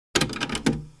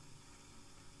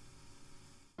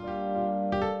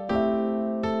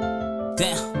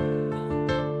Damn.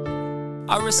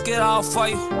 I risk it all for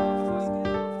you.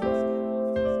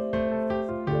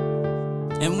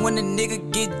 And when the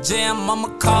nigga get jammed, I'ma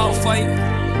call for you.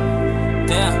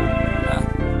 Damn.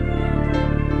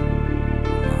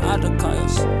 I had to call you.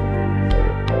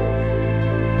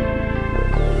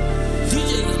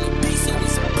 DJ on the beat, so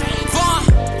it's a bang.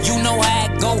 You know how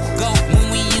it go when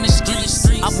we in the streets.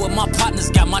 I'm with my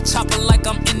partners, got my chopper like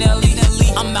I'm in the elite.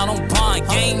 I'm out on bond,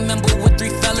 gang member with 3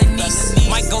 felonies.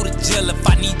 Might go to jail if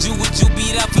I need you. Would you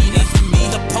be there for me?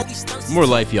 The police thirsty. More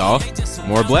life, y'all.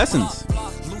 More blessings.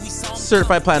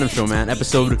 Certified Platinum Show, man.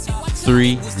 Episode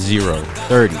 30.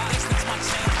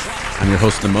 I'm your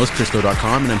host of the most,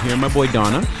 Crisco.com, and I'm here with my boy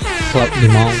Donna. And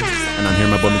I'm here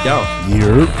with my boy Miguel.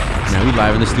 Now we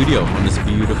live in the studio on this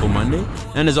beautiful Monday.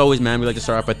 And as always, man, we like to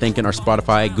start off by thanking our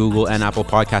Spotify, Google, and Apple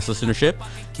podcast listenership.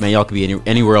 Man, y'all could be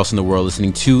anywhere else in the world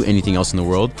listening to anything else in the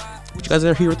world. But you guys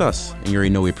are here with us, and you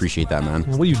already know we appreciate that, man.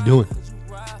 What are you doing?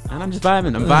 And I'm just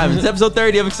vibing. It's episode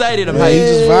 30. I'm excited. I'm hyped.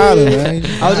 just vibing,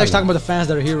 man. I was actually talking about the fans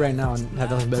that are here right now and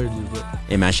have nothing better to do. But.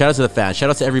 Hey, man, shout out to the fans. Shout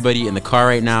out to everybody in the car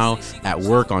right now, at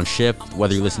work, on shift,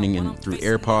 whether you're listening through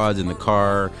AirPods, in the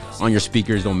car, on your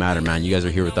speakers, don't matter, man. You guys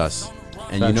are here with us.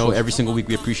 And you know, every single week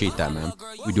we appreciate that, man.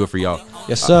 We do it for y'all.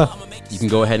 Yes, sir. You can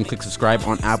go ahead and click subscribe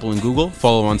on Apple and Google.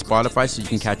 Follow on Spotify so you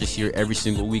can catch us here every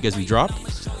single week as we drop.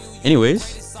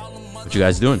 Anyways, what you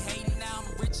guys doing?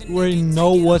 We already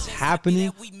know what's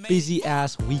happening. Busy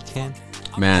ass weekend.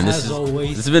 Man, this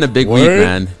always. has been a big week,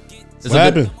 man. What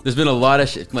happened? There's been a lot of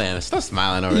shit. Man, stop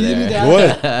smiling over there.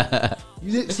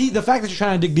 What? See, the fact that you're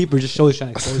trying to dig deeper just shows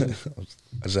you're trying to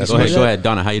expose me. Go ahead,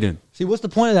 Donna. How you doing? See, what's the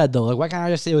point of that though? Like, why can't I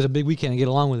just say it was a big weekend and get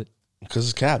along with it? Because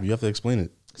it's Cap. You have to explain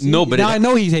it. See, no, but now I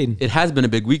know he's hating. It has been a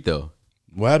big week though.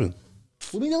 What happened?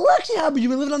 I mean, election happened.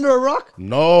 You've been living under a rock.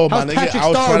 No, my nigga. Patrick I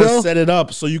was Star, trying bro? to set it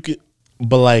up so you could.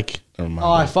 But like, never mind.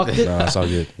 Oh, I fucked it. No, that's all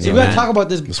good. See, we gotta talk about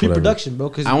this pre-production, bro.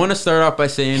 Because I want to start off by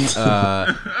saying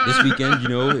this weekend, you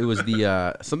know, it was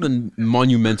the something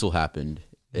monumental happened.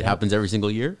 It happens every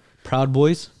single year. Proud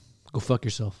Boys, go fuck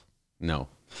yourself. No.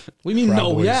 What do you mean Proud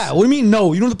no? Boys. Yeah. What do you mean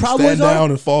no? You know who the Proud Stand Boys are?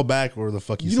 down and fall back, or the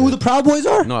fuck You know who the Proud Boys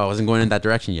are? No, I wasn't going in that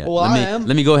direction yet. Well, I am.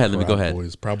 Let me go ahead.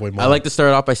 Proud Boy I like to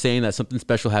start off by saying that something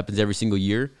special happens every single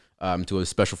year to a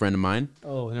special friend of mine.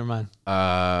 Oh, never mind.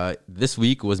 This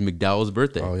week was McDowell's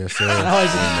birthday. Oh yes, sir.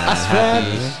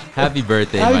 Happy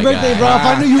birthday, Happy my birthday, guy. bro. If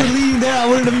I knew you were leading there, I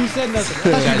wouldn't have even said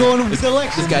nothing. I thought you were going with the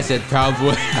election. This guy said proud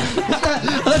boy.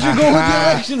 I thought you were going with the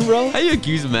election, bro. How you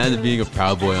accuse a man of being a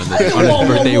proud boy on his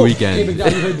birthday weekend? Hey,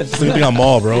 McDowell, you heard this. Still think I'm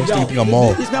all, bro. Still think I'm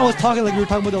all. This man was talking like you were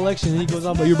talking about the election, and he goes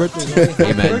on about your birthday. Like, Hey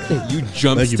happy man, birthday. you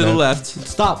jumped Thank you, to the man. left.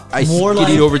 Stop. I More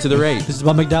skiddied like over to the right. This is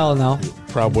about McDowell now.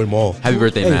 Proud Boy Mall. Happy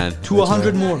birthday, Hey, man. to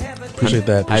 100 more. Appreciate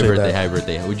that. Happy Appreciate birthday, that. happy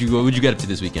birthday. What'd you get up to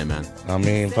this weekend, man? I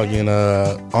mean, fucking.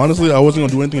 Honestly, I wasn't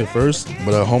gonna do anything at first,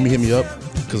 but a homie hit me up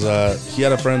because he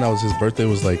had a friend that was his birthday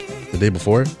was like the day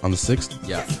before on the 6th.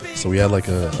 Yeah. So we had like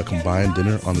a combined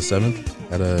dinner on the 7th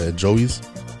at Joey's.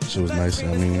 Shit was nice.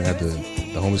 I mean, had the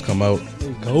homies come out. There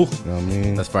you go. You know what I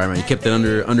mean? That's fire, man. You kept it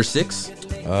under 6?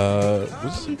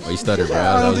 What's it? Oh, you stuttered, bro.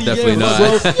 That was Yeah, definitely bro.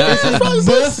 not. It's his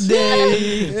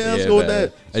birthday. Yeah, let's go with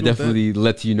that. I definitely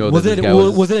let you know Was that it this guy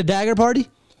was. was it a dagger party?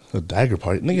 A dagger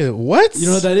party, nigga. What? You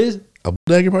know what that is? A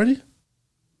dagger party?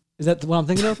 Is that what I'm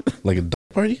thinking of? Like a dagger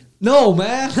party? No,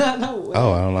 man. No.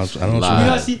 Oh, I don't know. I don't know. What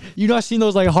Lie. you mean. You not seen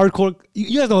those like hardcore?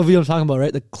 You guys know what video I'm talking about,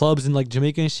 right? The clubs in like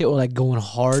Jamaica and shit were like going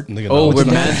hard. Nigga, Oh, no.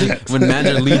 when mans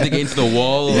are leaned against the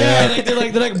wall. Yeah, they're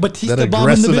like Batista that bombing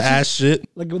the aggressive bitches. ass shit.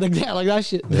 Like that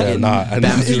shit. Yeah, nah. I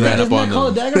Bamsey never, ran up on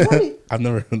called a them. dagger party? I've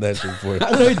never heard that shit before.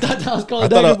 I know you thought that was called I a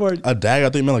dagger thought party. a dagger. I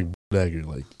think it meant like dagger,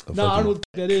 like. A No, I don't know what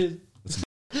that is.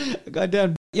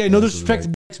 Goddamn. Yeah, no disrespect to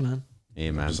dicks, man. Hey,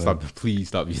 man. Just Please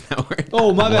stop using that word.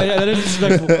 Oh, my bad. Yeah, that is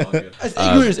disrespectful. It's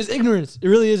ignorance. It's ignorance. It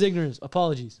really is ignorance.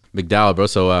 Apologies. McDowell, bro.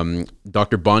 So,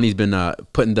 Dr. Bonnie's been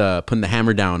putting the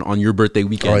hammer down on your birthday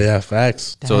weekend. Oh yeah,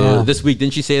 facts. So Damn. this week,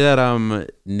 didn't she say that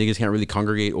niggas can't really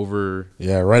congregate over?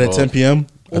 Yeah, right at 10 p.m.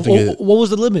 I think What was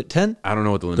the limit? 10? I don't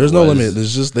know what the limit. there's no was. limit.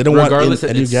 There's just they don't want Regardless,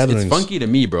 any gatherings. it's funky to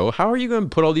me, bro. How are you going to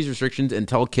put all these restrictions and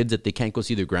tell kids that they can't go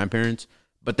see their grandparents,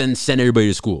 but then send everybody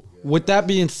to school? With that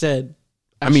being said,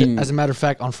 I mean, as a matter of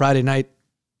fact, on Friday night,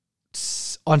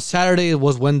 on Saturday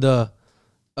was when the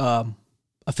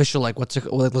official like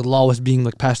the law was being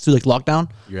like passed through, like lockdown.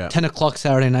 Yeah. 10 o'clock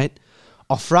Saturday night.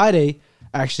 On Friday,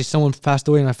 actually, someone passed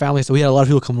away in my family, so we had a lot of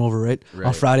people coming over, right?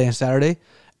 On Friday and Saturday,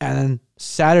 and then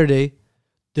Saturday,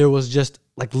 there was just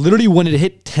like literally when it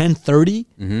hit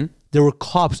 10:30, there were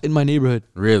cops in my neighborhood.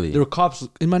 Really? There were cops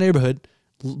in my neighborhood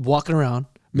walking around,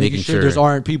 making Making sure sure. there's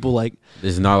aren't people like.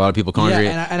 There's not a lot of people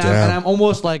congregate. Yeah, and I'm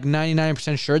almost like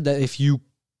 99% sure that if you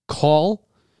call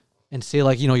and say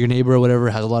like, your neighbor or whatever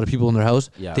has a lot of people in their house,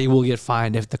 Yeah. they will get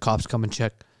fined if the cops come and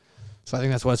check. So I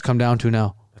think that's what it's come down to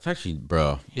now. That's actually,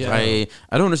 bro. Yeah. I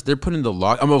don't understand. They're putting the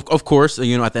lock. Of course, at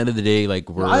the end of the day, like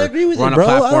I agree with we're you, on a bro. I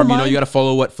don't platform. You mind. got to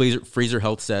follow what Fraser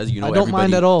Health says. I don't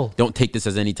mind at all. Don't take this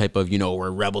as any type of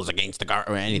we're rebels against the guard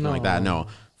or anything like that. No,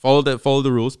 follow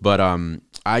the rules. But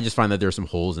I just find that there's some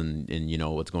holes in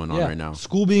what's going on right now.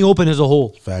 School being open is a whole.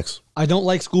 Facts. I don't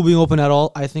like school being open at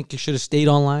all. I think it should have stayed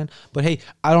online. But hey,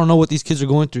 I don't know what these kids are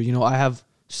going through. I have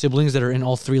siblings that are in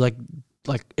all three like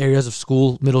areas of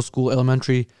school: middle school,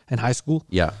 elementary, and high school.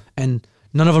 Yeah, and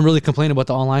none of them really complain about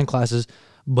the online classes.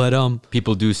 But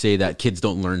people do say that kids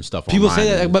don't learn stuff. People online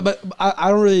say that, but I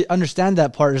don't really understand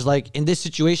that part. Is like in this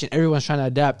situation, everyone's trying to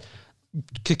adapt.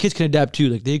 Kids can adapt too.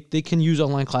 Like they can use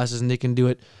online classes and they can do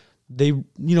it. The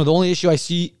only issue I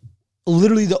see,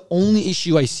 literally the only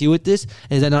issue I see with this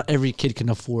is that not every kid can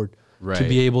afford to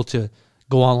be able to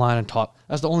go online and talk.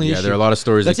 That's the only issue. Yeah, there are a lot of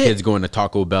stories of kids going to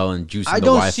Taco Bell and juicing the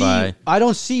Wi-Fi. I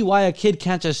don't see why a kid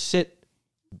can't just sit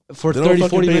for They 30, don't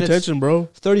 40 pay minutes. attention, bro.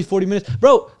 30, 40 minutes.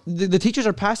 Bro, the teachers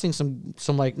are passing some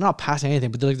like, not passing anything,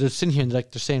 but they're sitting here and they're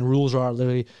saying rules are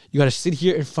literally, you got to sit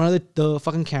here in front of the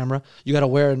fucking camera. You got to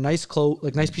wear a nice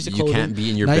piece of clothing. You can't be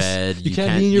in your bed. You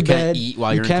can't be in your bed. You can't eat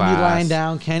while you're in class. You can't be lying class.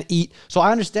 down, can't eat. So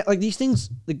I understand, like, these things,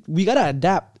 like, we got to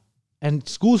adapt. And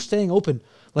school's staying open.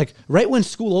 Like, right when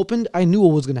school opened, I knew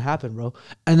what was going to happen, bro.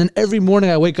 And then every morning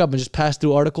I wake up and just pass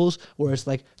through articles where it's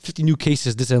like 50 new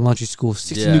cases this elementary school,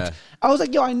 60 new. I was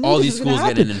like, yo, I knew all this these was gonna schools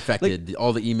happen. getting infected. Like,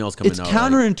 all the emails coming it's out. It's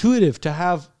counterintuitive to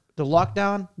have the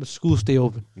lockdown, but schools stay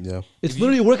open. Yeah. It's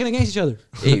literally working against each other.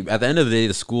 Hey, at the end of the day,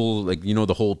 the school, like,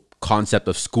 the whole concept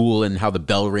of school and how the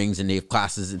bell rings and they have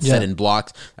classes set in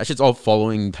blocks. That shit's all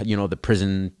following, the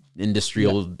prison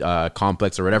industrial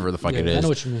complex or whatever the fuck it is. I know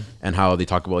what you mean. And how they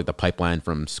talk about like the pipeline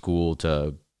from school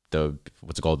to the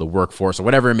the workforce or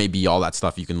whatever it may be. All that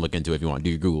stuff you can look into if you want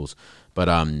to do your Googles. But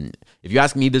if you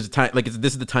ask me, there's a time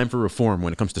this is the time for reform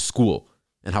when it comes to school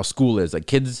and how school is. Like,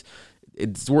 kids,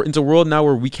 it's a world now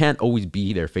where we can't always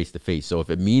be there face to face. So if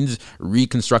it means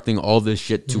reconstructing all this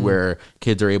shit to where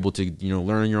kids are able to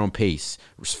learn at your own pace,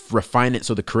 refine it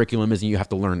so the curriculum isn't you have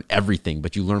to learn everything,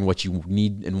 but you learn what you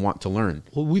need and want to learn.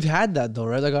 Well, we've had that though,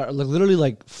 right? Like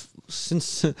literally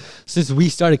since we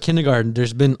started kindergarten,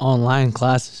 there's been online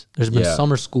classes. There's been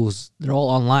summer schools. They're all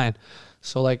online.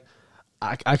 So like,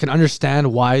 I can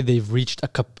understand why they've reached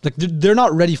they're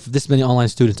not ready for this many online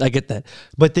students. I get that,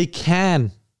 but they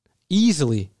can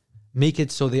easily make it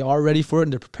so they are ready for it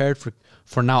and they're prepared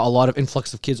for now a lot of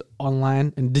influx of kids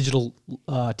online and digital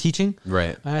teaching.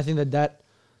 Right. And I think that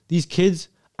these kids,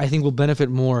 I think, will benefit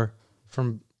more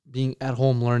from being at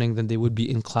home learning than they would be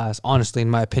in class, honestly, in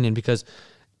my opinion, because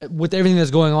with everything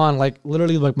that's going on, like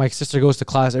literally, like my sister goes to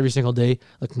class every single day,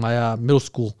 like my middle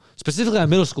school, specifically my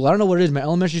middle school. I don't know what it is. My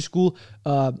elementary school,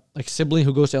 like sibling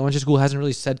who goes to elementary school hasn't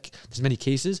really said there's many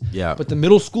cases. Yeah. But the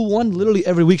middle school one, literally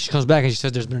every week she comes back and she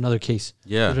says there's been another case.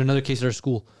 Yeah. There's been another case at our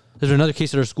school. There's another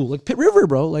case at our school. Like Pitt River,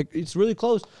 bro. Like it's really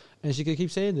close. And she could keep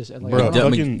saying this. And like, Bro,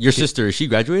 your sister, is she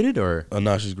graduated or?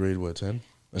 No, she's grade 10.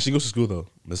 And she goes to school though.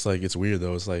 It's weird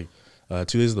though. It's like 2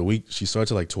 days of the week. She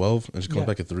starts at like 12 and she comes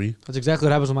back at 3. That's exactly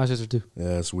what happens with my sister too.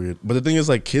 Yeah, it's weird. But the thing is,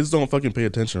 like, kids don't fucking pay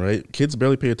attention, right? Kids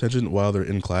barely pay attention while they're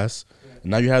in class.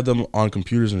 And now you have them on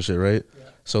computers and shit, right?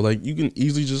 So like you can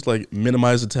easily just like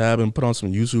minimize the tab and put on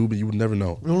some YouTube, but you would never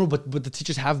know. No, but the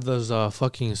teachers have those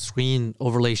fucking screen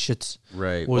overlay shits.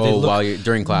 Right. While you're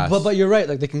during class. But you're right.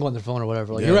 Like they can go on their phone or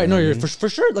whatever. Like you're right. No, you're for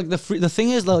sure. Like the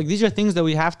thing is, like these are things that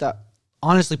we have to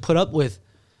honestly put up with.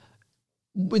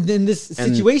 In this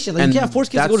situation, like you can't force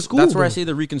kids to go to school. That's where I say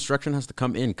the reconstruction has to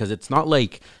come in, because it's not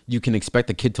like you can expect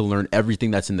a kid to learn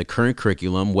everything that's in the current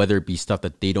curriculum, whether it be stuff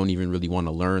that they don't even really want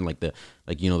to learn, like the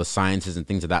sciences and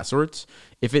things of that sorts.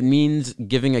 If it means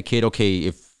giving a kid, okay,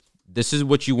 if this is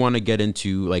what you want to get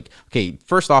into, like, okay,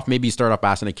 first off, maybe you start off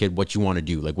asking a kid what you want to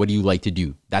do, like what do you like to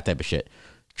do, that type of shit.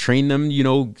 Train them,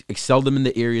 excel them in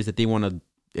the areas that they want to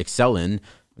excel in.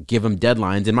 Give them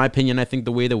deadlines. In my opinion, I think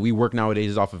the way that we work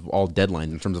nowadays is off of all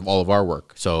deadlines in terms of all of our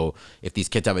work. So if these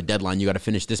kids have a deadline, you got to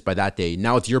finish this by that day.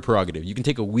 Now it's your prerogative. You can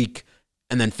take a week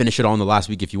and then finish it all in the last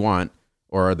week if you want,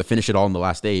 or finish it all in the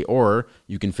last day, or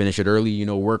you can finish it early,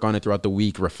 work on it throughout the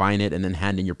week, refine it, and then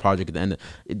hand in your project at the end.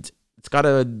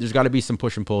 There's got to be some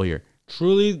push and pull here.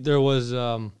 Truly, there was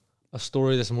a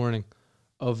story this morning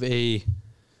there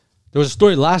was a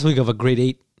story last week of a grade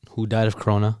 8 who died of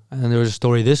corona, and then there was a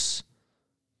story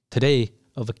today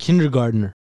of a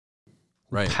kindergartner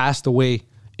who passed away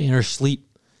in her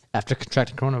sleep after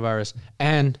contracting coronavirus.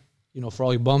 And, for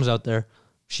all you bums out there,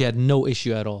 She had no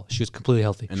issue at all. She was completely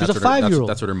healthy. And She was a 5-year-old.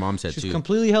 That's what her mom said She's too.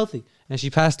 completely healthy, and she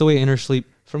passed away in her sleep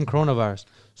from coronavirus.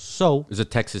 So It was a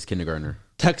Texas kindergartner.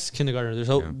 Texas kindergartner.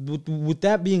 So with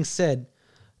that being said,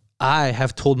 I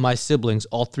have told my siblings,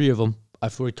 all 3 of them,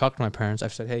 I've already talked to my parents.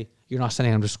 I've said, hey, you're not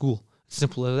sending them to school.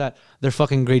 Simple as that. They're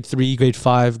fucking grade 3, grade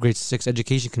 5, grade 6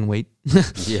 education can wait.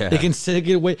 Yeah. They can sit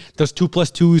and wait. Those 2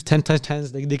 plus 2s, 10 times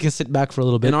 10s, they can sit back for a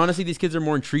little bit. And honestly, these kids are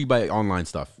more intrigued by online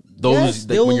stuff. Those Yes,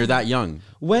 like, when you're that young.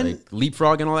 when- like,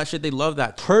 Leapfrog and all that shit, they love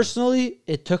that. Personally,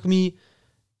 it took me.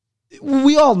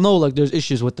 We all know like there's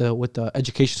issues with the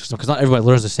education system because not everybody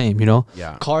learns the same. You know,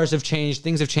 Yeah. Cars have changed,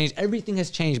 things have changed, everything has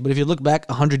changed. But if you look back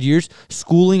 100 years,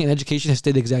 schooling and education has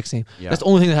stayed the exact same. Yeah. That's the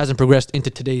only thing that hasn't progressed into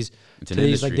today's It's an like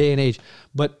industry. day and age.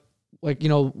 But like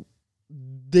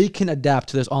they can adapt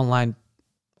to this online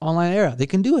era. They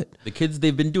can do it. The kids,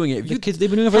 they've been doing it. If The kids, they've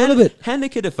been doing it for a little bit. Hand a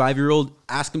kid a 5-year-old,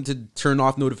 ask him to turn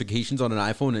off notifications on an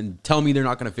iPhone, and tell me they're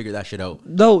not going to figure that shit out.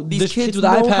 No, These there's kids with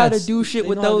know iPads. how to do shit They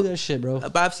know how to without do that shit, bro.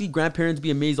 But I've seen grandparents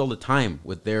be amazed all the time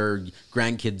with their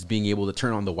grandkids being able to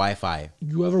turn on the Wi-Fi.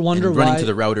 You ever wonder and why? running to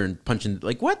the router and punching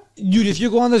like what? Dude, if you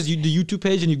go on the YouTube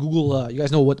page and you Google, you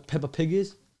guys know what Peppa Pig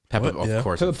is? Peppa, What? Yeah. of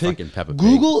course, Peppa Pig. fucking Peppa Pig.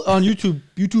 Google on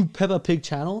YouTube Peppa Pig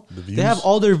channel. views? They have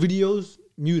all their videos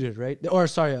muted, right? Or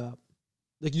sorry,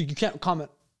 like you can't comment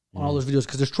on all those videos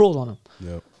because there's trolls on them.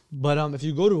 Yep. But if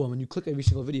you go to them and you click every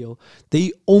single video,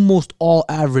 they almost all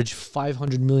average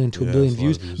 500 million to a Yeah, billion that's a lot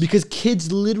views of views. because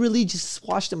kids literally just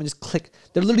watch them and just click.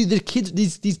 They're kids.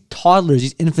 These toddlers,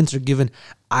 these infants are given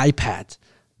iPads.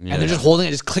 Yeah. And they're just holding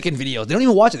it, just clicking videos. They don't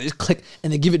even watch it. They just click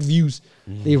and they give it views.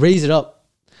 They raise it up.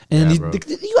 And Yeah, bro.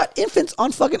 you got infants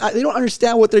on fucking. They don't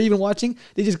understand what they're even watching.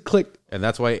 They just click. And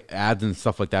that's why ads and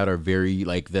stuff like that are very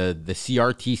like the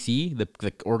CRTC,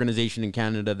 the organization in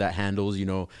Canada that handles,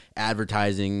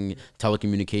 advertising,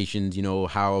 telecommunications,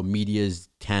 how media is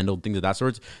handled, things of that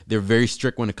sort. They're very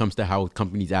strict when it comes to how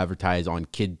companies advertise on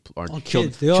kids,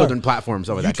 they children are. platforms,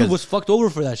 stuff like that. YouTube 'Cause- was fucked over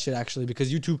for that shit actually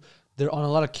because YouTube, they're on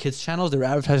a lot of kids channels. They were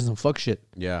advertising some fuck shit.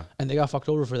 yeah. And they got fucked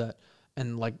over for that.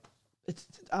 And like,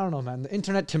 I don't know, man. The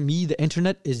internet, to me, the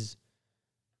internet is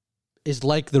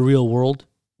like the real world,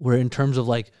 where in terms of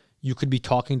like, you could be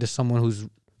talking to someone who's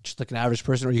just like an average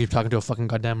person, or you could be talking to a fucking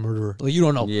goddamn murderer. Like, you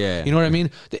don't know. Yeah. You know what I mean?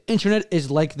 The internet is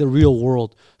like the real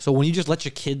world. So when you just let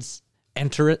your kids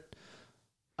enter it,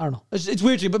 I don't know. It's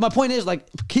weird to me. But my point is, like,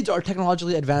 kids are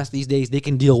technologically advanced these days. They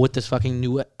can deal with this fucking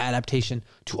new adaptation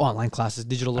to online classes,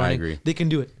 digital learning. agree. They can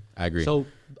do it. I agree. So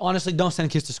honestly, don't send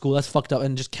kids to school. That's fucked up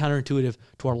and just counterintuitive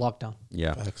to our lockdown.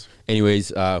 Yeah. Facts. Anyways,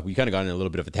 we kind of got in a little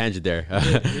bit of a tangent there. We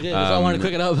did. That's why I wanted to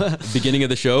quick it up. Beginning of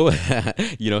the show,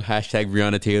 hashtag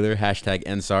Breonna Taylor, hashtag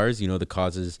NSARS, the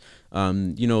causes,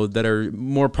 that are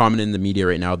more prominent in the media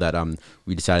right now that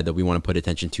we decided that we want to put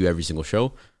attention to every single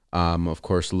show. Of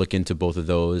course, look into both of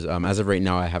those. As of right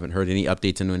now, I haven't heard any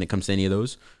updates when it comes to any of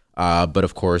those. But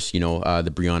of course, the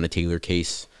Breonna Taylor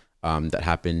case that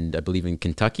happened, I believe, in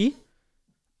Kentucky.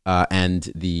 And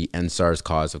the NSARS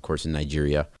cause, of course, in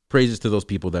Nigeria. Praises to those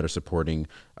people that are supporting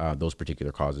those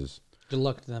particular causes. Good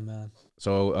luck to them, man.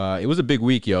 So it was a big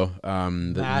week, yo.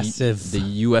 Massive. The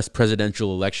U.S.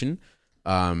 presidential election.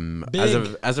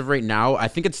 As of right now, I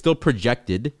think it's still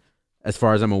projected, as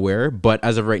far as I'm aware. But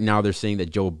as of right now, they're saying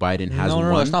that Joe Biden has won.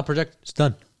 No, it's not projected. It's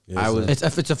done. Yeah, It's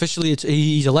officially.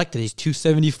 He's elected. He's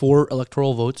 274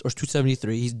 electoral votes, or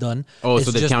 273. He's done. Oh, It's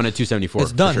so they just- counted 274.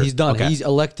 It's done. for sure. He's done. Okay. He's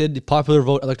elected. The popular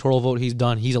vote, electoral vote. He's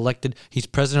done. He's elected. He's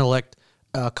president-elect.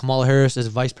 Kamala Harris is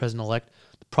vice president-elect.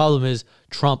 The problem is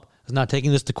Trump is not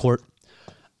taking this to court.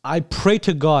 I pray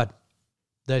to God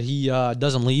that he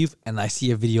doesn't leave, and I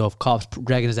see a video of cops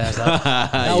dragging his ass out.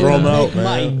 That Throw him would out, make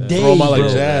man. my day, Throw him out like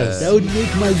bro. jazz. That would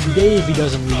make my day if he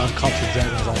doesn't leave and cops are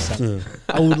dragging his ass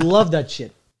out. I would love that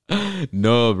shit.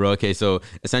 No, bro. Okay, so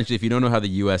essentially, if you don't know how the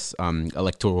U.S.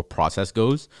 Electoral process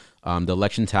goes, the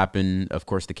elections happen. Of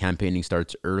course, the campaigning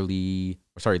starts late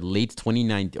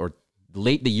 2019 or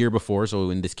late the year before. So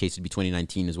in this case, it'd be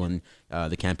 2019 is when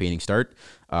the campaigning start.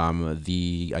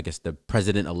 The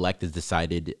president-elect is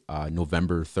decided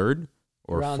November 3rd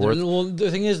or Around 4th. there. Well,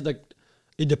 the thing is, like,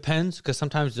 it depends because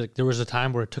sometimes there was a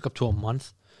time where it took up to a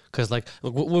month. Because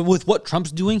with what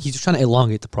Trump's doing, he's just trying to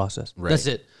elongate the process. Right. That's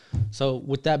it. So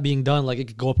with that being done, like, it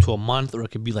could go up to a month, or it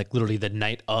could be like literally the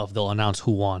night of they'll announce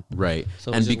who won. Right.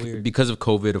 So and it's just weird. because of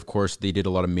COVID, of course, they did a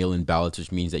lot of mail-in ballots,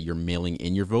 which means that you're mailing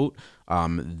in your vote.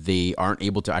 They aren't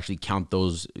able to actually count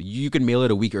those. You can mail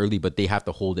it a week early, but they have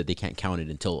to hold it. They can't count it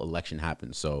until election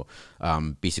happens. So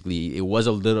basically, it was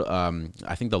a little,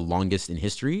 I think the longest in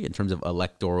history in terms of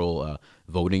electoral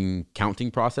voting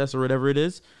counting process or whatever it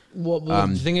is. Well, the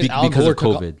thing is, because of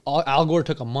COVID. Al Gore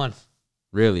took a month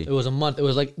Really? It was a month. It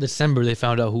was like December they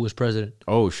found out who was president.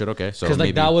 Oh shit. Okay. So Because like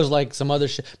maybe that was like some other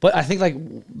shit. But I think like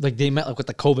they met like with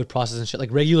the COVID process and shit.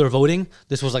 Like regular voting,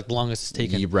 this was like the longest it's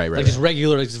taken. Yeah, right. Like just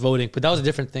regular like, just voting. But that was a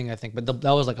different thing, I think. But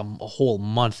that was like a whole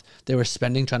month they were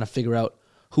spending trying to figure out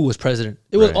who was president.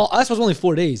 It was all, us was only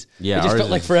 4 days. Yeah, it just felt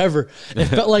like forever. It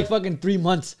felt like fucking 3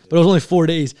 months, but it was only 4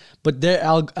 days. But the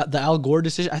Al Gore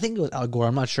decision, I think it was Al Gore,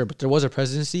 I'm not sure, but there was a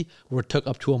presidency where it took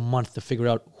up to a month to figure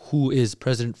out who is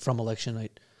president from election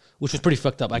night, which was pretty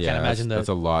fucked up. I can't imagine that. That's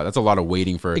a lot. That's a lot of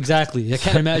waiting for. Exactly. I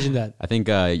can't imagine that. I think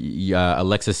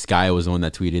Alexis Sky was the one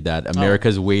that tweeted that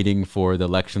America's waiting for the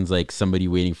elections like somebody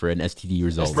waiting for an STD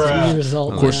result.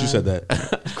 Of course you said that.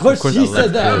 Of course she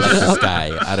said that. Alexis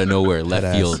Sky out of nowhere,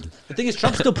 left field. The thing is,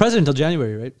 Trump's still president until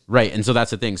January, right? Right, and so that's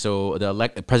the thing. So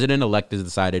the president-elect is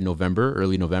decided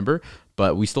early November,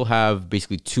 but we still have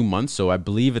basically 2 months. So I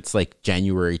believe it's like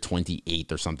January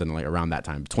 28th or something like around that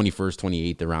time, 21st,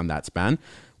 28th, around that span,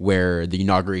 where the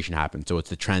inauguration happened. So it's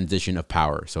the transition of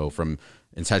power. So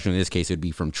essentially in this case, it would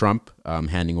be from Trump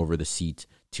handing over the seat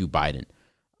to Biden.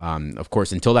 Of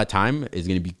course, until that time is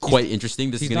going to be quite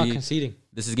interesting. He's not conceding.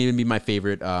 This is going to be my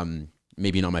favorite.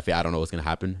 Maybe not my favorite. I don't know what's going to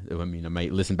happen. I mean, I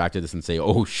might listen back to this and say,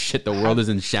 "Oh shit, the world is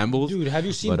in shambles." Dude, have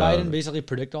you seen Biden basically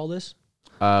predict all this?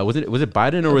 Was it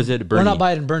Biden or was it Bernie? Or not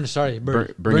Biden, Bernie. Sorry,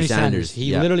 Bernie Sanders.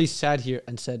 He literally sat here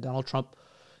and said, "Donald Trump,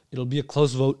 it'll be a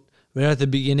close vote. Right at the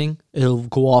beginning, it'll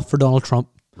go off for Donald Trump."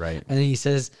 Right. And then he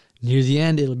says, near the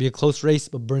end, it'll be a close race,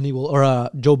 but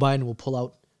Joe Biden will pull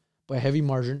out by a heavy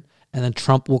margin, and then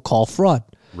Trump will call fraud.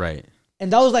 Right.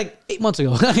 And that was like 8 months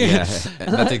ago. Yeah,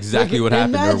 that's exactly what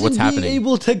happened or what's happening. Being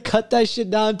able to cut that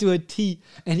shit down to a T,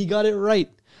 and he got it right.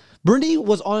 Bernie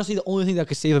was honestly the only thing that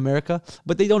could save America,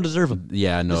 but they don't deserve him.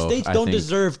 Yeah, no. The states don't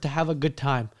deserve to have a good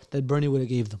time that Bernie would have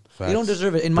gave them. Facts. They don't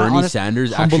deserve it. In my Bernie honest,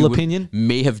 Sanders humble opinion,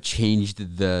 may have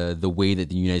changed the way that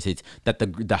the United States, that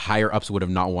the higher ups would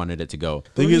have not wanted it to go.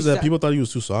 Thing is that people thought he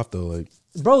was too soft though. Like,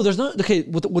 bro, there's no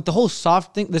with the whole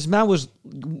soft thing. This man was,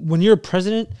 when you're a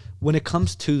president, when it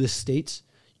comes to the states,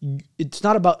 it's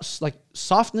not about like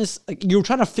softness. Like you're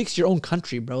trying to fix your own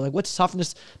country, bro. Like what's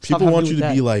softness? people want you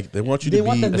to be like, they want you to be,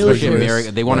 want the Especially military.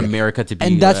 America, they want America to be,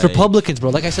 And that's Republicans, bro.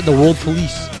 Like I said, the world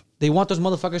police. They want those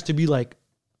motherfuckers to be like.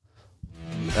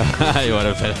 You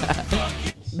want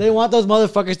to They want those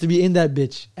motherfuckers to be in that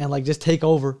bitch and like just take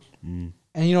over. And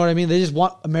you know what I mean? They just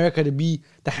want America to be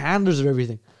the handlers of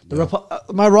everything.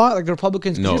 Am I wrong? Like the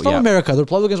Republicans, No, you're from yeah. America. The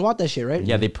Republicans want that shit, right?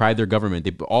 Yeah, they pride their government.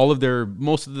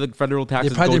 Most of the federal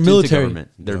taxes pride go their to military.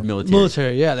 government. Their military.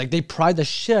 Military, yeah. Like they pride the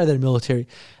shit out of their military.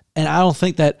 And I don't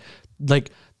think that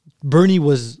like Bernie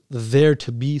was there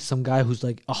to be some guy who's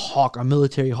like a hawk, a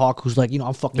military hawk who's like,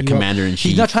 I'm fucking The you up.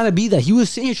 commander-in-chief. He's not trying to be that. He was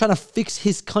sitting here trying to fix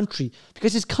his country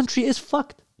because his country is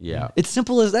fucked. Yeah. It's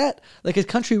simple as that. Like his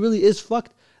country really is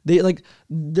fucked.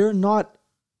 They're not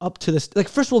up to this. Like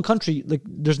first world country, like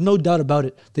there's no doubt about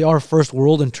it. They are first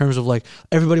world in terms of like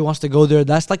everybody wants to go there.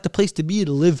 That's like the place to be,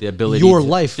 to live The ability your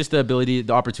life. Just the ability,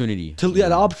 the opportunity.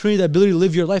 The opportunity, the ability to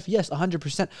live your life. Yes,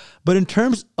 100%. But in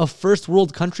terms of first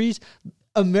world countries,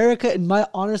 America, in my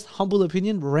honest, humble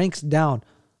opinion, ranks down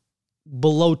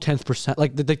below 10%,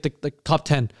 like the top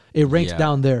 10. It ranks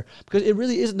down there because it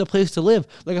really isn't the place to live.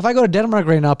 Like if I go to Denmark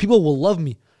right now, people will love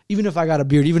me, even if I got a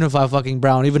beard, even if I'm fucking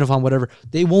brown, even if I'm whatever.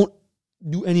 They won't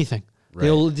do anything. Right.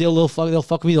 They'll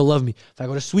fuck me. They'll love me. If I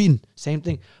go to Sweden, same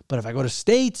thing. But if I go to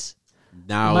States,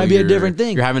 Now it might be a different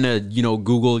thing. You're having to,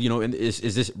 Google,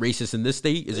 is this racist in this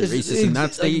state? Is it racist in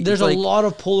that state? There's a lot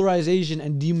of polarization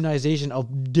and demonization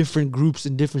of different groups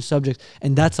and different subjects,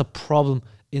 and that's a problem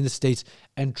in the States.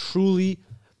 And truly,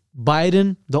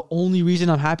 Biden, the only reason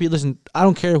I'm happy, listen, I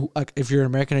don't care if you're an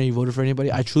American or you voted for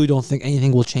anybody, I truly don't think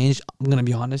anything will change. I'm going to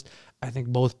be honest. I think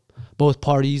both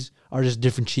parties are just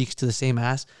different cheeks to the same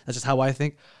ass. That's just how I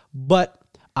think. But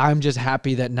I'm just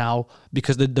happy that now,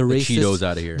 because the racists, Cheetos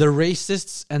out of here. the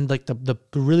racists and like the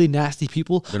really nasty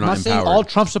people. They're I'm not not saying empowered. all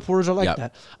Trump supporters are like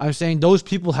that. I'm saying those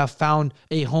people have found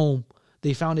a home.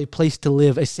 They found a place to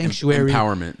live, a sanctuary,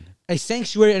 Empowerment. a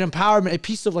sanctuary, an empowerment, a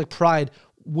piece of like pride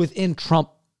within Trump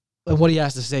and what he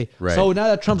has to say. Right. So now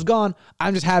that Trump's gone,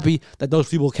 I'm just happy that those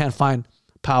people can't find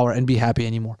power and be happy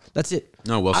anymore. That's it.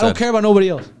 No, well I don't said. care about nobody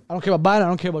else. I don't care about Biden. I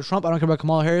don't care about Trump. I don't care about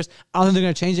Kamala Harris. I don't think they're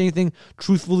going to change anything.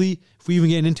 Truthfully, if we even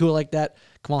get into it like that,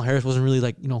 Kamala Harris wasn't really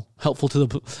like, helpful to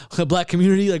the black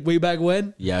community like way back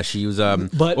when. Yeah, she was.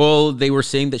 But- well, they were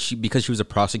saying that because she was a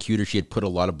prosecutor, she had put a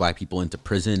lot of black people into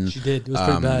prison. She did. It was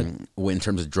pretty bad. In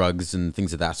terms of drugs and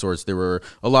things of that sort. There were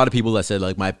a lot of people that said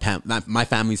like my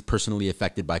family's personally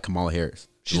affected by Kamala Harris.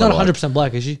 She's not 100%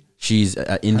 black, is she? She's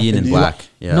Indian and black.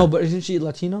 Yeah. No, but isn't she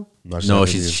Latino? No,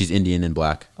 she's Indian and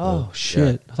black. Oh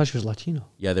shit! Yeah. I thought she was Latino.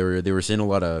 Yeah, they were saying a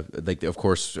lot of like, of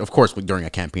course, during a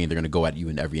campaign they're gonna go at you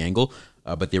in every angle,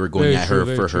 but they were going at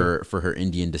her for her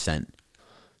Indian descent.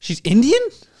 She's Indian?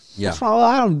 Yeah.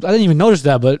 I didn't even notice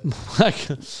that, but like.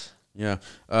 Yeah.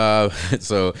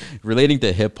 So relating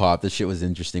to hip hop, this shit was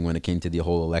interesting when it came to the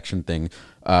whole election thing.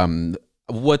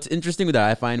 What's interesting with that,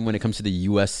 I find, when it comes to the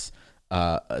U.S.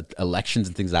 Elections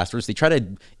and things afterwards, they try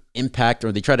to impact,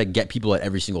 or they try to get people at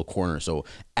every single corner. So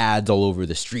ads all over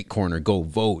the street corner, go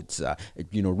votes,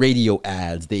 radio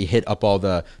ads. They hit up all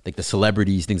the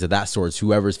celebrities, things of that sort,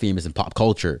 whoever's famous in pop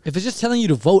culture. If it's just telling you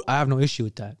to vote, I have no issue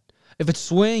with that. If it's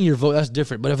swaying your vote, that's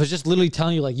different. But if it's just literally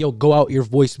telling you, like, yo, go out, your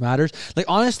voice matters. Like,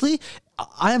 honestly,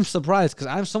 I am surprised because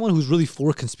I'm someone who's really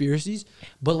for conspiracies.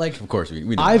 But, like, of course, we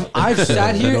know I've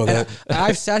sat here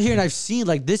and I've seen,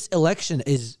 like, this election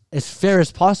is as fair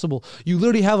as possible. You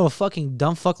literally have a fucking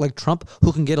dumb fuck like Trump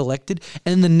who can get elected,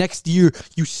 and the next year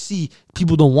you see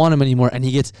people don't want him anymore, and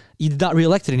he's not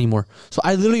reelected anymore. So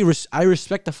I literally I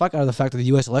respect the fuck out of the fact that the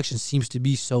U.S. election seems to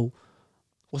be so.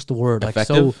 What's the word?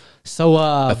 Effective? Like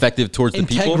so effective towards the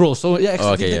people. Integral. So yeah,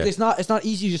 okay, it's not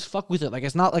easy to just fuck with it. Like,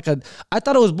 it's not like I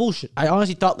thought it was bullshit. I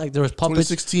honestly thought, like, there was puppets.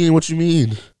 2016. What you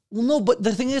mean? Well, no, but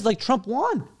the thing is, like, Trump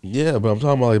won. Yeah, but I'm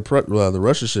talking about, like, the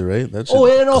Russia shit, right? That shit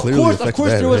of course,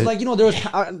 there was, like, there was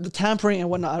the tampering and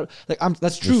whatnot. Like,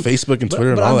 that's true. And Facebook and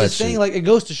Twitter and all that shit. But I'm just saying, like, it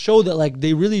goes to show that, like,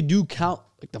 they really do count.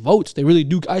 Like, the votes, they really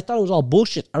do. I thought it was all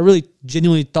bullshit. I really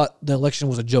genuinely thought the election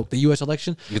was a joke. The U.S.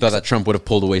 election. You thought that Trump would have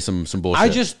pulled away some bullshit? I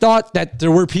just thought that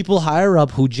there were people higher up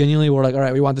who genuinely were like, all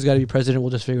right, we want this guy to be president. We'll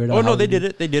just figure it out. Oh, no, they did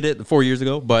it. They did it 4 years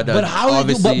ago. But how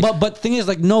obviously... But the thing is,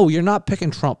 like, no, you're not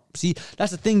picking Trump. See, that's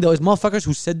the thing, though, is motherfuckers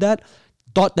who said that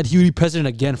thought that he would be president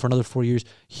again for another 4 years.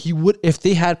 He would, if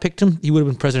they had picked him, he would have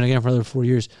been president again for another 4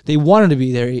 years. They wanted to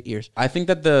be there 8 years. I think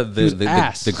that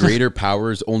the greater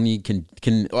powers only can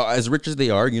as rich as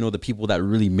they are, the people that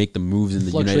really make the moves in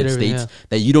the United States,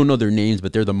 that you don't know their names,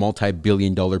 but they're the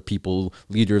multi-billion-dollar people,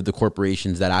 leader of the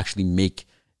corporations that actually make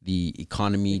the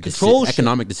economy,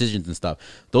 economic decisions and stuff.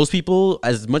 Those people,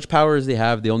 as much power as they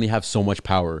have, they only have so much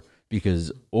power,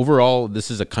 because overall, this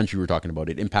is a country we're talking about.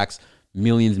 It impacts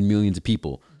millions and millions of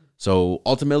people. So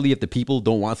ultimately, if the people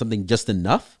don't want something just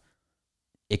enough,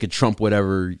 it could trump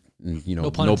whatever,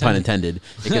 no pun intended.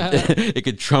 It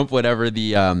could trump whatever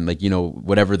the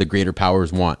whatever the greater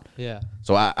powers want. Yeah.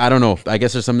 So I don't know. I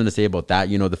guess there's something to say about that.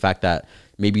 The fact that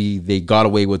maybe they got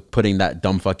away with putting that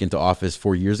dumb fuck into office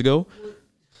 4 years ago.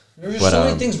 There's just so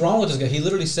many things wrong with this guy. He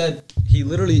literally said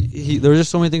there were just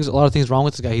so many things, a lot of things wrong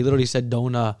with this guy. He literally said,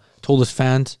 told his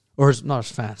fans. Or not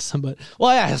his fans, but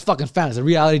his fucking fans. A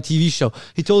reality TV show.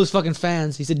 He told his fucking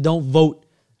fans. He said, "Don't vote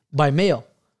by mail,"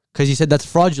 because he said that's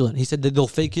fraudulent. He said that they'll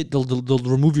fake it. They'll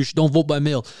remove your. Don't vote by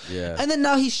mail. Yeah. And then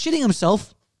now he's shitting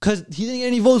himself because he didn't get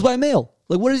any votes by mail.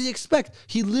 Like, what does he expect?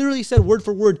 He literally said word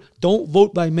for word, "Don't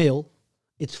vote by mail.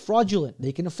 It's fraudulent.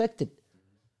 They can affect it."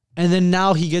 And then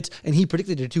now he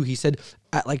predicted it too. He said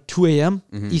at like 2 a.m.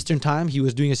 Eastern time, he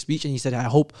was doing a speech, and he said, I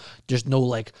hope there's no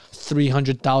like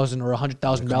 300,000 or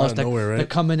 100,000 ballots that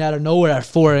come in out of nowhere at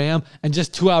 4 a.m. And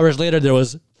just 2 hours later, there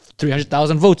was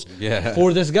 300,000 votes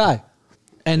for this guy.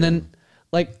 And then,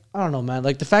 like, I don't know, man.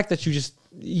 Like, the fact that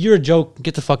you're a joke,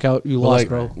 get the fuck out, you lost,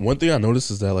 bro. One thing I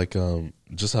noticed is that, like,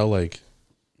 just how, like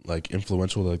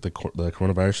influential, like, the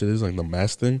coronavirus shit is, like, the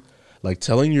mask thing. Like,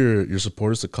 telling your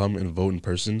supporters to come and vote in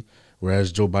person,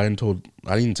 whereas Joe Biden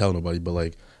I didn't tell nobody, but,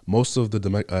 like, most of the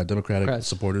Democratic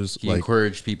supporters, he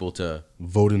encouraged people to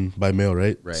vote in by mail,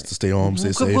 right? To stay home,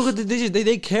 stay safe.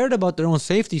 They cared about their own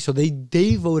safety, so they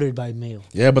voted by mail.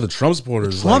 Yeah, but the Trump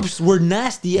supporters, were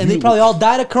nasty, and they probably all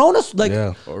died of corona. Like,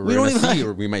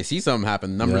 or we might see something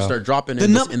happen. Numbers start dropping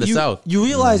in the South. You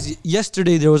realize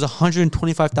yesterday there was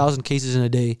 125,000 cases in a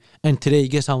day, and today,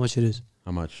 guess how much it is?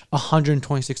 How much?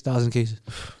 126,000 cases.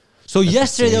 So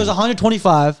yesterday there was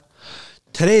 125.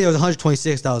 Today there was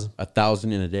 126,000.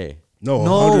 1,000 in a day. No,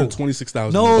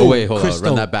 126,000. No. Oh wait, hold on.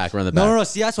 Run that back. No.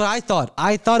 See, that's what I thought.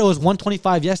 I thought it was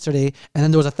 125 yesterday, and then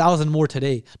there was 1,000 more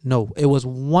today. No, it was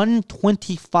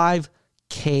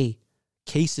 125K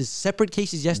cases, separate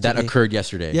cases yesterday. That occurred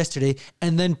yesterday.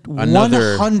 And then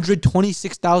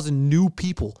 126,000 new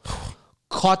people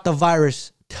caught the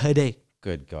virus today.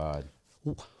 Good God.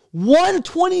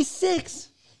 126.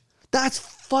 That's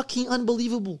fucking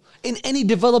unbelievable. In any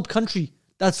developed country,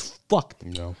 that's fucked.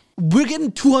 No. We're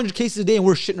getting 200 cases a day and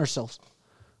we're shitting ourselves.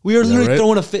 We are literally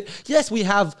throwing a fit. Yes, we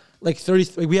have like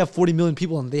 40 million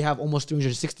people and they have almost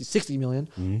 60 million.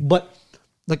 But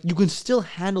like, you can still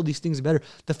handle these things better.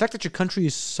 The fact that your country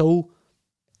is so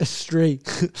astray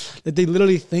that they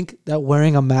literally think that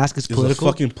wearing a mask is political. It's a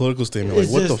fucking political statement. Like,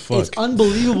 what the fuck? It's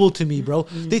unbelievable to me, bro.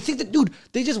 They think that, dude,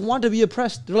 they just want to be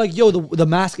oppressed. They're like, yo, the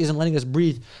mask isn't letting us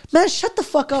breathe. Man, shut the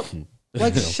fuck up.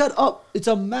 Like, shut up. It's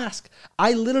a mask.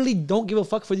 I literally don't give a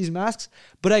fuck for these masks,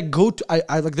 but I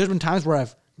like, there's been times where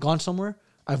I've gone somewhere,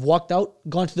 I've walked out,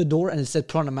 gone to the door, and it said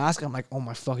put on a mask. I'm like, oh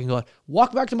my fucking God.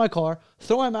 Walk back to my car,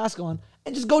 throw my mask on,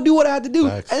 and just go do what I had to do,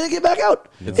 and then get back out.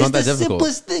 It's not the that difficult.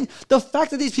 simplest thing. The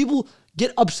fact that these people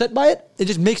get upset by it, it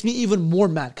just makes me even more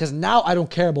mad, because now I don't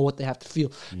care about what they have to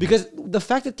feel. Because the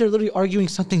fact that they're literally arguing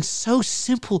something so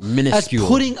simple Minuscule. as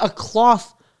putting a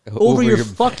cloth over your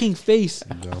fucking face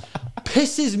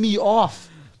pisses me off.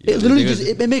 Yeah, it literally just,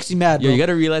 it makes me mad, bro. Yeah, you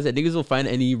gotta realize that niggas will find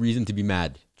any reason to be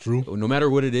mad. True. No matter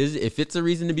what it is, if it's a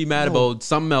reason to be mad about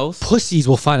something else. Pussies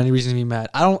will find any reason to be mad.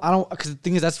 I don't, because the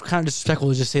thing is, that's kind of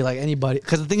disrespectful to just say like anybody.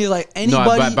 Because the thing is, like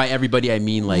anybody. No, by everybody, I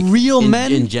mean like real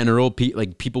men. In general,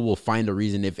 like people will find a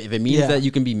reason. If it means that you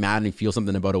can be mad and feel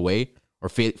something about a way, or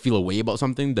feel a way about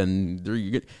something, then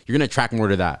you're gonna attract more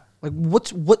to that. Like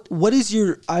what is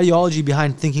your ideology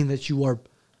behind thinking that you are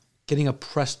getting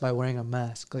oppressed by wearing a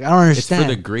mask? Like, I don't understand. It's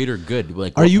for the greater good.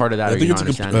 Like, Are what you- part of that I are think you it's not a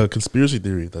understanding? conspiracy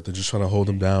theory that they're just trying to hold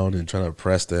them down and trying to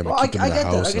oppress them and Well, keep them in the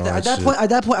house. I get and that. all At that shit. at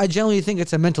that point, I genuinely think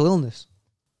it's a mental illness.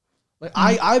 Like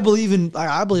I believe in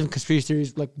conspiracy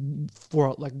theories. Like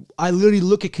I literally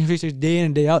look at conspiracy theories day in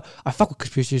and day out. I fuck with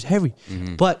conspiracy theories heavy.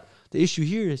 But the issue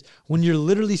here is when you're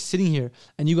literally sitting here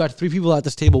and you got 3 people at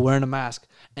this table wearing a mask,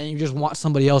 and you just want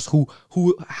somebody else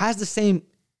who has the same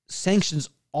sanctions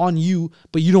on you,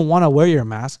 but you don't want to wear your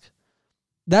mask.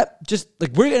 That just,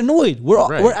 like, we're annoyed.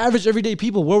 We're average everyday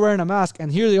people. We're wearing a mask,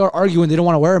 and here they are arguing they don't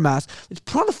want to wear a mask. Just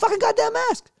put on the fucking goddamn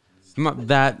mask It's not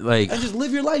that like. and just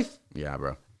live your life. Yeah,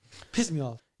 bro. Piss me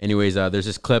off. Anyways, there's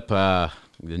this clip.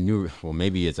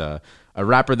 Maybe it's a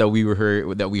rapper that we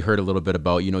heard a little bit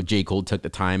about. You know, J. Cole took the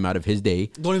time out of his day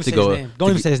Don't even say his name. Don't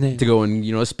even say his name. to go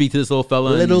and speak to this little fella.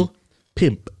 Little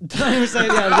pimp. Don't even say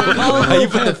that. How you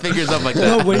put the fingers up like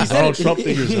that? No, but he said Donald it. Trump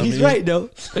fingers, I He's mean. right, though.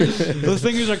 Those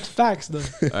fingers are facts, though.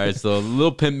 All right, so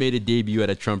Lil Pimp made a debut at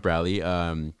a Trump rally.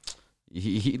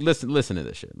 He listen to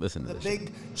this shit. Listen to this.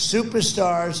 Big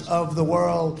superstars of the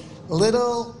world,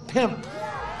 Little Pimp.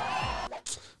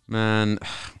 Man,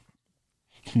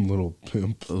 Little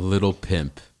pimp. Lil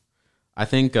Pimp. I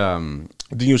think Do you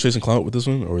think he was chasing clout with this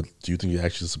one, or do you think he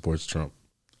actually supports Trump?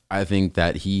 I think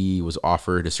that he was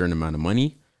offered a certain amount of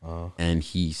money, and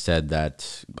he said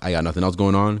that I got nothing else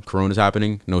going on. Corona's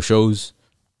happening, no shows,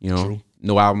 True.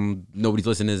 no album, nobody's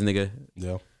listening to this nigga.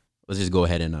 Yeah. Let's just go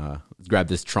ahead and grab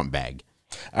this Trump bag.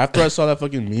 After I saw that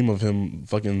fucking meme of him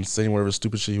fucking saying whatever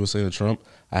stupid shit he was saying to Trump,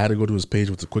 I had to go to his page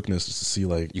with the quickness just to see,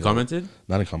 like... You commented?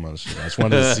 Not a comment. Shit. I just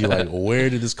wanted to see, like, where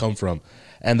did this come from?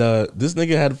 And this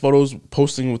nigga had photos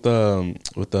posting with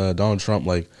Donald Trump,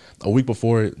 like, a week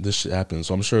before this shit happened.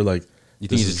 So I'm sure, like... You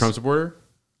think he's a Trump supporter?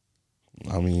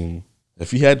 I mean,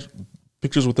 if he had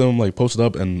pictures with him, like, posted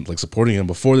up and, like, supporting him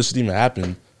before this shit even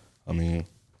happened, I mean,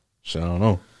 shit, I don't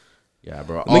know. Yeah,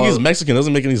 bro. I think he's Mexican.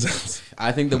 Doesn't make any sense.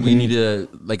 I think that we need to,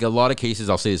 like, a lot of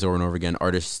cases, I'll say this over and over again,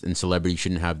 artists and celebrities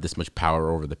shouldn't have this much power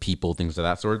over the people, things of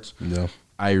that sort. Yeah.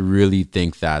 I really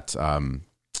think that,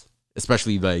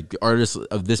 especially, like, artists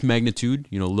of this magnitude,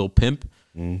 Lil Pimp,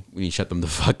 we need to shut them the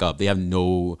fuck up. They have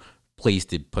no place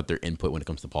to put their input when it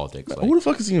comes to politics. Like, Who the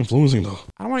fuck is he influencing, though?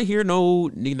 I don't want to hear no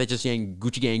nigga that just saying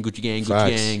Gucci gang, Gucci gang, Gucci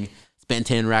Facts. gang, spend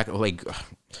 10 rack, like...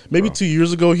 Maybe 2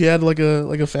 years ago he had like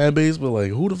a fan base, but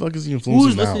like who the fuck is he influencing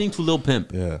Who's now? listening to Lil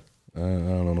Pimp? Yeah, I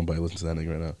don't know nobody listen to that nigga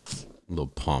right now. Lil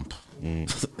Pump.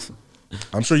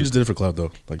 I'm sure he just did it for clout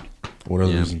though, like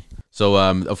whatever reason. So,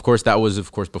 of course, that was,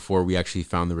 before we actually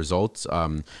found the results.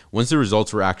 Once the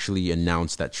results were actually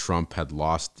announced that Trump had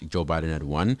lost, Joe Biden had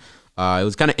won, it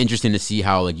was kind of interesting to see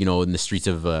how, like, in the streets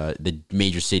of the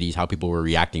major cities, how people were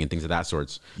reacting and things of that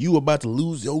sorts. You about to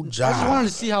lose your I just wanted job.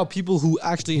 to see how people who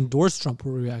actually endorsed Trump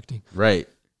were reacting. Right.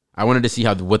 I wanted to see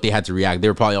what they had to react. They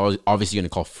were probably obviously going to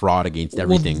call fraud against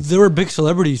everything. Well, there were big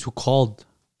celebrities who called,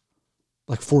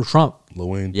 like, for Trump. Lil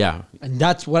Wayne. Yeah. And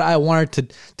that's what I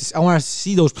wanted to I wanted to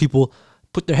see those people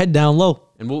put their head down low.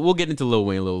 And we'll get into Lil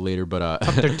Wayne a little later, but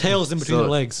Tuck their tails in between their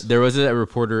legs. There was a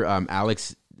reporter,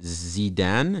 Alex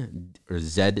Zdan, or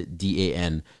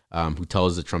ZDAN, who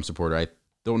tells the Trump supporter, I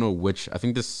don't know which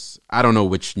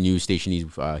news station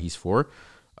he's for,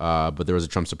 but there was a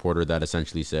Trump supporter that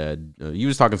essentially said, he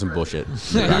was talking some bullshit.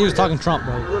 He was talking Trump,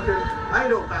 bro. I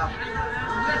know about.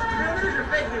 Yes, real news or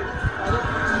fake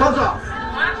news? Buzz off.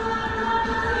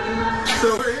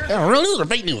 Yeah, real news or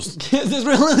fake news? This is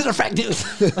real news or fake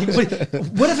news? Like,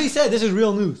 what if he said this is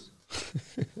real news?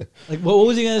 Like, what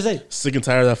was he gonna say? Sick and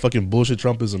tired of that fucking bullshit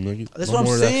Trumpism. Nigga. That's No what I'm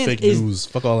more saying of that fake is- news.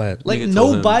 Fuck all that. Like, Nigga no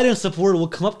told him- Biden supporter will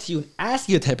come up to you and ask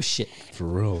you that type of shit. For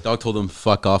real. Dog told him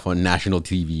fuck off on national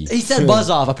TV. He said buzz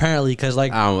off apparently because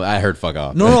like I heard fuck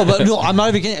off. no, but no, I'm not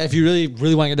even kidding. If you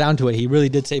really want to get down to it, he really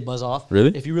did say buzz off.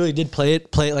 Really? If you really did play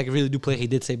it like if you really do play it, he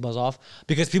did say buzz off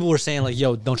because people were saying like,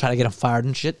 yo, don't try to get him fired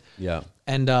and shit. Yeah.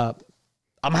 And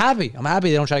I'm happy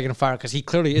they don't try to get him fired because he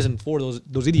clearly isn't for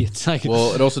those idiots. Like,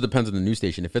 Well, it also depends on the news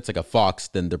station. If it's like a Fox,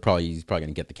 then he's probably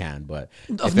gonna get the can. But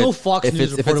if no Fox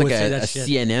News if reporter it's would like say a that shit.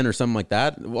 CNN or something like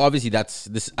that, well, obviously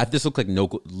this look like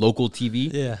local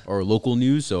TV, Yeah. or local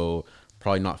news, so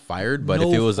probably not fired. But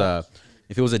No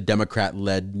if it was a Democrat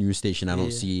led news station, I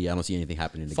don't see anything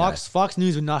happening to Fox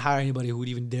News would not hire anybody who would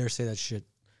even dare say that shit.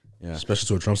 Yeah. Especially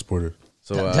to a Trump supporter.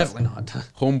 So Definitely not.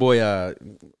 homeboy,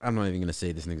 I'm not even gonna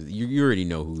say this nigga. You already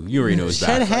know who. You already know his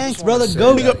Chet background. Hanks, brother, Say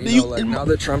go. that, like, now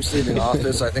that Trump's leaving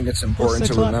office, I think it's important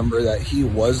to remember that he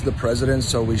was the president,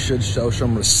 so we should show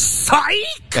some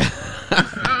respect.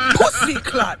 Pussy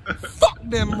clot. Fuck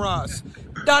them, Ross.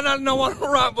 Donald no one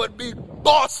run but big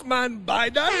boss man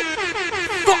Biden.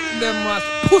 Fuck them, Ross.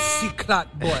 Pussy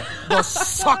clot, boy. Go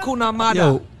suck on a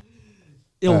mother.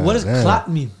 Yo, what does damn. clot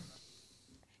mean?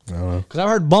 I don't know. Because I've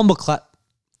heard bumble clot,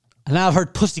 and now I've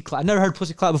heard pussy clot. I never heard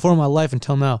pussy clot before in my life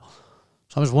until now.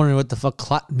 So I'm just wondering what the fuck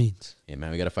clot means. Yeah,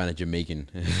 man, we gotta find a Jamaican.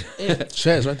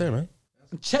 Chet's right there, man.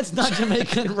 Chet's not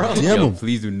Jamaican, bro. DM Yo, him.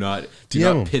 please do not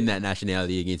DM him. pin that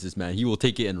nationality against this man. He will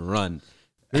take it and run.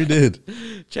 He did.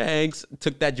 Chet Hanks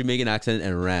took that Jamaican accent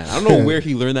and ran. I don't know where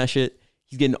he learned that shit.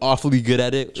 He's getting awfully good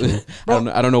at it.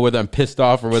 I don't know whether I'm pissed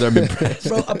off or whether I'm impressed.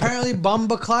 Bro, apparently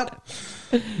bumble clot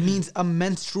means a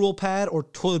menstrual pad or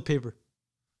toilet paper.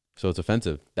 So it's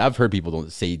offensive. I've heard people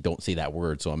don't say that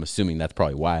word, so I'm assuming that's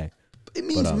probably why. It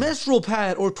means menstrual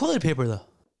pad or toilet paper, though.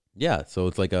 Yeah, so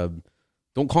it's like a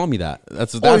don't call me that.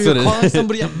 That's Oh, what you're it calling is.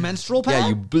 somebody a menstrual pad? Yeah,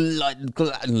 you blood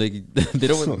clot. Like they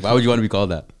don't. Why would you want to be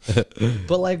called that?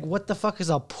 But like, what the fuck is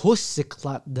a pussy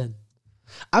clot then?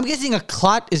 I'm guessing a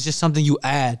clot is just something you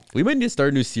add. We might need to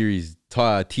start a new series.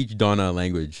 Teach Donna a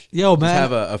language. Yo, Just man.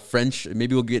 have a French.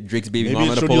 Maybe we'll get Drake's baby Maybe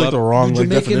mama it to showed pull you like up. the wrong like,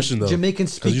 Jamaican- definition though. Jamaican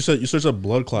Because speak- you said you searched up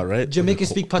blood clot, right? Jamaican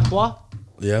speak patois.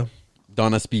 Yeah.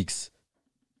 Donna speaks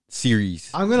series.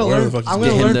 I'm gonna Whatever learn. the fuck I'm is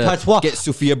gonna Get him learn to- patois, Get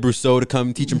Sophia Brousseau to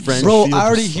come teach him French. bro. Sophia I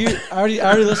already Brousseau. hear. I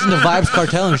already listened to Vibes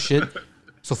Cartel and shit.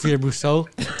 Sophia Brousseau.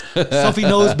 Sophie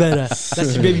knows better.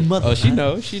 That's your baby mother. Oh, she man.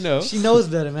 knows. She knows. She knows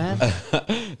better, man.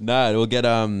 Nah, we'll get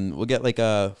like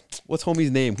what's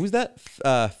homie's name? Who's that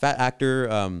fat actor?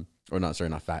 Or not? Sorry,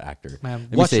 not fat actor. Man,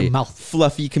 Let me watch say your mouth.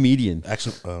 Fluffy comedian.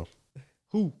 Action. Oh.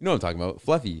 Who? You know what I'm talking about?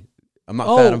 Fluffy. I'm not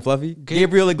Oh, fat. I'm fluffy.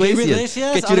 Gabriel Iglesias.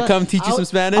 Get you to come teach you some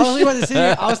Spanish. I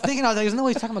was thinking, there's no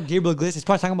way he's talking about Gabriel Iglesias. He's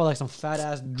probably talking about like some fat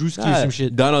ass Drewski or some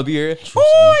shit. Don will be here.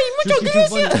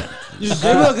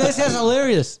 Gabriel Iglesias is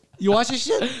hilarious. You watch this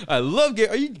shit? I love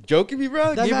Gabriel. Are you joking me,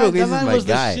 bro? That Gabriel man Iglesias is my was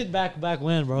guy. the shit back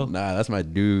when, bro. Nah, that's my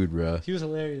dude, bro. He was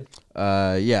hilarious.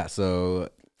 Yeah, so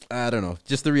I don't know.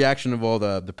 Just the reaction of all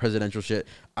the presidential shit.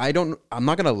 I'm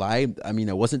not gonna lie. I mean,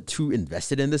 I wasn't too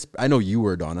invested in this. I know you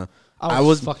were, Donna. I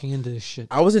was fucking into this shit.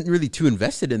 I wasn't really too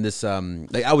invested in this.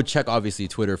 Like I would check obviously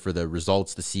Twitter for the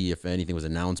results to see if anything was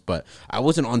announced, but I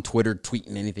wasn't on Twitter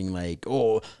tweeting anything like,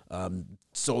 "Oh,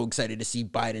 so excited to see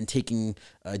Biden taking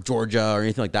Georgia" or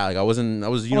anything like that. Like I was doing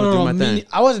my thing.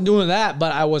 I wasn't doing that,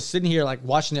 but I was sitting here like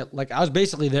watching it. Like I was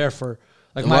basically there for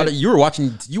like You watched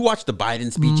the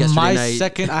Biden speech yesterday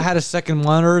night. I had a second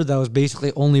monitor that was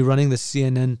basically only running the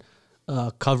CNN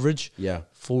coverage. Yeah.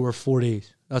 For 4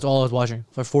 days. That's all I was watching.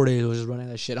 For 4 days, I was just running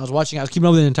that shit. I was keeping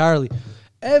up with it entirely.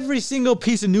 Every single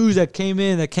piece of news that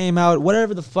came out,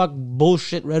 whatever the fuck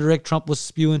bullshit rhetoric Trump was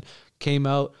spewing came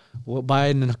out. What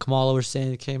Biden and Kamala were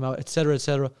saying came out, et cetera, et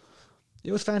cetera.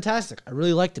 It was fantastic. I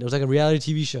really liked it. It was like a reality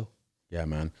TV show. Yeah,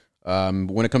 man.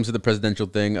 When it comes to the presidential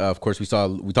thing, of course, we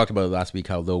talked about it last week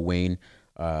how Lil Wayne,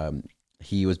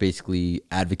 he was basically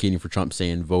advocating for Trump,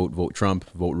 saying vote Trump,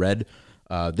 vote red.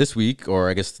 This week, or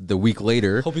I guess the week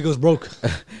later. Hope he goes broke.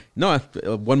 No,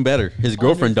 one better. His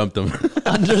girlfriend dumped him.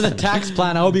 Under the tax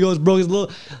plan. I hope he goes broke.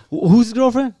 Who's his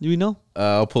girlfriend? Do we know?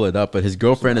 I'll pull it up, but his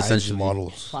girlfriend essentially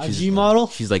models. IG model?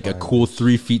 She's like a cool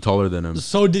 3 feet taller than him.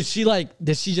 So did she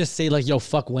just say like, yo,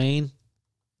 fuck Wayne?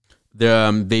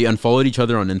 They unfollowed each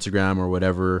other on Instagram or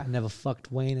whatever. I never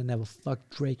fucked Wayne. I never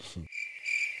fucked Drake.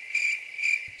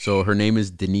 So her name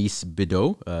is Denise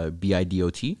Bidot,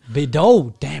 Bidot.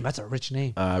 Bidot? Damn, that's a rich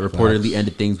name. Reportedly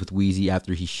ended things with Wheezy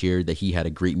after he shared that he had a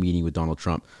great meeting with Donald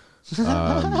Trump.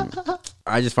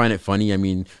 I just find it funny. I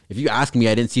mean, if you ask me,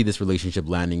 I didn't see this relationship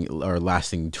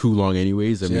lasting too long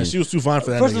anyways. I mean, she was too fine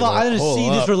for that. First of all, I didn't see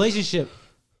this relationship.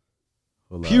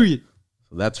 Period.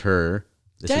 So that's her.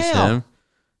 This is Damn. him.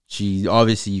 She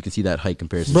obviously, you can see that height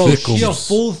comparison. Bro, she a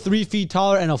full 3 feet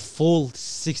taller and a full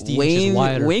 60 inches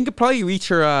wider. Wayne could probably reach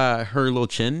her little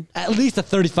chin. At least a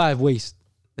 35 waist.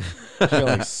 She got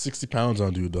like 60 pounds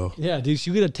on dude, though. Yeah, dude,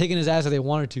 she could have taken his ass if they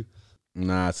wanted to.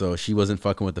 Nah, so she wasn't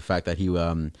fucking with the fact that he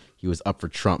was up for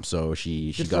Trump, so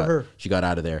she got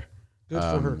out of there. Good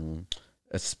for her.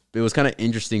 It was kind of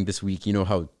interesting this week. You know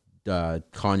how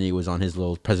Kanye was on his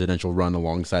little presidential run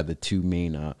alongside the two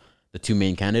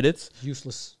main candidates.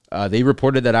 Useless. They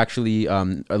reported that actually,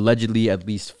 allegedly, at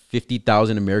least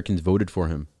 50,000 Americans voted for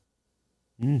him.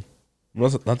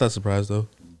 Not that surprised though.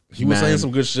 He was saying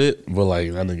some good shit, but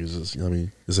like that nigga's just, you know what I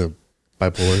mean, it's a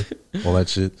bipolar, all that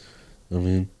shit. You know what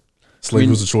I mean, slavery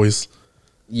was a choice.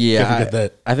 Yeah,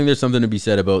 I think there's something to be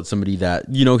said about somebody that,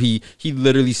 you know, he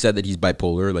literally said that he's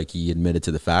bipolar, like he admitted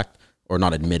to the fact, or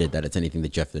not admitted that it's anything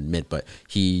that Jeff admit, but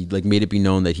he like made it be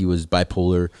known that he was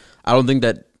bipolar. I don't think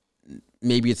that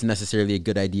maybe it's necessarily a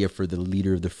good idea for the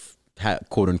leader of the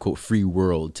quote unquote free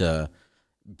world to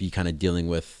be kind of dealing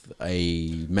with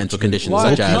a mental condition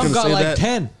such as Trump got like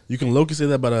 10. You can low-key say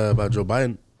that about Joe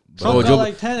Biden. Trump got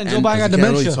like 10 and Joe Biden got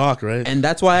dementia. Really talk, right? And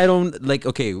that's why I don't like.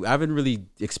 Okay, I haven't really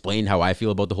explained how I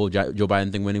feel about the whole Joe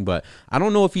Biden thing winning, but I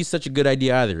don't know if he's such a good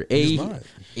idea either.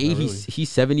 He's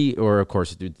 70, or of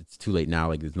course it's too late now.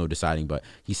 Like there's no deciding, but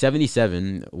he's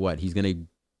 77. What, he's gonna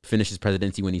finish his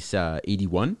presidency when he's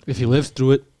 81 if he lives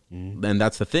through it. And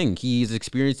that's the thing. He's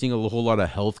experiencing a whole lot of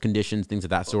health conditions, things of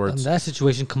that sort. In that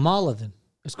situation, Kamala then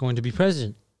is going to be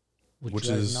president. Would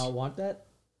you guys not want that?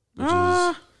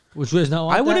 Which is not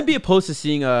want I wouldn't that? be opposed to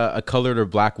seeing a colored or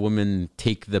black woman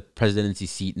take the presidency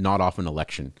seat, not off an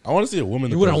election. I want to see a woman.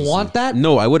 You wouldn't want that?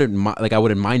 No, I wouldn't. I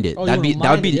wouldn't mind it. Oh, that would be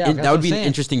an saying.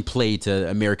 interesting play to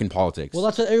American politics. Well,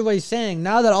 that's what everybody's saying.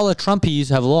 Now that all the Trumpies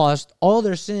have lost, all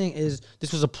they're saying is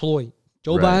this was a ploy.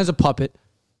 Joe Biden's a puppet,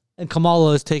 and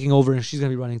Kamala is taking over, and she's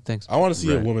going to be running things. I want to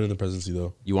see a woman in the presidency,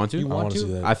 though. You want to? You want to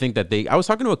see that. I think that I was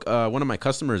talking to one of my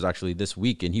customers actually this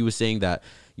week, and he was saying that,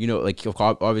 you know, like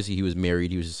obviously he was married.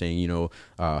 He was just saying, you know,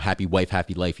 happy wife,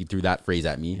 happy life. He threw that phrase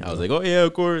at me. I was like, oh yeah,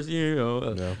 of course, you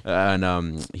know.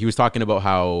 And he was talking about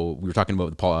how we were talking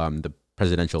about the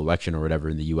presidential election or whatever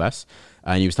in the U.S.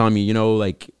 And he was telling me, you know,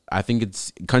 like, I think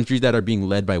it's countries that are being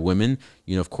led by women.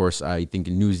 You know, of course, I think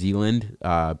in New Zealand,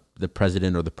 the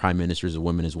president or the prime minister is a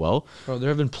woman as well. Bro, there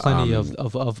have been plenty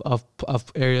of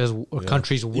areas or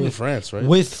countries with France, right?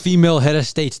 with female head of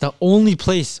states. The only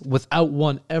place without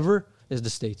one ever is the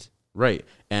States. Right.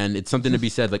 And it's something to be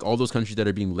said, like all those countries that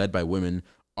are being led by women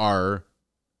are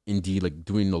indeed like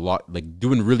doing a lot, like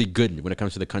doing really good when it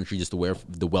comes to the country, just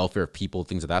the welfare of people,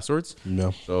 things of that sorts.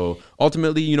 No. So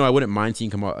ultimately, you know, I wouldn't mind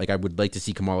seeing Kamala. Like I would like to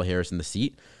see Kamala Harris in the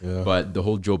seat. Yeah. But the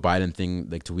whole Joe Biden thing,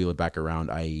 like to wheel it back around,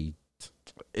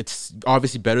 it's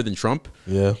obviously better than Trump.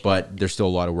 Yeah. But there's still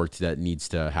a lot of work that needs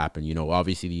to happen. You know,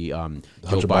 obviously the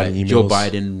Joe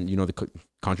Biden, you know, the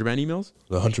contraband emails.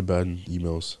 The Hunter Biden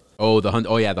emails. The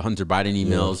Hunter Biden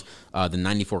emails, the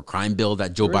 94 crime bill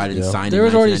that Joe Biden signed. There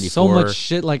was already so much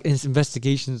shit like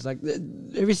investigations, like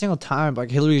every single time, like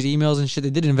Hillary's emails and shit.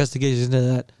 They did investigations into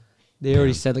that. They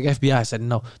already said, like FBI said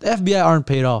no. The FBI aren't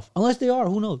paid off unless they are.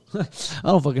 Who knows?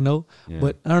 I don't fucking know. Yeah.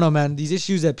 But I don't know, man. These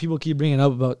issues that people keep bringing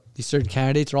up about these certain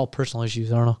candidates are all personal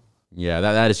issues. I don't know. Yeah,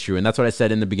 that is true, and that's what I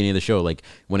said in the beginning of the show. Like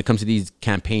when it comes to these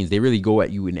campaigns, they really go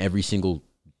at you in every single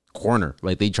corner.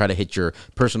 Like they try to hit your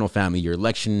personal family, your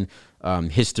election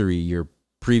history, your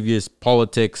previous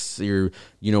politics, your,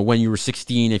 you know, when you were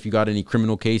 16, if you got any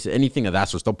criminal case, anything of that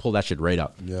sort, they'll pull that shit right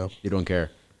up. Yeah, they don't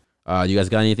care. You guys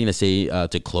got anything to say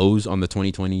to close on the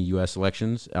 2020 U.S.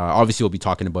 elections? Obviously, we'll be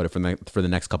talking about it for the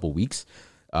next couple of weeks.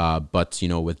 But you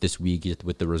know, with this week,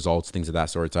 with the results, things of that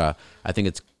sort, I think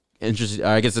it's interesting.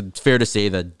 I guess it's fair to say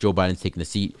that Joe Biden's taking the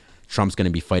seat. Trump's going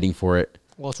to be fighting for it.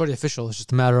 Well, it's already official. It's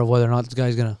just a matter of whether or not this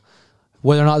guy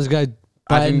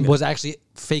Biden was actually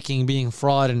faking being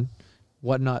fraud and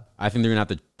whatnot. I think they're gonna have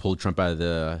to pull Trump out of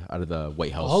the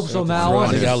White House. I hope so, man. I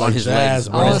want to see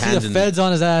the feds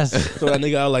on his ass. Throw that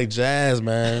nigga out like Jazz,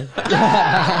 man.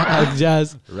 Like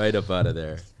Jazz. Right up out of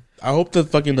there. I hope the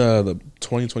fucking the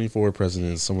 2024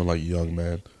 president is someone like young,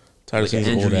 man. Tired of seeing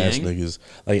some old ass niggas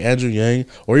like Andrew Yang,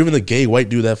 or even the gay white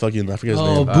dude that fucking, I forget his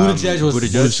name. Buttigieg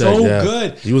was so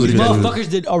good. He was a These good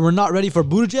motherfuckers were not ready for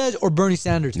Buttigieg or Bernie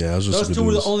Sanders. Yeah, those two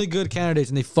were the only good candidates,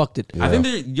 and they fucked it. Yeah. I think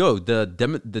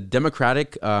the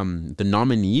Democratic the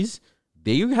nominees,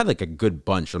 they had like a good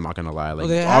bunch. I'm not gonna lie.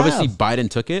 Like obviously Biden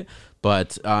took it,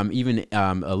 but even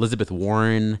Elizabeth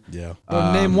Warren. Yeah.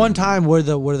 Name one time where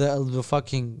the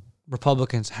fucking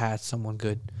Republicans had someone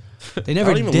good. They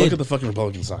never I don't even did. look at the fucking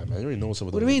Republican side, man. You already know what's up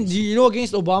with What do you mean? Do you know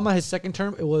against Obama, his second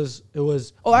term, it was.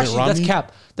 Oh, actually, that's Romney?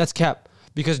 cap. That's cap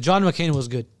because John McCain was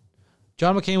good.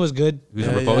 John McCain was good. He was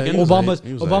a Republican.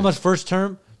 Obama's first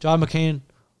term, John McCain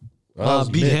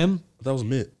beat him. That was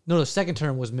Mitt. No, the second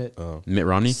term was Mitt. Mitt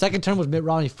Romney. Second term was Mitt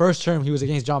Romney. First term, he was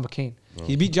against John McCain.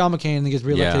 He beat John McCain and then gets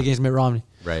reelected against Mitt Romney.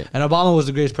 Right. And Obama was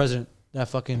the greatest president. That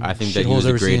fucking. I think that he was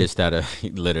the greatest at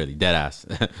literally dead ass.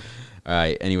 All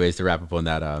right. Anyways, to wrap up on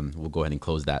that, we'll go ahead and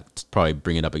close that. Probably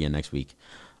bring it up again next week.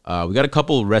 We got a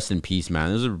couple rest in peace, man.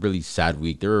 This was a really sad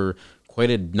week. There were quite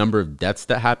a number of deaths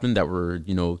that happened that were,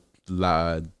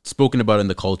 spoken about in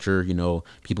the culture.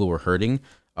 People were hurting.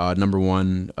 Number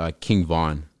one, King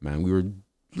Von, man. We were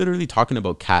literally talking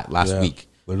about Cat last week.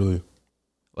 Literally.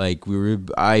 Like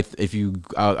I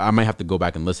might have to go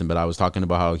back and listen, but I was talking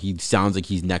about how he sounds like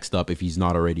he's next up if he isn't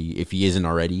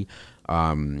already.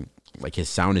 Like his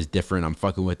sound is different. I'm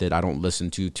fucking with it. I don't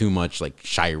listen to too much like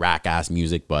Chirac ass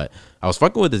music, but I was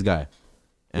fucking with this guy.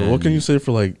 Well, what can you say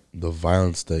for like the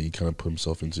violence that he kind of put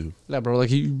himself into? Yeah, bro. Like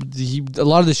he a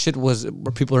lot of this shit was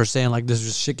where people are saying like this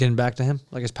is shit getting back to him,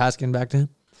 like his past getting back to him.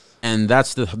 And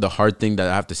that's the hard thing that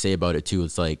I have to say about it too.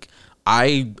 It's like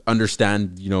I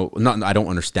understand, I don't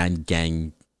understand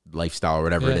gang lifestyle or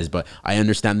whatever it is, but I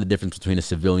understand the difference between a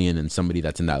civilian and somebody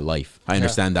that's in that life. I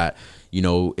understand that,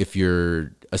 if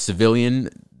you're a civilian,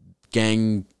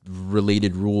 gang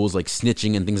related rules like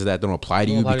snitching and things like that don't apply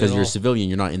to you because you're a civilian.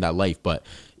 You're not in that life. But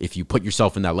if you put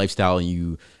yourself in that lifestyle and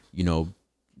you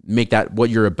make that what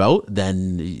you're about,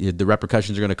 then the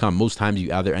repercussions are going to come. Most times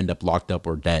you either end up locked up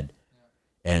or dead.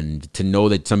 And to know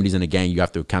that somebody's in a gang, you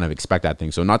have to kind of expect that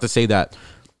thing. So not to say that,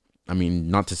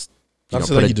 not to say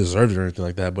that you deserved it or anything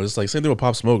like that, but it's like same thing with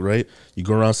Pop Smoke, right? You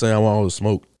go around saying I want all the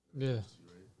smoke. Yeah,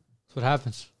 that's what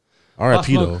happens.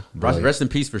 R.I.P. though. Rest in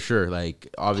peace for sure. Like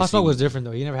obviously, Pop Smoke was different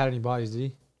though. He never had any bodies, did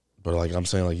he? But like I'm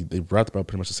saying, like they rapped about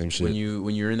pretty much the same shit. When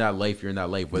you're in that life, you're in that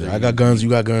life. Whether I got guns,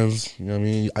 you got guns. You know what I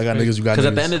mean? I got niggas, you got niggas. Because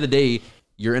at the end of the day,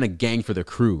 you're in a gang for the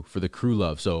crew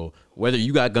love. So whether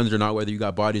you got guns or not, whether you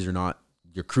got bodies or not,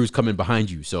 your crew's coming behind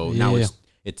you. So now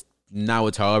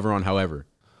it's however.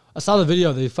 I saw the video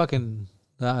of the fucking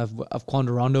of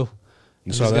Quando Rondo.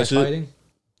 You saw that shit? Fighting.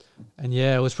 And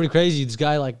yeah, it was pretty crazy. This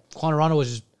guy, like Quando Rondo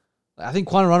was trying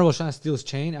to steal his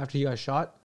chain after he got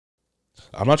shot.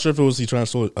 I'm not sure if it was he tried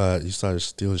to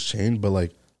steal his chain, but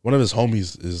like one of his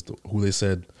homies is who they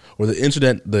said, or the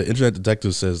internet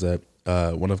detective says that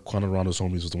one of Quando Rondo's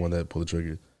homies was the one that pulled the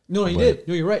trigger. No, he did.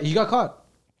 No, you're right. He got caught.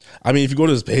 I mean, if you go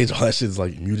to his page, all that shit's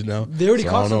like muted now. They already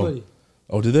caught somebody.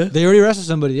 Oh, did they? They already arrested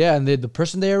somebody, yeah. And the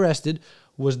person they arrested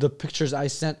was the pictures I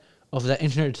sent of that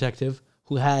internet detective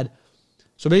who had.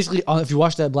 So basically, if you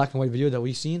watch that black and white video that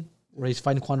we've seen, where he's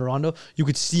fighting Quando Rondo, you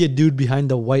could see a dude behind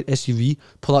the white SUV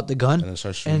pull out the gun,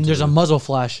 and there's a muzzle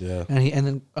flash, and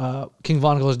then King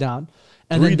Von goes down,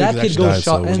 and then that kid goes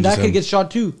shot, and that kid gets shot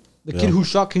too. The kid who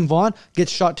shot King Von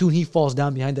gets shot too, and he falls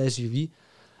down behind the SUV.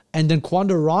 And then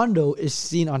Quando Rondo is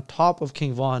seen on top of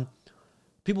King Von.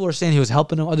 People are saying he was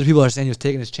helping him. Other people are saying he was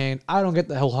taking his chain. I don't get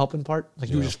the whole helping part. Like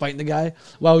you were just fighting the guy.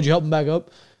 Why would you help him back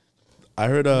up? I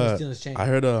heard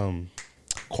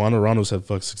Quando Rondo said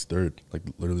fuck 63rd like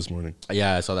literally this morning.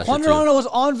 Yeah, I saw that. Quando Rondo was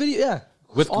on video. Yeah,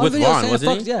 with Von,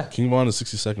 wasn't he? Yeah. King Von is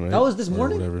 62nd, right? That was this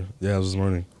morning. Whatever. Yeah, it was this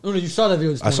morning. No, you saw that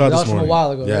video this morning. I saw it that this was morning. from a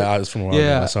while ago. Yeah, right? it's from a while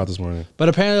ago. I saw it this morning. But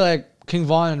apparently, like King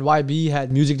Von and YB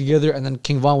had music together, and then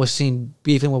King Von was seen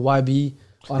beefing with YB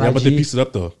on IG. But they pieced it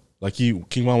up though. Like King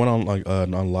Von went on like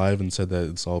on live and said that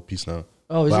it's all peace now.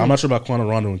 Oh, but I'm not sure about Quando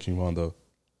Rondo and King Von though.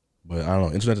 But I don't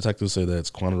know. Internet detectives say that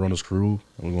it's Quando Rondo's crew,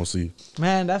 and we're gonna see.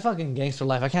 Man, that fucking gangster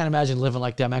life. I can't imagine living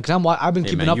like that, man. Because I've been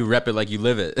keeping up. You rep it like you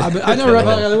live it. I never rep it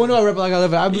like I live it. When do I rep it like I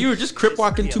live it? You were just crip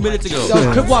walking 2 minutes ago. I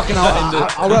was crip walking.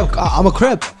 I'm a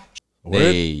crip.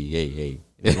 Hey.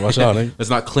 Watch out, eh? Let's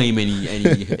not claim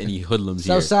any hoodlums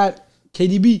here. Southside,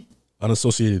 KDB.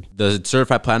 Unassociated. The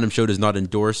Certified Platinum Show does not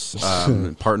endorse,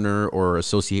 partner, or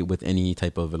associate with any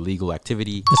type of illegal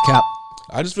activity. It's cap.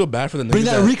 I just feel bad for the niggas. Bring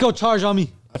that Rico charge on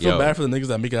me. I feel bad for the niggas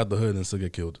that make it out the hood and still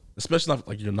get killed. Especially not,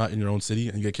 like you're not in your own city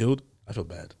and you get killed. I feel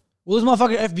bad. Well, this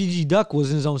motherfucker FBG Duck was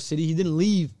in his own city. He didn't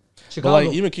leave Chicago. But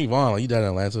like even King Von, like he died in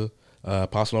Atlanta.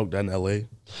 Pop Smoke died in LA.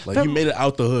 Like you made it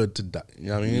out the hood to die. You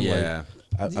know what I mean? Yeah.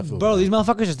 Like, I feel bro, bad. these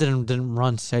motherfuckers just didn't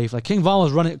run safe. Like King Von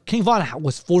was running. King Von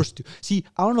was forced to. See,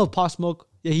 I don't know if Pop Smoke.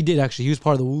 Yeah, he did actually. He was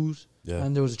part of the Woos. Yeah.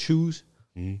 And there was a Chews.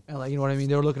 And like, you know what I mean?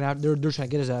 They were looking after. They're trying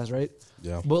to get his ass, right?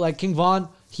 Yeah. But like King Von,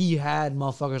 he had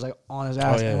motherfuckers like on his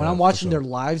ass. And when I'm watching their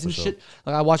lives and shit,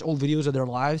 like I watch old videos of their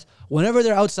lives. Whenever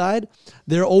they're outside,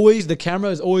 the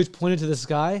camera is always pointed to the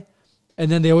sky, And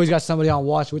then they always got somebody on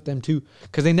watch with them too,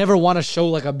 because they never want to show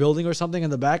like a building or something in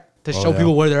the back to show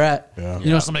people where they're at. Yeah. You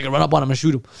know, somebody can run up on them and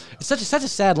shoot them. It's such a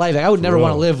sad life. Like, I would never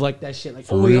want to live like that shit.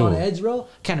 Like always on edge, bro.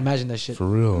 Can't imagine that shit. For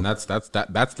real. And that's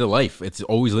the life. It's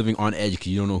always living on edge because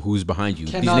you don't know who's behind you.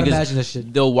 Cannot These niggas, imagine this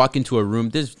shit. They'll walk into a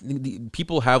room.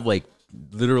 People have like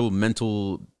literal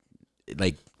mental,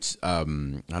 like I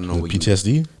don't know what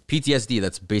PTSD. PTSD.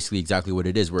 That's basically exactly what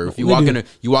it is. Where if you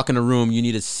walk in a room, you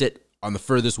need to sit on the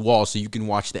furthest wall so you can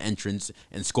watch the entrance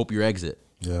and scope your exit.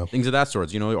 Yeah, things of that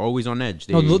sort. You know, always on edge.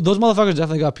 Those motherfuckers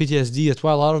definitely got PTSD. That's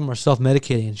why a lot of them are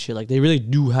self-medicating and shit. Like, they really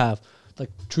do have,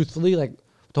 like, truthfully, like,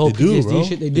 the whole PTSD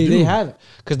shit. They have it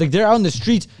because like they're out in the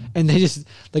streets and they just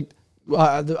like.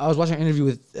 I was watching an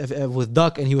interview with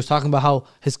Duck, and he was talking about how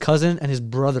his cousin and his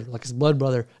brother, like his blood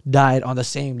brother, died on the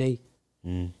same day,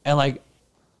 and like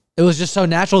it was just so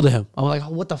natural to him. I'm like,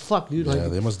 what the fuck, dude? Yeah,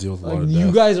 like, they must deal with a like, lot of you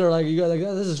death. guys are like,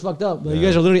 this is fucked up. Like, you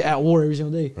guys are literally at war every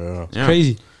single day. Yeah. It's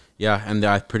crazy. Yeah, and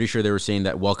I'm pretty sure they were saying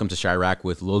that Welcome to Chirac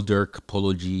with Lil Durk,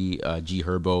 Polo G, G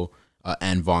Herbo,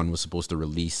 and Vaughn was supposed to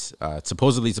release. It's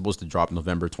supposedly supposed to drop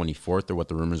November 24th, or what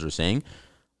the rumors are saying.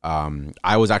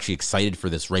 I was actually excited for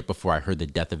this right before I heard the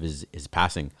death of his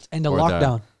passing. And the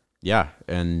lockdown.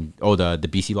 And the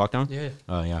BC lockdown.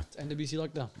 Yeah. It's end of BC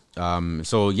lockdown.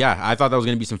 So yeah, I thought that was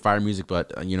gonna be some fire music,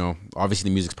 but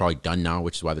obviously the music's probably done now,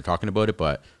 which is why they're talking about it.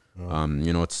 But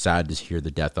it's sad to hear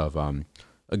the death of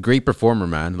a great performer,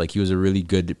 man. Like, he was a really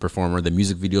good performer. The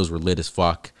music videos were lit as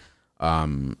fuck. I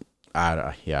don't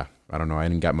know. I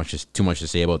didn't got too much to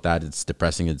say about that. It's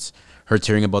depressing. It's hurts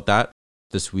hearing about that.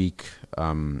 This week,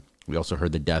 we also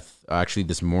heard the death, actually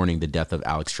this morning, the death of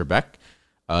Alex Trebek.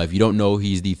 If you don't know,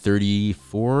 he's the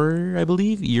 34, I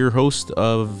believe, year host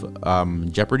of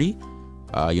Jeopardy.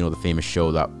 The famous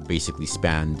show that basically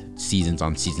spanned seasons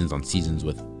on seasons on seasons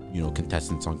with,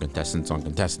 contestants on contestants on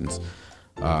contestants.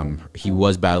 He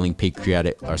was battling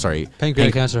pancreatic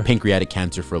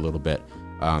cancer for a little bit.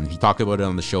 He talked about it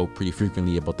on the show pretty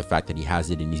frequently about the fact that he has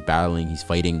it and he's battling, he's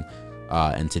fighting.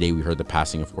 And today we heard the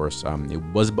passing, of course. It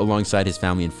was alongside his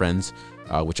family and friends,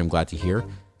 which I'm glad to hear.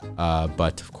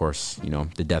 But of course,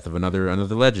 the death of another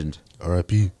legend.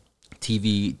 R.I.P.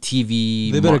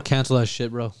 TV. They better cancel that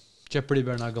shit, bro. Jeopardy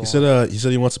better not go. He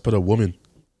said he wants to put a woman.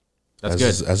 That's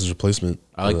good. As his replacement.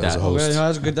 I like that. As a host. Okay,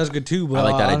 that's good. That's good too. But I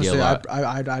like that honestly, idea a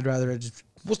lot. I'd rather just.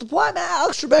 What's the point, man?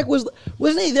 Alex Trebek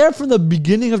wasn't he there from the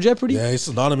beginning of Jeopardy? Yeah, he's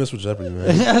synonymous with Jeopardy,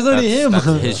 man. That's not him. That's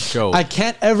his show. I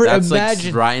can't ever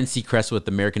imagine. Like Ryan Seacrest with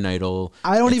American Idol.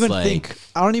 I don't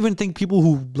even think people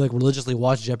who like religiously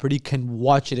watch Jeopardy can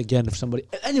watch it again if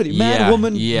anybody, man,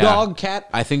 woman, dog, cat.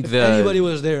 I think if anybody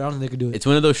was there, I don't think they could do it. It's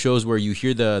one of those shows where you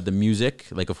hear the music,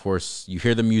 like, of course you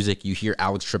hear the music, you hear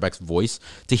Alex Trebek's voice.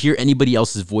 To hear anybody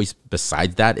else's voice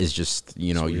besides that is just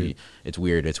it's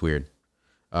weird. It's weird.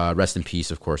 Rest in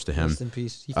peace, of course, to him. Rest in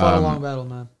peace. He fought a long battle,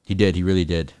 man. He did. He really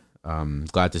did.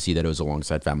 Glad to see that it was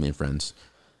alongside family and friends.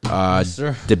 Yes,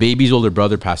 sir. The baby's older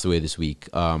brother passed away this week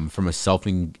from a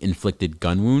self-inflicted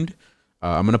gun wound.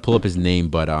 I'm going to pull up his name,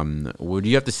 but what do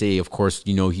you have to say? Of course,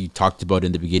 he talked about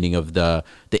in the beginning of the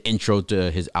intro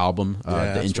to his album,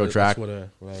 the intro track.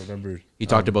 That's what I remembered. He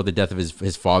talked about the death of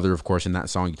his father, of course, in that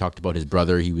song. He talked about his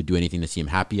brother. He would do anything to see him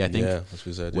happy, I think. Yeah, that's what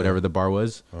he said. Whatever the bar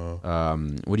was.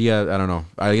 What do you have? I don't know.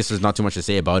 I guess there's not too much to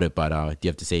say about it, but do you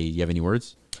have to say, do you have any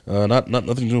words? Not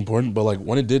nothing too important, but like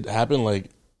when it did happen,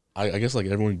 like I guess like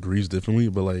everyone grieves differently,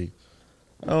 but like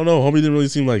I don't know, homie didn't really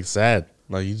seem like sad.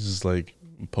 Like he just like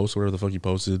posted whatever the fuck he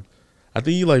posted. I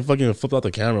think he like fucking flipped out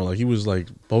the camera. Like he was like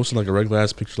posting like a regular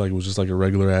ass picture, like it was just like a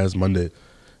regular ass Monday.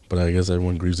 But I guess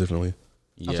everyone grieves differently.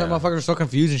 I'm talking motherfuckers are so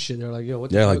confused and shit. They're like, yo,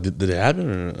 what the fuck? Like, did it happen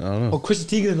or I don't know. Oh,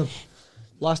 Chrissy Teigen and them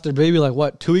lost their baby like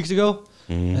what, 2 weeks ago?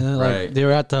 And then like they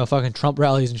were at the fucking Trump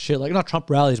rallies and shit. Like not Trump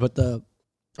rallies, but the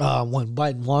when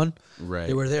Biden won. Right.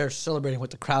 They were there celebrating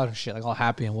with the crowd and shit, like all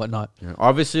happy and whatnot. Yeah.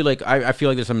 Obviously, like I feel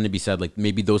like there's something to be said. Like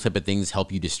maybe those type of things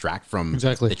help you distract from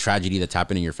the tragedy that's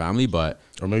happened in your family, but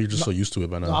or maybe you're just so used to it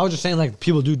by now. No, I was just saying like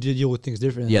people do deal with things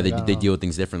differently. Yeah, like, they deal with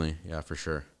things differently. Yeah, for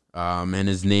sure. And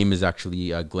his name is actually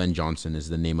Glenn Johnson is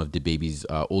the name of the baby's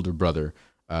older brother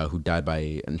who died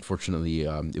by, unfortunately,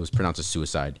 it was pronounced a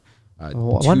suicide. I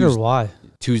wonder why.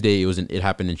 Tuesday, it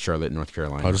happened in Charlotte, North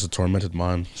Carolina. Oh, just a tormented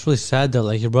mind. It's really sad though.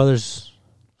 Like your brother's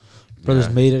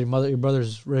made it. Your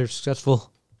brother's very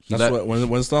successful. That's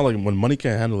when it's not like when money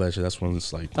can't handle that shit. That's when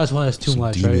it's like that's when it's too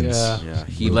much, demons. Right? Yeah.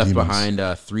 He left behind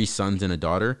 3 sons and a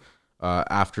daughter.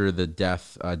 After the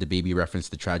death, the baby referenced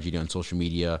the tragedy on social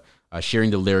media, sharing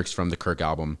the lyrics from the Kirk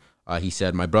album. He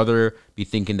said, "My brother be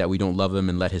thinking that we don't love him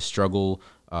and let his struggle."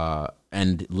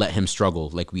 And let him struggle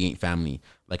like we ain't family.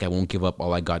 Like I won't give up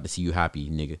all I got to see you happy,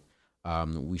 nigga.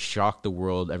 We shocked the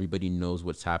world. Everybody knows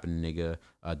what's happened, nigga.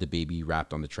 The baby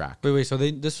rapped on the track. Wait. So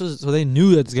they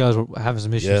knew that these guys were having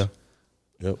some issues. Yeah.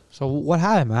 Yep. So what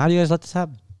happened, man? How do you guys let this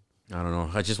happen? I don't know.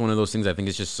 It's just one of those things. I think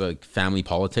it's just like family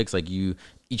politics. Like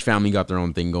each family got their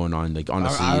own thing going on. Like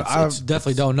honestly, I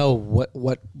definitely don't know what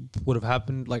would have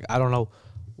happened. Like I don't know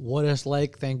what it's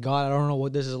like. Thank God, I don't know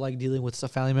what this is like dealing with a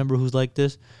family member who's like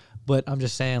this. But I'm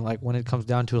just saying, like when it comes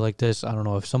down to it like this, I don't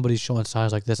know if somebody's showing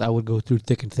signs like this, I would go through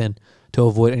thick and thin to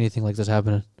avoid anything like this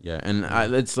happening. Yeah, and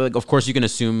it's like, of course, you can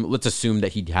assume. Let's assume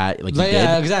that he had like he did.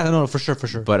 Yeah, exactly. No, for sure.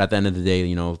 But at the end of the day,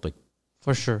 like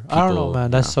for sure, I don't know,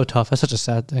 man. That's so tough. That's such a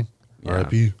sad thing. Yeah.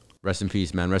 R.I.P. Rest in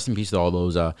peace, man. Rest in peace to all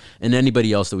those and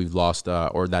anybody else that we've lost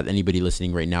or that anybody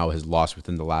listening right now has lost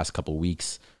within the last couple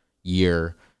weeks,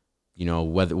 year,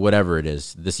 whatever it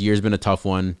is. This year's been a tough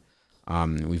one.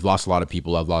 We've lost a lot of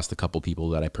people. I've lost a couple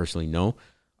people that I personally know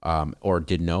or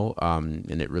did know,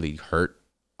 and it really hurt.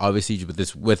 Obviously,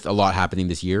 with a lot happening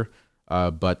this year,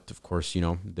 but of course,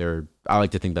 I like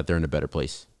to think that they're in a better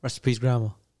place. Rest in peace, Grandma.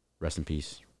 Rest in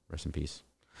peace. Rest in peace.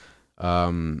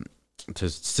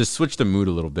 To switch the mood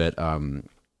a little bit, the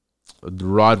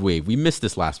Rod Wave. We missed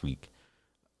this last week.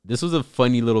 This was a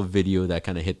funny little video that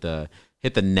kind of hit the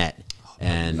net.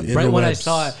 And right when I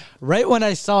saw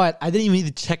it, I didn't even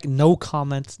need to check no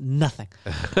comments, nothing.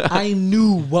 I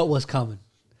knew what was coming.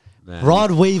 Man. Rod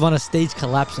Wave on a stage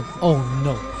collapsing. Oh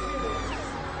no.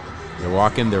 They're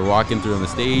walking through on the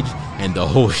stage, and the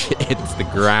whole shit hits the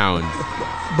ground.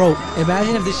 Bro,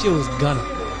 imagine if this shit was Gunna.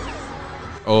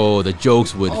 Oh, the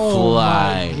jokes would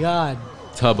fly. Oh my God.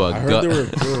 I heard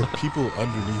there were people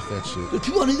underneath that shit. There's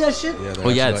people underneath that shit?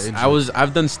 Yeah,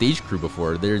 I've done stage crew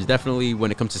before. There's definitely, when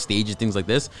it comes to stages, things like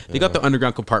this, they got the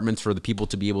underground compartments for the people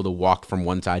to be able to walk from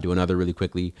one side to another really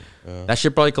quickly. That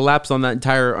shit probably collapsed on that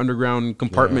entire underground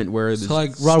compartment where there's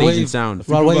staging sound.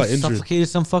 Rod Wave suffocated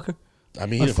some fucker. I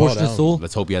mean, unfortunate soul.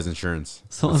 Let's hope he has insurance.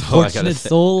 Some unfortunate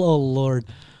soul. Oh Lord.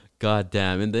 God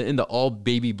damn. In the all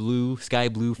baby blue, sky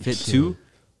blue fit too.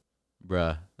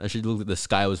 Bruh, that should look like the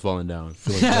sky was falling down.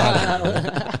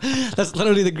 That's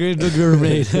literally the greatest look we ever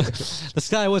made. The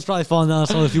sky was probably falling down on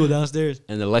some of the people downstairs.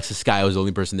 And Alexis Sky was the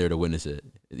only person there to witness it.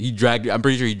 I'm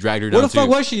pretty sure he dragged her down. What the fuck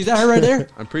was she? Is that her right there?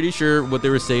 I'm pretty sure what they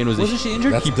were saying was wasn't she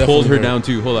injured? He pulled her down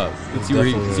too. Hold up. Let's see where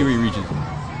he reaches.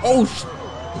 Oh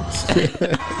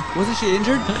wasn't she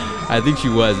injured? I think she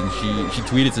was, and she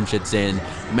tweeted some shit saying,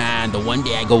 "Man, the one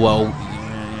day I go out."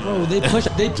 Bro, they pushed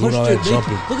her. Look at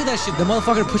that shit. The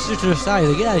motherfucker pushed her to the side.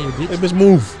 Like, get out of here, bitch. Hey, bitch,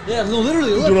 move. Yeah, no,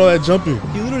 literally. Look. Doing all that jumping.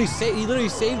 He literally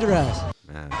saved her ass.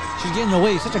 Man. She's getting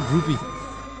away. Such a groupie.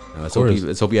 No,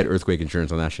 let's hope he had earthquake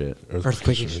insurance on that shit.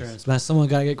 Earthquake insurance. Man, someone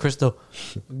gotta get Crystal.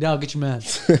 Now get your man.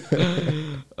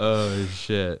 Oh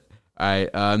shit. All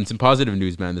right. Some positive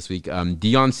news, man. This week,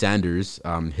 Deion Sanders,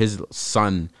 his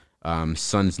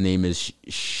son's name is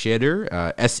Shedeur,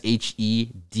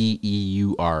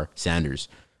 Shedeur Sanders.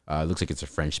 Looks like it's a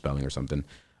French spelling or something.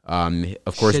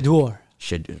 Of course, Shedeur.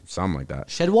 Something like that.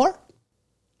 Shedeur.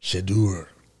 Shedeur.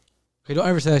 Okay, don't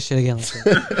ever say that shit again. Like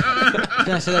that.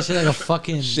 Can I say that shit like a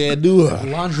fucking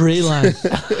Shedeur lingerie line?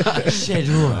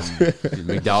 Shedeur.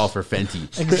 McDowell for Fenty.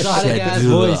 Exotic ass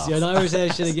voice. Yeah, don't ever say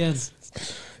that shit again.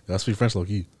 I speak French, low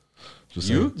key. Just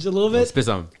a little bit. Spit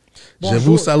some. Je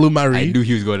vous salue, Marie. I knew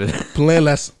he was going to that. Plein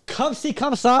les. Comme si,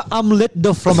 comme ça, omelette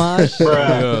de fromage.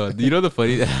 Yo, you know the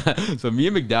funny? So me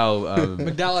and McDowell.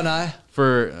 McDowell and I.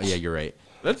 Yeah, you're right.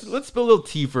 Let's spill a little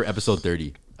tea for episode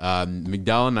 30.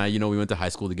 McDowell and I, we went to high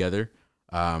school together.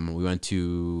 We went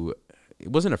to. It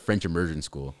wasn't a French immersion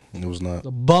school. It was not.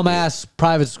 A bum ass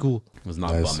private school. It was not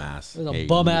bum ass. It was a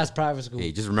bum ass private school.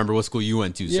 Hey, just remember what school you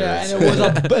went to, sir. Yeah, and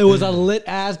it was a lit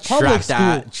ass public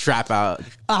school. Trap out.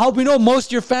 I hope you know most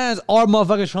of your fans are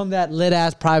motherfuckers from that lit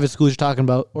ass private school you're talking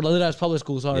about, or the lit ass public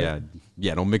school. Sorry.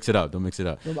 Yeah. Don't mix it up. Don't mix it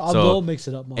up.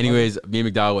 Anyways, me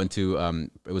and McDowell went to.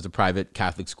 It was a private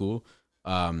Catholic school.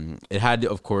 It had,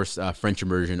 of course, French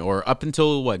immersion, or up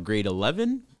until grade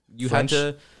 11,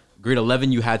 Grade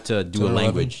 11, you had to do a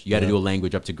language. You had to do a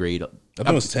language up to grade. I think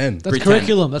it was 10. That's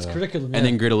curriculum. 10. That's curriculum. And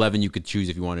then grade 11, you could choose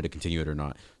if you wanted to continue it or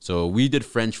not. So we did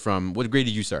French from. What grade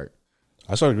did you start?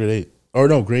 I started grade 8. Or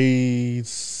no, grade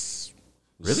 6.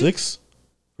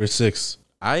 Grade 6.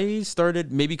 I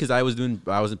started maybe because I was in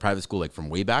private school from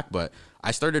way back, but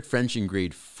I started French in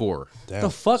grade 4. Damn.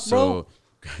 The fuck, bro?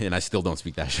 And I still don't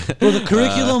speak that shit. Well, the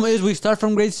curriculum is we start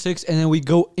from grade 6 and then we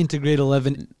go into grade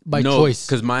 11 by choice.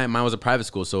 Because mine was a private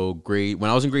school. So when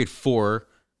I was in grade 4,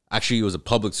 actually it was a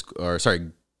public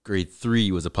grade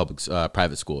 3 was a public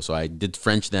private school. So I did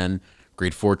French then.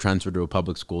 Grade 4 transferred to a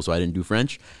public school, so I didn't do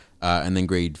French. And then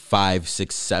grade 5,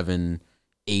 6, 7,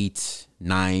 8,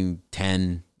 9,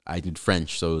 10, I did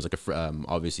French, so it was like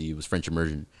obviously it was French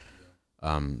immersion,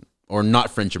 or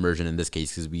not French immersion in this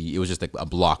case because it was just like a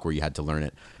block where you had to learn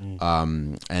it,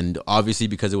 and obviously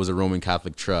because it was a Roman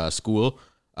Catholic school,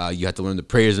 you had to learn the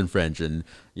prayers in French, and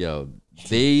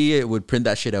they would print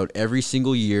that shit out every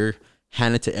single year,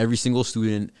 hand it to every single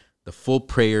student. The full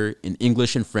prayer in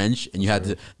English and French, and you had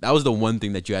to. That was the one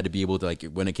thing that you had to be able to like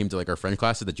when it came to like our French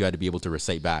classes that you had to be able to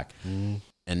recite back.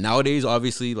 And nowadays,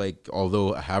 obviously, like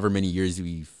although however many years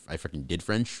I fucking did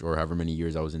French or however many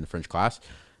years I was in the French class,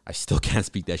 I still can't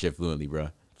speak that shit fluently, bro.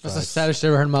 That's the saddest shit I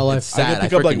ever heard in my life. Sad. I can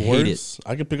pick up like words.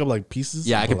 I can pick up like pieces.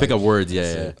 Yeah, I can pick up words.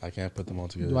 Yeah. I can't put them all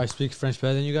together. Do I speak French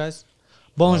better than you guys?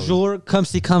 Bonjour, comme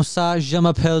si comme ça, je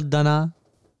m'appelle Dana.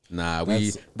 Nah,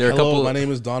 there are a couple. My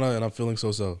name is Donna, and I'm feeling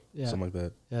so. Yeah. Something like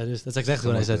that. Yeah, it is. That's exactly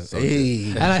what I said. Hey.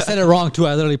 And I said it wrong too.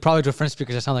 I literally probably to a French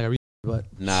speaker, I sound like a but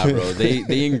nah, bro.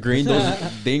 They ingrained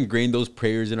those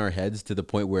prayers in our heads to the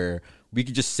point where we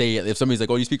could just say it. If somebody's like,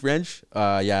 "Oh, you speak French?"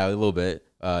 Yeah, a little bit.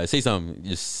 Say something.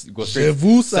 Just go straight. Je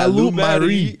vous salue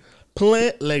Marie,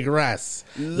 plein les grâces.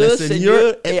 Le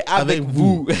Seigneur est avec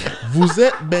vous. Vous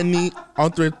êtes bénie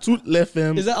entre toutes les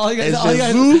femmes. Is that all you guys? That's all I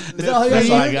got. That's all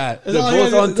I got.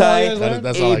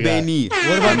 That's all I got.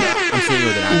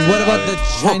 What about the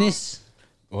Chinese?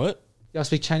 What? Y'all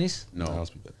speak Chinese? No, I don't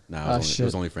speak that. Nah, it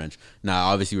was only French.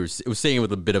 Nah, obviously it was saying it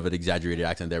with a bit of an exaggerated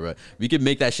accent there, but we could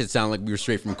make that shit sound like we were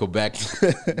straight from Quebec.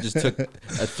 Just took a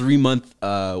 3-month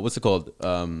what's it called?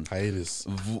 Hiatus.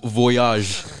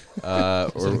 Voyage.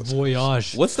 Or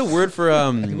voyage. What's the word for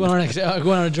going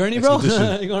on a journey, bro?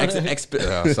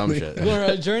 Some shit. Going on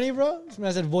a journey, bro?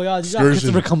 I said voyage.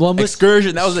 Excursion.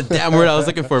 Excursion. That was the damn word I was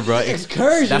looking for, bro.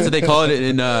 Excursion. That's what they call it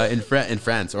in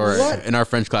France, or in our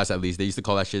French class at least. They used to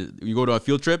call that shit. You go to a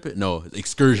field trip? No,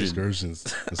 excursion. Excursions,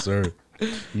 yes, sir.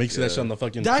 Makes that shit on the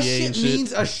fucking that PA shit and shit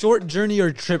means a short journey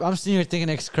or trip. I'm sitting here thinking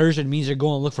excursion means you're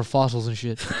going to look for fossils and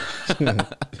shit.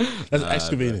 That's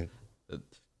excavating.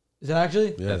 Is that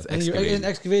actually? Yeah, that's excavating. Isn't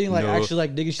excavating like actually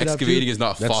like digging shit up? Excavating is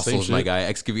not That's fossils, my guy.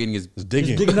 Excavating is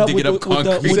digging. Digging up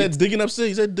concrete. He said digging up shit.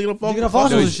 He said digging up fossils. Digging up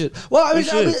fossils and shit. Well, I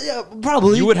mean yeah,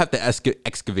 probably. You would have to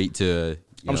excavate to.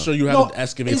 I'm sure you have to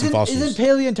excavate some fossils. Isn't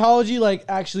paleontology like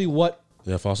actually what?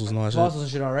 Yeah, fossils and all that fossils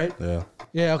and shit, all right? Yeah.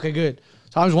 Yeah, okay, good.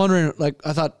 So I was wondering, like,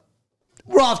 I thought,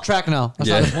 we're off track now. That's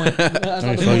not the point. That's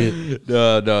not the point.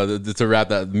 No, to wrap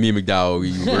that, me and McDowell,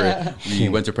 we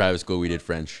went to private school, we did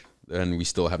French, and we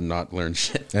still have not learned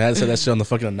shit. And I said that shit on the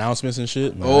fucking announcements and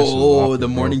shit. Man, awkward, the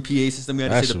morning PA system, we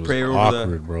had to say the prayer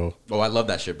over bro. Oh, I love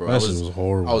that shit, bro. That shit was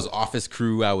horrible. I was office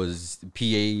crew, I was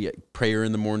PA, prayer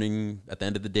in the morning, at the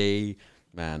end of the day,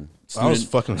 man. I was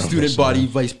fucking student body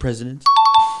vice president.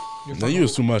 No, you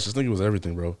was too much. This nigga was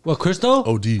everything, bro. Well, Cristo?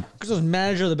 OD. Cristo's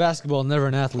manager of the basketball, never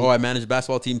an athlete. Oh, I managed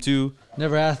basketball team too.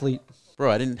 Never athlete.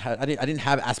 Bro, I didn't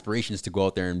have aspirations to go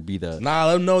out there and be the. Nah,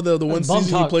 let him know the one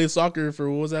season he played soccer for.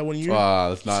 What was that 1 year?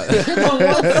 That's not.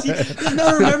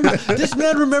 This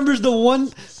man remembers the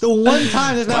one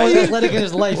time this man was athletic in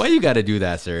his life. Why you got to do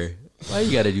that, sir? Why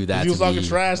you got to do that? You was talking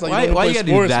trash. Like why you got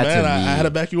to do that to me? I had to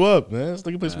back you up, man. This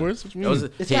nigga play sports. What you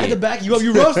mean? This guy had to back you up.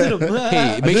 You roasted him.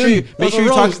 Hey, make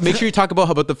sure you talk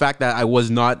about the fact that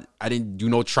I didn't do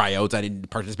no tryouts. I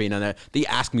didn't participate in that. They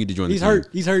asked me to join the team.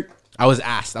 He's hurt. I was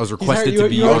asked. I was requested to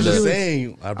be on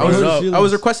the. I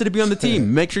was requested to be on the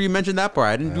team. Make sure you mention that part.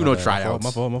 I didn't do no tryouts. My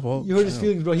fault. You hurt his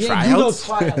feelings, bro. He ain't do no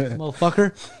tryouts,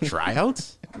 motherfucker.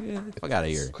 Tryouts? Yeah, fuck out of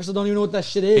here. Crystal don't even know what that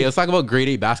shit is. Hey, let's talk about grade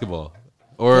 8 basketball.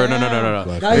 Or no. Now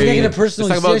he's making it personal.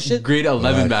 Let's talk about grade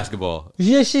 11 basketball.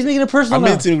 Yeah, she's making it personal.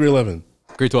 I'm in team grade 11.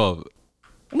 Grade 12.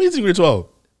 I'm in team grade 12.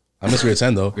 I missed grade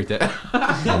 10 though. Grade 10.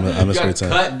 I missed grade 10.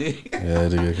 Cut, dude. Yeah, I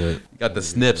did get cut. Got the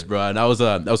snips, bro. And I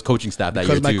was coaching staff that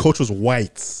year too. Because my coach was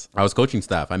white. I was coaching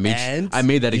staff. I made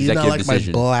that executive like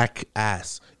decision. My black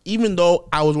ass. Even though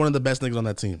I was one of the best niggas on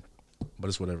that team. But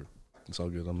it's whatever. It's all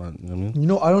good. I'm not, you know what I mean? You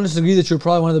know, I don't disagree that you're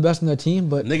probably one of the best on that team,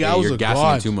 but nigga, I was you're a gassing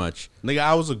god. Too much. Nigga,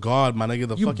 I was a god, my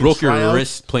nigga. You broke your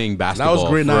wrist playing basketball. That was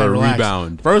grade 9. For a relax.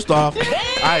 rebound. First off, all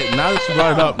right, now that you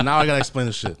brought it up, now I gotta explain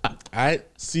this shit. All right,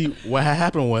 see what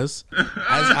happened was, as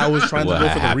I was trying to go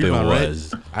for the rebound,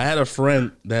 right? I had a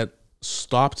friend that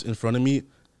stopped in front of me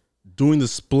doing the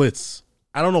splits.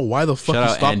 I don't know why the fuck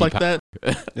he stopped like that.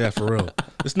 Yeah, for real.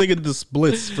 This nigga did the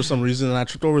splits for some reason, and I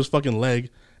tripped over his fucking leg.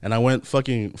 And I went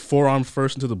fucking forearm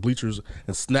first into the bleachers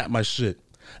and snapped my shit.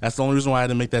 That's the only reason why I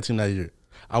didn't make that team that year.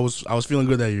 I was feeling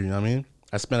good that year, you know what I mean?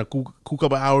 I spent a cool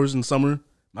couple hours in summer.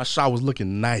 My shot was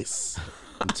looking nice.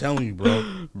 I'm telling you,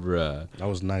 bro. Bruh. That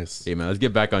was nice. Hey, man, let's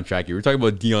get back on track here. We're talking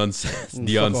about Deion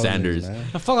Sanders.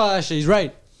 fuck all that shit. He's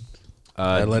right.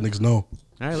 I let niggas know.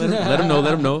 All right, let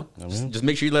him know. Just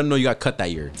make sure you let him know you got cut that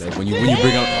year. Like when you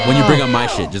bring up my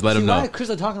shit, just let him know. Why is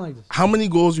Chris talking like this? How many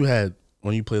goals you had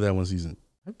when you played that one season?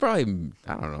 Probably,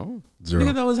 I don't know. 0. I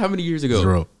think that was how many years ago?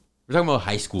 0. We're talking about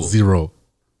high school. 0.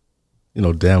 You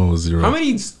know, damn, it was 0. How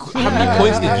many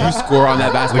points did you score on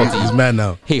that basketball team? He's mad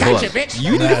now. Hey, hold up.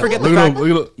 You need to forget the fact.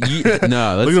 Look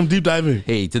at him deep diving.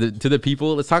 Hey, to the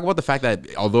people, let's talk about the fact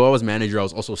that although I was manager, I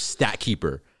was also stat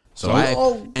keeper.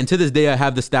 And to this day, I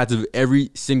have the stats of every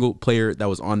single player that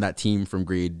was on that team from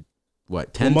grade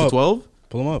 10 to 12.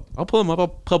 Pull him up. I'll pull him up. I'll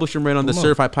publish him right on the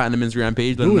Certified Platinum Instagram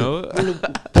page. Let him know.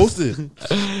 Post it.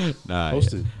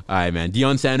 Post it. All right, man.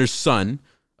 Deion Sanders' son,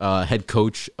 head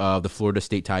coach of the Florida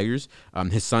State Tigers.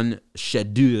 His son,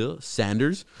 Shedeur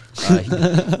Sanders,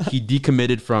 he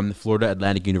decommitted from Florida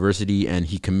Atlantic University and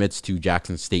he commits to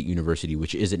Jackson State University,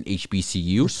 which is an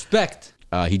HBCU. Respect.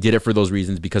 He did it for those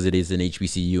reasons because it is an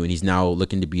HBCU, and he's now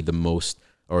looking to be the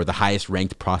highest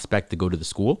ranked prospect to go to the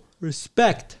school.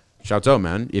 Respect. Shouts out,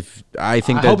 man. I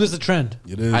hope it's a trend.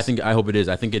 It is. I hope it is.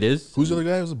 I think it is. Who's the other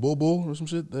guy? Was it Bull or some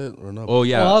shit? Or not? Oh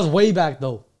yeah. Well, that was way back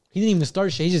though. He didn't even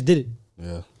start shit. He just did it.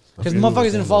 Yeah. Because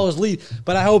motherfuckers didn't follow his lead.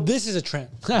 But I hope this is a trend.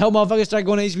 I hope motherfuckers start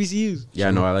going to HBCUs. Yeah,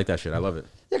 no, I like that shit. I love it.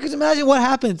 Yeah, because imagine what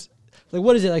happens. Like,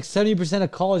 what is it? Like 70% of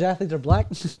college athletes are black.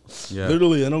 Yeah.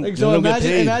 Literally, I don't. Like, so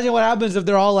imagine what happens if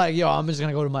they're all like, "Yo, I'm just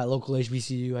gonna go to my local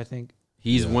HBCU." I think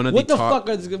he's one of what the fuck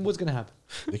top. what's gonna happen?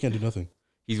 They can't do nothing.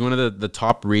 He's one of the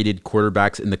top rated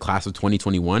quarterbacks in the class of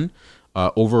 2021.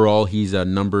 Overall, he's a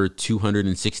number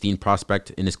 216 prospect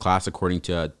in his class, according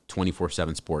to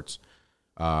 24/7 Sports.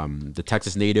 The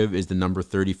Texas native is the number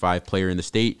 35 player in the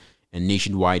state, and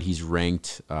nationwide he's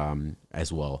ranked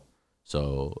as well.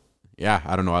 So yeah,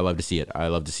 I don't know. I love to see it.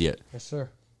 Yes, sir.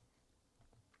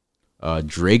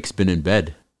 Drake's been in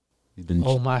bed. He's been.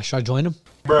 Oh my! Should I join him?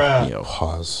 Bruh. Yo,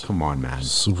 pause. Come on, man.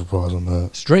 Super pause on that.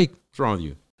 It's Drake. What's wrong with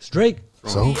you? It's Drake.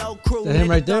 So is that him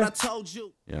right there?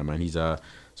 Yeah, man. He's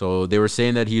So they were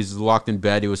saying that he's locked in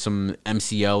bed. It was some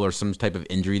MCL or some type of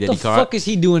injury that he caught. What the fuck is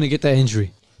he doing to get that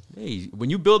injury? Hey, when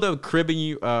you build a crib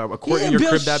and a court in your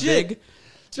crib that big.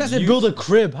 So I said build a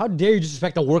crib. How dare you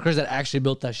disrespect the workers that actually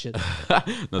built that shit?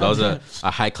 No, that was a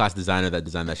high class designer that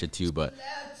designed that shit too. But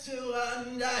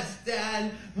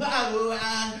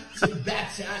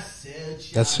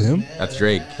that's him. That's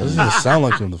Drake. That doesn't even sound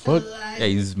like him. The fuck? Yeah,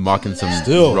 he's mocking some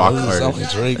rock artist. Sound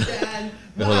like Drake.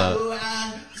 Hold up.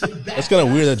 That's kind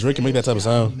of weird that Drake can make that type of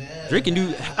sound. Drake can do.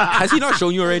 Has he not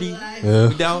shown you already?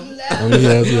 Yeah. Down. I mean,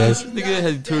 yes. This nigga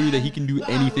has told you that he can do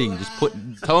anything. Just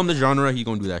tell him the genre. He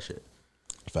gonna do that shit.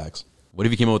 Facts. What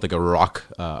if he came out with like a rock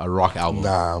album?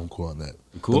 Nah, I'm cool on that.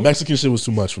 Cool. The Mexican shit was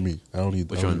too much for me. I don't need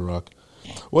the rock.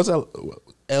 What's that?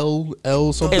 L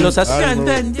something. That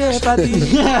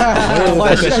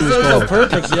shit so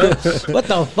perfect, yo. What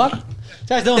the fuck?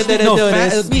 Guys don't speak no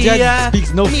Judge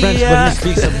speaks no French, but he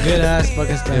speaks some good ass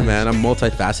fucking Spanish. Hey man, I'm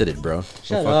multifaceted, bro.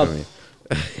 Shut up.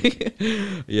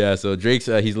 Yeah, so Drake's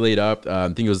he's laid up. I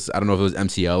think I don't know if it was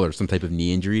MCL or some type of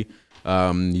knee injury.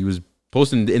 He was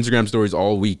posting the Instagram stories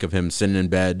all week of him sitting in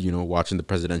bed, watching the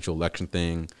presidential election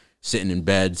thing, sitting in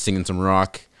bed, singing some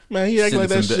rock. Man, he acting like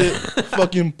that shit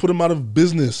fucking put him out of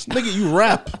business. Nigga, you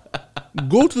rap.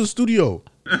 Go to the studio.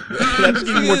 Just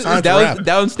give me more time to rap.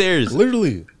 Downstairs.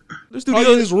 Literally. The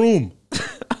studio in his room.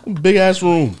 Big ass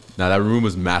room. Nah, that room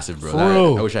was massive,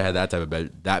 bro. I wish I had that type of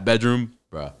bed. That bedroom,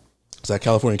 bro. It's that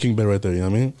California king bed right there, you know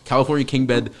what I mean? California king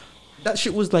bed. That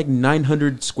shit was like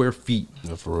 900 square feet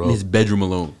for real. In his bedroom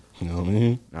alone. You know what I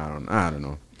mean? I don't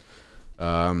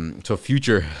know. So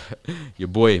Future, your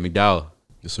boy McDowell.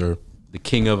 Yes, sir. The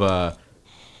king of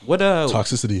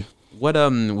toxicity. What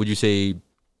would you say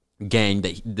gang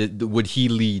that would he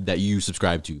lead that you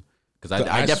subscribe to? Because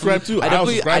I definitely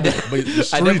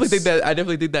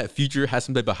think that Future has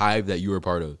some type of hive that you were a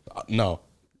part of. No.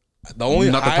 The only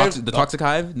hive, the toxic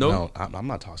hive? No, I'm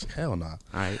not toxic. Hell nah. All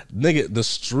right, nigga, the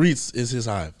streets is his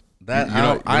hive. That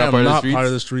I am not part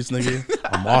of the streets, nigga.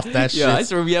 I'm off that shit. Yeah, I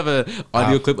swear we have an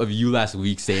audio clip of you last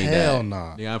week saying hell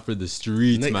nah. Nigga, I'm for the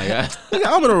streets, my guy. Nigga,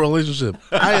 I'm in a relationship.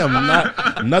 I am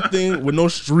not nothing with no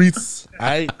streets.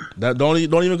 Don't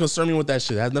even concern me with that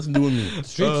shit. It has nothing to do with me.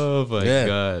 Streets. Oh my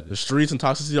god. The streets and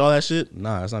toxicity, all that shit.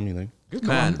 Nah, that's not me, nigga. Good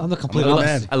man. I'm the complete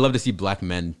opposite. I love to see black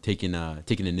men taking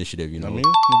initiative. I mean,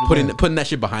 putting that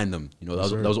shit behind them.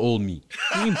 That was old me.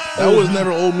 That was never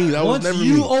old me. That was never me.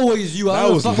 You always you. That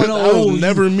was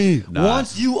never me. Nah.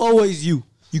 Once you, always you.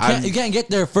 You can't get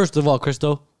there first of all,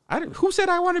 Christo. Who said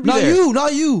I want to be there?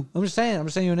 Not you. I'm just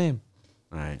saying your name.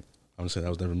 All right. I'm just saying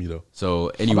that was never me though. So,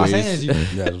 anyways, I'm not saying it's you.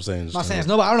 Yeah, I'm saying. I'm not saying it's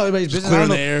nobody. I don't know anybody's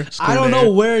business. I don't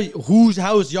know whose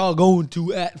house y'all going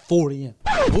to at 4 a.m.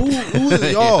 Who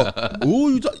is y'all?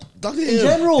 Who you talking? Talk to him. In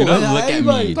general, Do not look at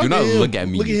me. Do not him. look at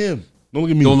me. Look at him. Don't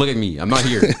look at me. Don't look at me. I'm not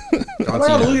here. Don't see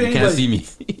that. You can't see me.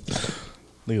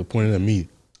 Nigga pointing at me.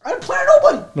 I didn't plan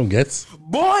nobody. No gets.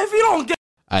 Boy, if you don't get.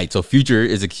 All right, so Future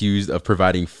is accused of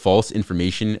providing false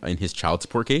information in his child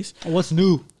support case. What's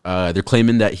new? They're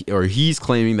claiming that, he's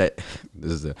claiming that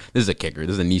this is a kicker.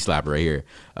 This is a knee slapper right here.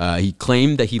 He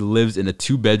claimed that he lives in a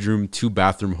 2-bedroom,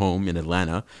 2-bathroom home in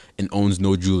Atlanta and owns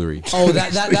no jewelry. Oh,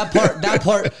 that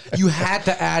part. You had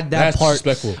to add that That's part.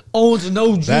 disrespectful. Owns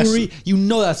no jewelry. You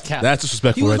know that's cap. That's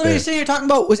disrespectful He was right literally there. sitting here talking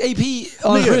about was AP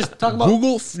on his wrist. Talking about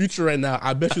Google Future right now.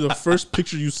 I bet you the first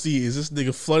picture you see is this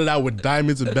nigga flooded out with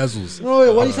diamonds and bezels. No,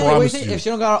 wait, what do you say? What do you promise say? you. If she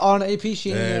don't got on AP,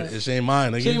 she ain't. It ain't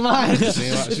mine. Nigga. She ain't mine. She ain't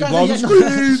mine. This She guy belongs said, to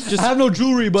 "Yeah, Squeeze. I have no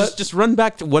jewelry, but Just run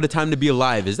back to What a Time to Be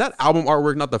Alive. Is that album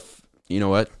artwork not the... You know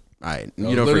what? All right. No,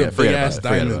 You know, literally forget a about big-ass it.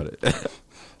 Forget diamond. about it.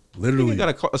 Literally. You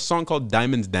got a song called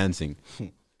Diamonds Dancing.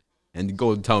 And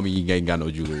go tell me you ain't got no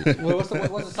jewelry. Wait, what's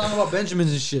the song about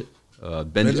Benjamins and shit?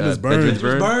 Benjamin's Burn.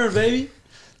 Burn, baby.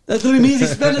 That's what it means.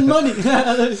 He's spending money.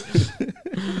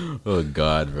 Oh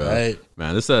God, bro. Right.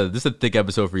 Man, this is a thick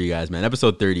episode for you guys, man.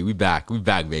 Episode 30. We back,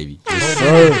 baby.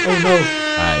 Oh no. All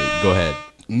right, go ahead.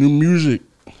 New music.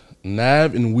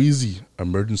 Nav and Wheezy.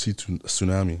 Emergency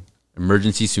Tsunami.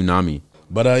 Emergency Tsunami.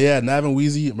 But yeah, Nav and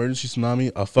Wheezy, Emergency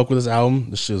Tsunami. I fuck with this album.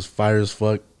 This shit is fire as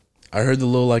fuck. I heard the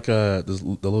little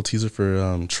the little teaser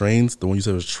for Trains. The one you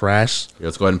said was trash. Yeah,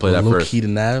 let's go ahead and play that Low first. key to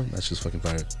Nav. That's just fucking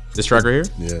fire. This track right here.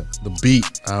 Yeah, the beat.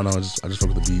 I don't know. I just fuck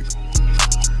with the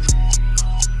beat.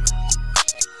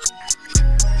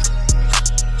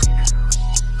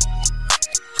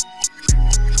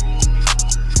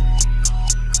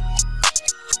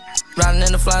 Riding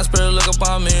in the flying spirit, look up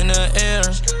on me in the air.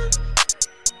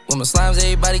 With my slimes,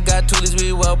 everybody got tools,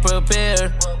 we well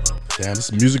prepared. Damn,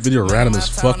 this music video random as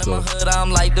fuck though.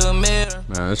 I'm like the mirror.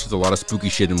 Man, there's just a lot of spooky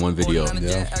shit in one video.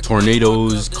 Yeah.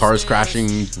 Tornadoes, cars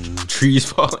crashing, trees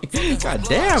falling. God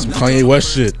damn. Kanye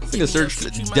West shit. I think I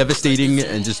searched devastating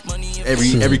and just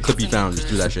every clip he found just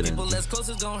threw that shit in.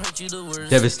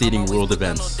 Devastating world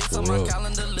events. For real.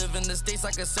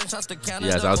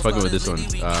 Yes, I was fucking with this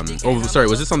one. Sorry,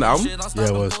 was this on the album? Yeah,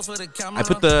 it was. I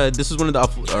put this is one of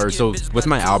the so with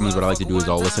my albums, what I like to do is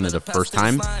I'll listen to the first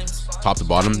time, top to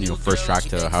bottom, first track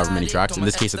to however many tracks. In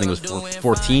this case, I think it was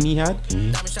 14 he had.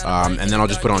 And then I'll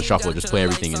just put on shuffle, just play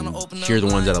everything and hear the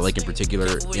ones that I like in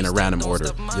particular in a random order.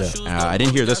 Yeah. I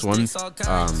didn't hear this one.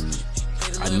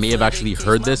 I may have actually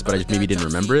heard this, but I just maybe didn't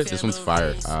remember it. This one's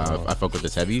fire. I fuck with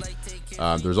this heavy.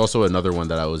 There's also another one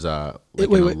that I was Wait,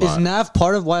 is Nav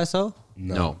part of YSL?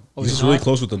 No. He's just really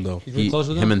close with them though. He's really close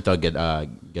with Him them? and Thug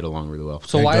get along really well.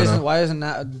 So Thank why God.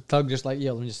 isn't Thug just like,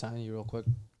 yo, let me just sign you real quick?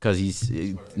 Because he's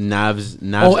Nav's.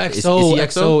 Oh, is he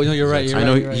XO. No, you're right. I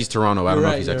know he's Toronto. I don't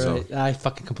know if he's XO. Right. I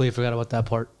fucking completely forgot about that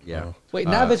part. Yeah. Wait,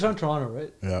 Nav is from Toronto,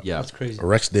 right? Yeah. That's crazy.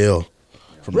 Rexdale.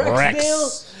 From the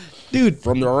Rex. Dude,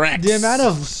 From the Rex. the amount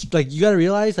of, like, you gotta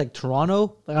realize, like,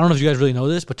 Toronto, like, I don't know if you guys really know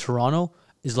this, but Toronto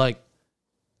is like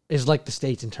the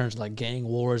States in terms of, like, gang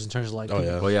wars, in terms of, like, Oh,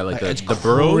 yeah. Oh yeah, like it's the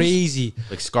boroughs, crazy.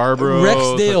 like Scarborough,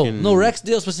 Rexdale. fucking- No,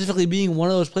 Rexdale specifically being one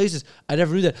of those places. I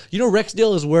never knew that. You know,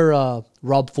 Rexdale is where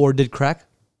Rob Ford did crack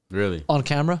Really? on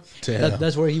camera. Damn.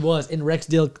 That's where he was in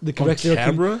Rexdale. The Rexdale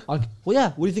camera? Well,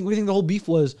 yeah. What do you think the whole beef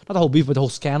was? Not the whole beef, but the whole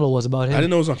scandal was about him. I didn't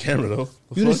know it was on camera though.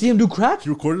 You didn't see him do crack? He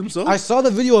recorded himself? I saw the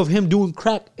video of him doing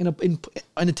crack in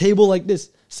a table like this,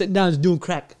 sitting down and doing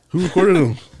crack. Who recorded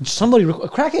him? Somebody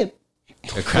crack it. A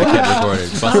crackhead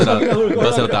recorded. Busted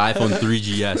out the iPhone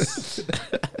 3GS.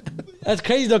 That's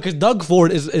crazy though, because Doug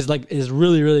Ford is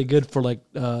really really good for like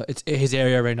it's his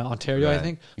area right now, Ontario. I Right.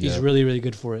 think he's Yeah. really really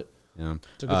good for it.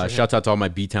 Yeah. Shout out to all my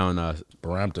B-Town,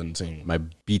 Brampton team. my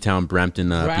B-Town Brampton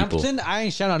people. Brampton, I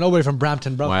ain't shouting out nobody from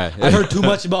Brampton, bro. Why? I've heard too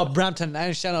much about Brampton. I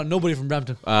ain't shouting out nobody from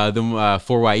Brampton. Them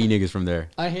 4YE niggas from there.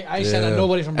 I ain't shouting out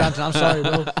nobody from Brampton. I'm sorry,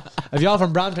 bro. If y'all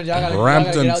from Brampton, y'all gotta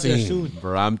Brampton get out there team. soon.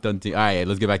 Brampton. All right,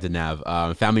 let's get back to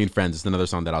Nav. Family and Friends. It's another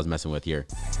song that I was messing with here.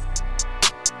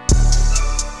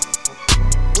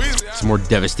 Some more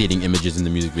devastating images in the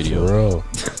music video. Bro.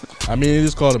 I mean, it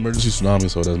is called Emergency Tsunami,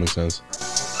 so it doesn't make sense.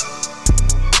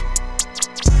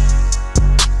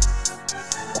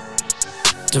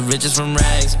 The richest from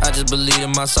rags, I just believe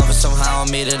in myself and somehow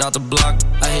I made it out the block.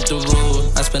 I hit the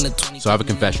road, I spend the 20. So I have a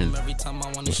confession.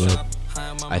 What's up?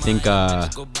 I think I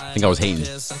was hating.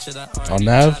 On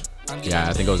Nav? Yeah,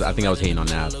 I think I was hating on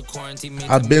Nav.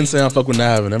 I've been saying I fuck with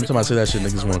Nav, and every time I say that shit,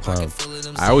 niggas want to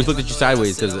clown. I always looked at you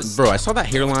sideways because, bro, I saw that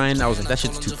hairline. I was like, that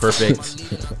shit's too perfect.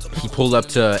 He pulled up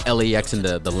to LAX in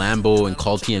the Lambo and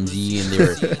called TMZ, and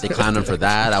they clowned him for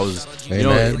that. I was, Hey,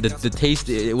 man. the taste.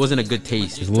 It wasn't a good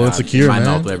taste. It's a little insecure, in my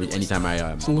man. mouth anytime I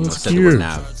a little said the word insecure.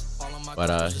 Nav.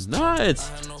 But no,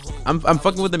 I'm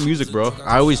fucking with the music, bro.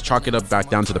 I always chalk it up back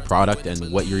down to the product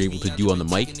and what you're able to do on the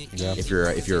mic. Yeah. If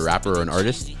you're a rapper or an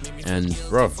artist, and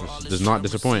bro, does not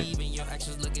disappoint.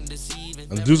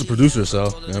 And the dude's a producer, so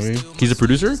you know what I mean. He's a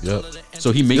producer. Yep.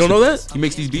 So he makes. You don't know that? He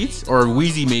makes these beats, or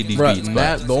Weezy made these beats.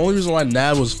 The only reason why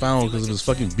Nav was found because of his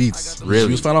fucking beats. Really?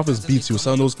 He was found off his beats. He was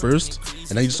selling those first,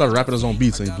 and then he just started rapping his own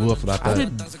beats, and he blew up for that.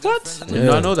 What? I did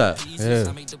not know that.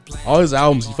 Yeah. All his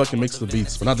albums, he fucking makes the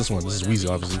beats, but not this one. This is Weezy,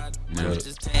 obviously.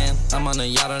 Yeah. I'm on a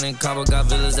yacht in Cabo, got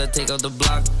villas that take out the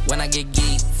block. When I get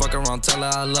geek, fuck around, tell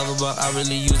her I love her, but I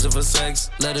really use it for sex.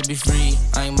 Let her be free.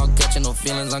 I ain't about catching no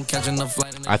feelings, I'm catching the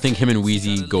flight. I think him and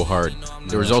Weezy go hard.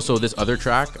 There was also this other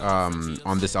track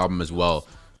on this album as well.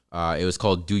 It was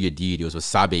called Do Your Deed. It was with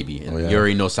Sa Baby, and you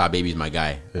already know Sa Baby's my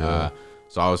guy. Yeah.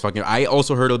 So I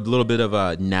also heard a little bit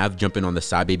of Nav jumping on the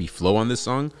Sa Baby flow on this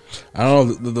song. I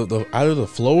don't know, the either the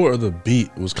flow or the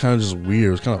beat was kind of just weird.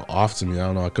 It was kind of off to me. I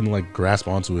don't know. I couldn't like grasp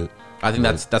onto it. I think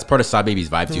that's part of Sa Baby's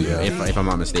vibe too, if I'm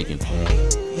not mistaken.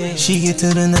 She get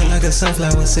to the neck like a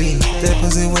sunflower seed. That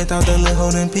pussy without the little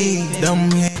holding pee.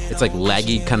 It's like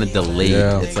laggy, kind of delayed.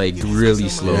 Yeah. It's like really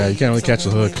slow. Yeah, you can't really catch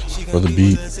the hook or the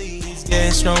beat. Yeah,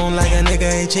 strong like a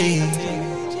nigga ain't cheating.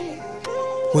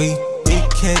 We big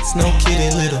cats, no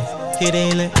kidding little.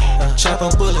 Kidding lit. Chop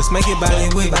on bullets, make it body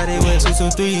with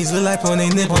 223s, look like on they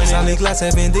nipples. Solid glass,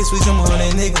 having this with some on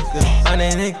that nigga. On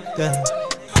that nigga.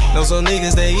 Know some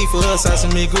niggas they eat for us, I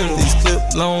some griddle. These clip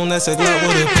long, that's a Glock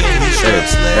with a pin. These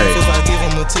straps laugh if I give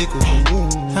them a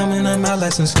tickle. I'm in her mouth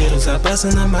like some Skittles. I bust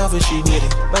in her mouth if she with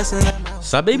it. Bust in her mouth.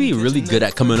 Sa Baby really good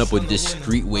at coming up with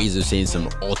discreet ways of saying some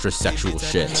ultra sexual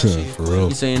shit. For real.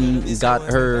 He's saying he got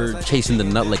her chasing the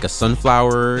nut like a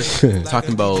sunflower.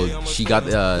 Talking about she got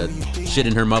shit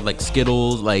in her mouth like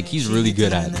Skittles. Like he's really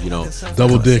good at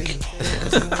double dick.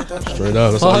 Straight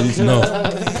up. That's all you need to know.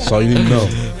 That's all you need to know.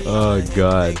 Oh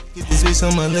God. Get this bitch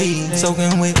on my lead.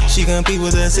 Soaking wet, she compete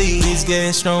with her seed. This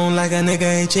gas strong like a nigga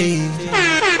ain't cheese.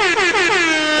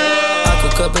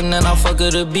 Up and then I fuck her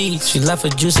the beat. She left her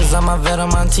juices on my vet on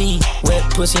my teeth. Wet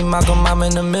pussy, Malcolm, I'm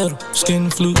in the middle.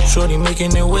 Skin flute, shorty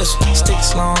making it whistle.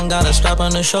 Sticks long, got a strap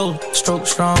on the shoulder. Stroke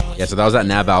strong. Yeah, so that was that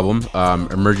Nav album,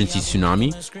 Emergency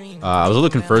Tsunami. I was a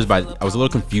little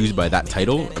confused by that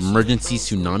title, Emergency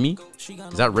Tsunami.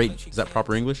 Is that right? Is that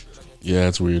proper English? Yeah,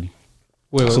 it's weird.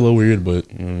 It's a little weird, but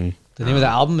the name of the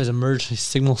album is Emergency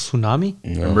Signal Tsunami.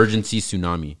 Yeah. Emergency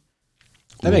Tsunami.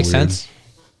 That makes sense.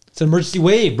 It's an emergency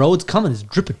wave, bro. It's coming. It's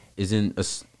dripping. Isn't a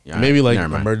maybe like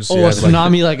emergency? Oh, a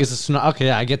tsunami, like it's a tsunami. Okay,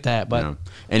 yeah, I get that. But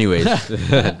anyways, all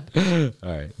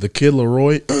right. The Kid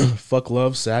Laroi, Fuck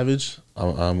Love, Savage.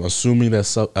 I'm assuming that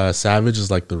Savage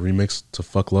is like the remix to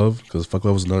Fuck Love because Fuck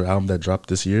Love was another album that dropped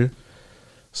this year.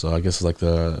 So I guess it's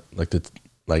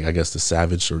like I guess the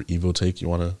Savage or Evo take you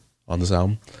want on this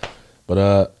album.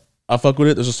 But I fuck with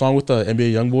it. There's a song with the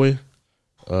NBA YoungBoy.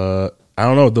 I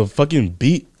don't know, the fucking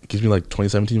beat gives me like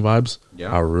 2017 vibes.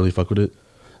 Yeah, I really fuck with it.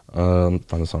 Find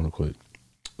the song real quick.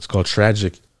 It's called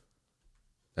Tragic.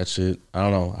 That shit, I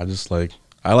don't know.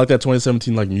 I like that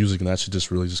 2017 like music, and that shit just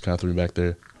really just kind of threw me back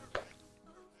there.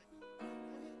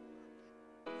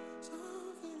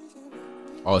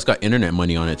 Oh, it's got internet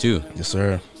money on it too. Yes,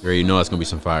 sir. You already know that's gonna be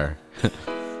some fire.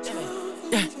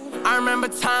 I remember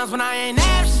times when I ain't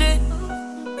have shit.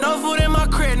 No food in my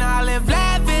crib, now I live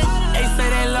lavish. They say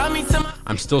they love me to my.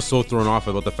 I'm still so thrown off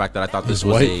about the fact that I thought this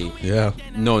was white. Yeah.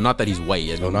 No, not that he's white.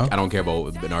 I don't care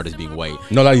about an artist being white.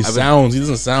 No, that he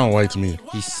doesn't sound white to me.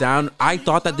 I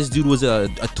thought that this dude was a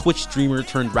Twitch streamer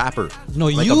turned rapper. No,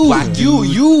 like you were.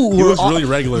 He was really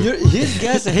regular. His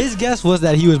guess was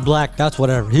that he was black. That's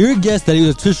whatever. Your guess that he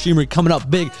was a Twitch streamer coming up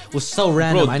big was so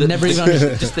random. Bro, I never even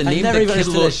understood. Just the name.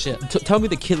 This shit. Tell me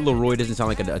the Kid Laroi doesn't sound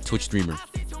like a Twitch streamer.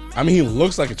 I mean, he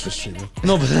looks like a Twitch streamer.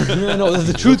 No, but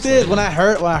the truth is, when I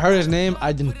heard his name,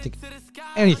 I didn't think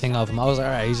anything of him. I was like,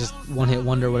 all right, he's just one hit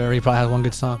wonder, whatever. He probably has one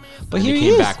good song. But and here he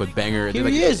came back with banger. Here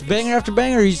he is, banger after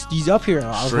banger. He's up here.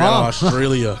 I was wrong.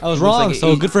 Australia. I was wrong. Like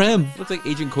so good for him. Looks like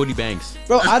Agent Cody Banks.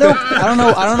 Bro, I don't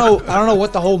know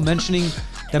what the whole mentioning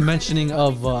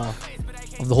of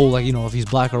the whole if he's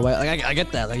black or white. Like I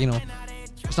get that.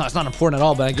 It's not important at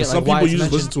all, but I get some why people you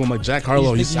just listen to him like Jack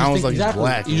Harlow. He sounds like he's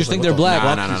black. You just think they're black.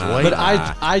 No. But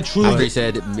I truly. Andre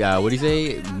said, what did he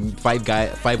say? Five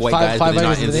white guys, but they're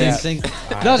not in sync.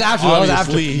 That was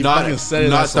after.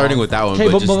 Not starting with that one. Okay,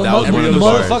 but that was one of the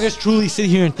bars. Motherfuckers truly sit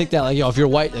here and think that if you're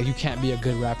white, you can't be a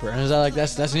good rapper. And is that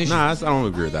that's an issue? Nah, I don't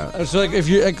agree with that. So if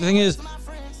you're the thing is.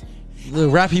 The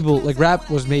rap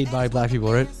was made by black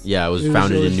people, right? Yeah, it was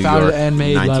founded in New York and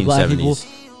made by black people.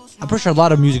 I'm pretty sure a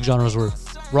lot of music genres were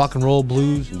rock and roll,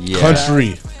 blues,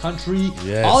 country,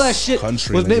 Yes, all that shit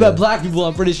country, was made yeah. by black people.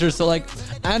 I'm pretty sure. So like,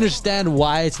 I understand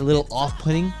why it's a little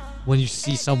off-putting when you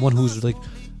see someone who's like,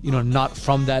 not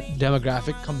from that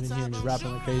demographic coming in here and just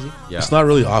rapping like crazy. Yeah. It's not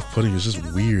really off-putting. It's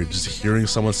just weird. Just hearing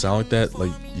someone sound like that.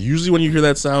 Like usually when you hear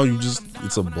that sound,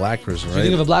 it's a black person, right? You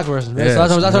think of a black person, right? Yeah,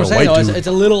 So that's what I'm a saying. white Though. dude. It's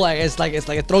a little like it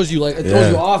throws you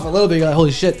off a little bit. You're like,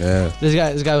 holy shit. Yeah.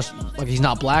 This guy was like, he's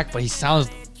not black, but he sounds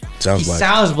Sounds black.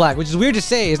 sounds black, which is weird to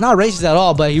say. It's not racist at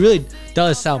all, but he really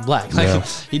does sound black. Like Yeah.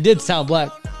 he did sound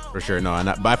black. For sure. No,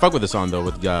 but I fuck with the song though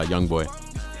with Young Boy.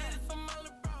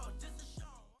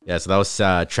 Yeah, so that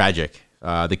was Tragic.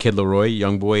 The Kid Leroy,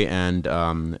 Young Boy, and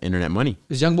Internet Money.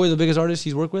 Is Young Boy the biggest artist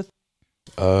he's worked with?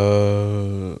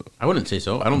 I wouldn't say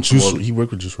so. I don't. He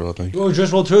worked with Juice WRLD, I think. Oh,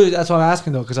 Juice WRLD too. That's what I'm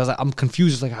asking though, because I was like, I'm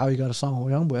confused. It's like how he got a song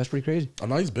with Young Boy. That's pretty crazy. I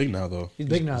know he's big now though. He's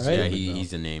big now, right? Yeah,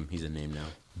 he's a name. He's a name now.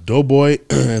 Doughboy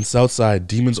and Southside,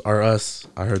 Demons Are Us.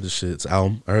 I heard this shit. It's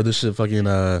album. I heard this shit fucking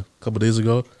a couple days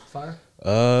ago. Fire.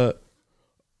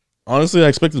 Honestly, I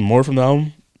expected more from the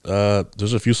album.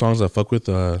 There's a few songs I fuck with.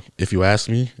 If You Ask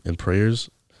Me and Prayers,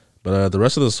 but the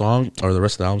rest of the song or the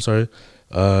rest of the album, sorry,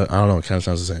 I don't know. It kind of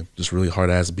sounds the same. Just really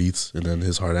hard ass beats and then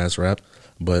his hard ass rap.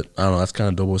 But I don't know. That's kind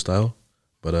of Doughboy style.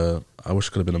 But I wish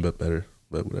it could have been a bit better.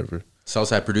 But whatever.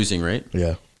 Southside producing, right?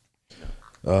 Yeah.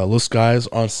 Lil Skies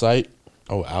On Sight.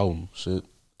 Oh, album shit.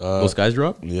 Lil Skies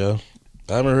drop? Yeah.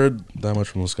 I haven't heard that much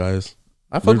from Lil Skies.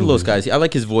 I fuck with Lil Skies. I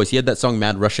like his voice. He had that song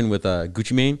Mad Russian with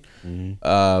Gucci Mane. Mm-hmm.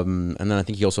 And then I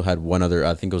think he also had one other,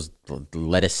 I think it was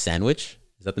Lettuce Sandwich.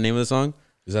 Is that the name of the song?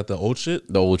 Is that the old shit?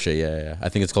 The old shit, yeah. I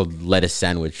think it's called Lettuce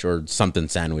Sandwich or something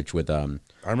sandwich with I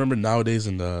remember Nowadays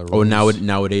in the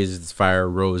nowadays it's fire.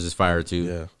 Rose is fire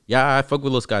too. Yeah. I fuck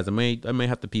with Lil Skies. I may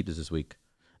have to peep this week.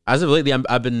 As of lately,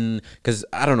 I've been, because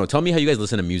I don't know. Tell me how you guys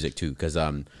listen to music too, because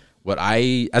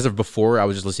as of before, I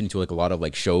was just listening to like a lot of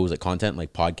like shows, like content,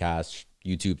 like podcasts,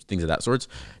 YouTube, things of that sorts.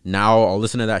 Now I'll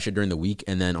listen to that shit during the week,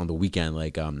 and then on the weekend,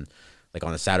 like on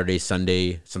a Saturday,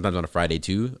 Sunday, sometimes on a Friday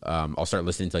too, I'll start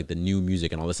listening to like the new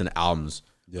music, and I'll listen to albums,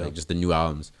 like just the new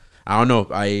albums. I don't know.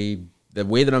 The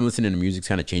way that I'm listening to music's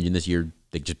kind of changing this year,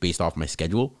 like just based off my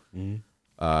schedule.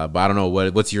 But I don't know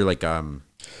what's your like.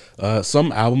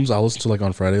 Some albums I'll listen to like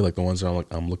on Friday, like the ones that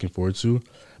I'm looking forward to.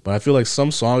 But I feel like some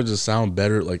songs just sound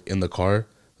better like in the car.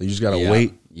 You just gotta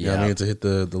wait. You know what I mean, to hit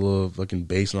the little fucking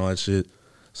bass and all that shit.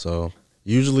 So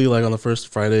usually like on the first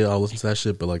Friday I'll listen to that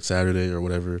shit, but like Saturday or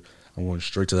whatever, I'm going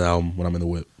straight to the album when I'm in the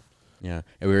whip. Yeah,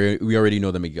 and we already know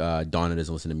that Donna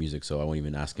doesn't listen to music, so I won't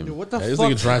even ask him. Dude, what the This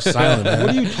fuck? nigga drives silent, man. What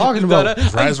are you talking about?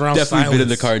 Drives around Definitely silent. been in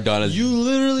the car, Donna. You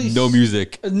literally no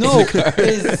music. No,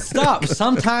 stop.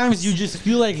 Sometimes you just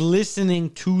feel like listening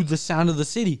to the sound of the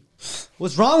city.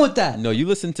 What's wrong with that? No, you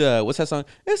listen to what's that song?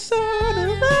 It's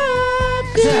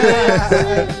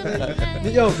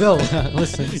Yo, Bill,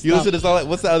 listen. You listen to song.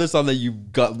 What's the other song that you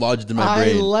got lodged in my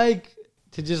brain? I like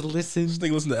to just listen. This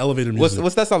nigga listen to elevator music.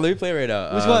 What's that song? Let me play it right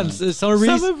now. Which one? Summer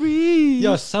Breeze? Summer Breeze.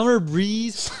 Yo, Summer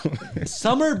Breeze.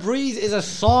 Summer Breeze is a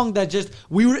song that just,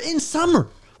 we were in summer.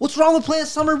 What's wrong with playing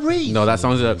Summer Breeze? No, that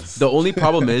song's the only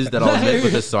problem is that I'll admit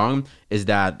with this song is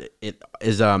that it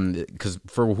is because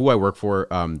for who I work for,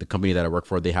 the company that I work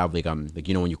for, they have like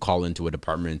you know when you call into a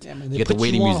department, man, you get the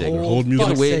waiting music. hold music. You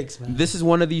get the wait- Sakes, man. This is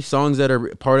one of these songs that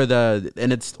are part of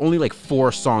and it's only like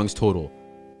 4 songs total.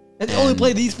 And they only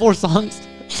play these 4 songs.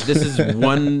 This is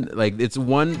one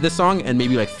this song and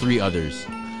maybe like 3 others.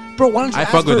 Bro, why don't you I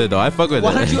ask fuck with for- it though. I fuck with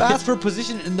Why it. don't you ask for a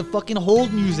position in the fucking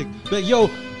hold music? Be like, yo,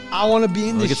 I want to be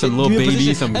in this Get shit. some Lil Give me a Baby,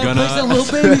 position, some and Gunna. play some Lil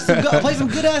Baby, play some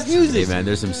good ass music. Hey man,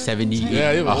 there's some 70,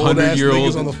 Yeah, you have old ass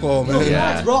 100-year-old niggas on the phone, man.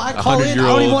 Relax, bro. I call in. I don't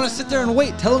 100-year-old. even want to sit there and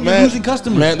wait. Tell them you're Man, losing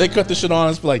customers. Man, they cut this shit on.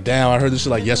 It's like, damn, I heard this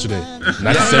shit like yesterday.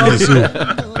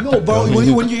 1972. No, bro.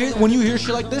 When you hear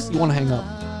shit like this, you want to hang up.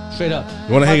 Straight up.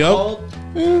 You wanna hang up?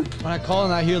 When I call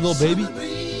and I hear Lil Baby.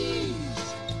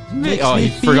 Oh, he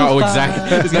forgot exactly.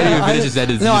 This guy didn't even finish his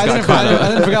sentence. No, He I just didn't, got caught I up.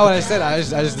 didn't forget what I said. I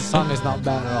just the song is not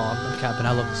bad at all. I'm capping.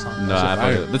 I love the song. No, I fuck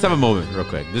with it. Let's have a moment real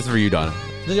quick. This is for you, Donna.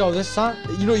 Yo, this song,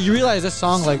 you realize this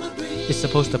song like is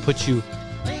supposed to put you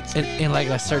in like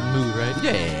a certain mood, right?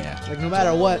 Yeah. Like no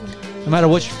matter what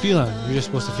you're feeling, you're just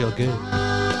supposed to feel good.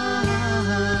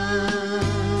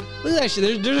 Look at that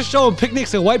shit. They're just showing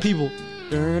picnics of white people.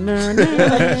 They're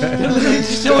literally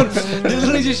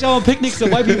just showing picnics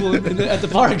of white people at the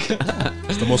park.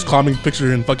 It's the most calming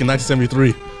picture in fucking 1973.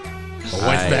 A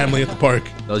white family at the park.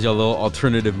 That was your little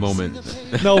alternative moment.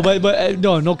 No, but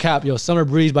no cap, yo. Summer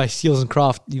Breeze by Seals and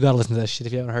Croft. You gotta listen to that shit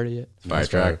if you haven't heard it yet.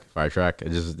 Fire track.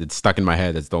 It's stuck in my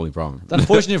head. That's the only problem. It's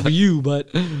unfortunate for you, but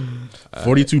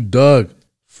 42 Doug.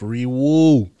 Free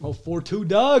Woo. oh, 4-2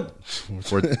 Doug.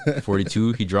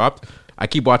 42, he dropped. I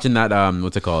keep watching that.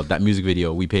 What's it called? That music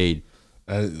video we paid.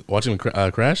 Watching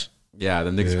crash. Yeah,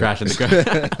 the niggas crashing the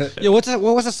car. Yeah,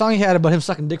 what was the song he had about him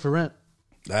sucking dick for rent?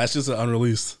 That's just an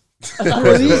unreleased.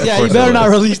 Unreleased? Yeah, you better not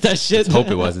release that shit. Let's hope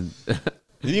it wasn't.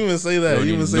 He didn't even say that. No, He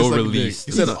didn't even say no sucking release.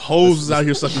 dick. He said hoes is out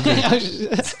here sucking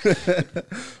dick.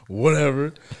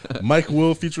 Whatever. Mike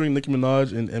Will featuring Nicki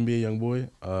Minaj and NBA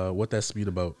YoungBoy. What that speed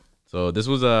about? So this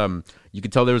was you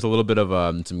could tell there was a little bit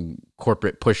of some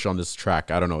corporate push on this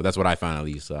track. I don't know. That's what I found at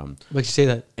least. Why'd you say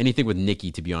that? Anything with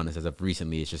Nicki, to be honest, as of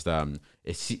recently, it's just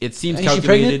it seems Is she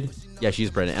calculated. pregnant? Yeah, she's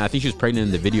pregnant, and I think she was pregnant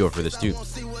in the video for this too.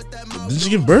 Did she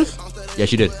give birth? Yeah,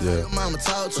 she did. Yeah.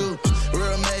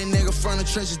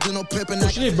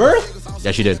 She gave birth?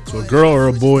 Yeah, she did. So a girl or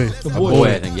a boy? A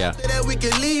boy, I think. Yeah. If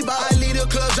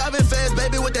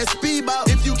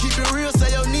you keep it real,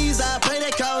 say your knees, I pay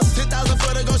that cost. 10,000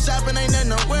 for to go shopping, ain't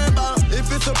nothing to worry about.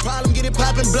 If it's a problem, get it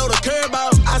poppin', blow the curb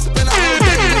out. I spend a whole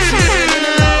day with you in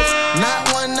the loft.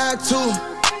 Not one, not two.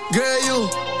 Girl, you,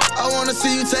 I wanna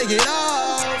see you take it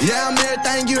off. Yeah, I'm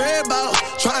everything you heard about.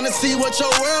 Trying to see what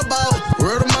your world about.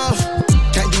 Word of mouth.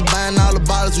 Can't be buying all the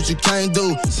bottles, what you can't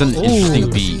do. It's an interesting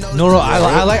beat. No,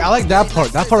 I like that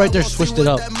part. That part right there switched it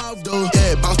up.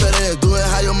 Yeah, bounce that ass, do it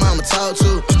how your mama talk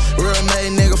to. Real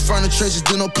made nigga from the trenches,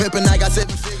 do no pimping. I got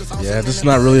 7 figures. Yeah, this is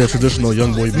not really a traditional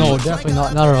young boy beat. No, definitely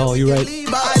not at all. You're right.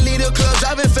 I lead the club,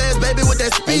 driving fast, baby, with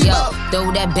that speed up.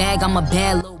 Throw that bag, I'm a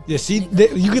bad little. Yeah, see,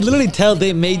 you could literally tell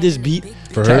they made this beat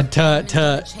For her?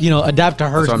 to adapt to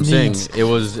her That's what I'm needs.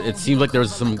 saying. It seemed like there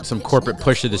was some corporate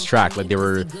push to this track. Like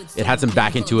it had some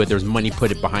back into it. There was money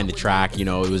put it behind the track. You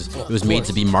know, it was made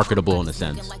to be marketable in a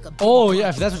sense. Oh yeah,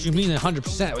 if that's what you mean,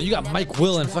 100%. Well, you got Mike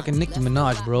Will and fucking Nicki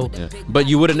Minaj, bro. Yeah. But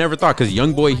you would have never thought, because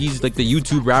YoungBoy, he's like the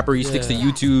YouTube rapper. He sticks to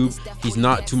YouTube. He's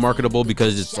not too marketable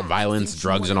because it's violence,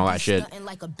 drugs, and all that shit.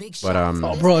 But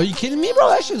Oh, bro, are you kidding me, bro?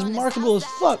 That shit's marketable as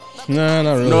fuck. Nah,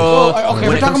 not really. No. Oh, okay, When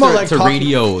we're it talking comes about like to talking-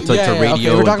 radio, to yeah, radio. Okay,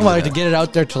 we're and talking about like things to get it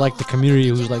out there to like the community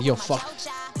who's like, yo, fuck.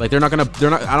 like they're not.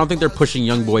 I don't think they're pushing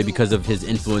YoungBoy because of his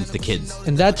influence to kids.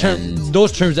 In that term,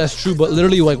 those terms, that's true. But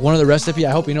literally, like one of the recipes,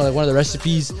 I hope you know, like one of the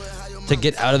recipes to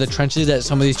get out of the trenches that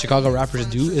some of these Chicago rappers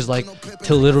do is like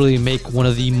to literally make one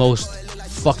of the most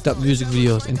fucked up music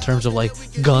videos in terms of like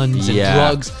guns and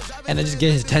drugs, and then just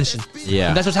get his attention. Yeah,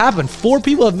 and that's what's happened. 4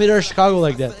 people have made it out of Chicago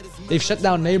like that. They've shut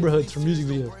down neighborhoods for music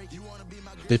videos.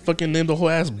 They fucking named the whole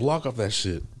ass block off that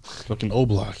shit. Fucking O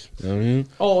Block. You know what I mean?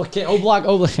 Oh, okay. O Block.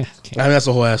 I mean, that's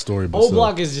a whole ass story. But O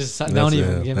Block is just don't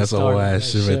even get me that's a whole started.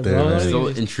 ass shit right there. bro. Man. I'm still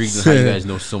intrigued in how you guys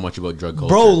know so much about drug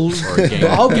culture, Bro, or gang,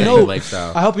 I hope you gang know.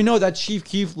 lifestyle. I hope you know that Chief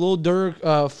Keef, Lil Durk,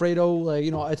 Fredo,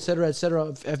 like et cetera,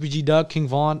 FBG Duck, King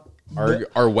Von.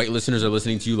 Our white listeners are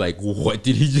listening to you like, what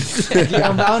did he just say? The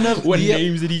amount of What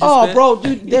names did he just Oh, spit? bro,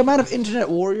 dude, the amount of internet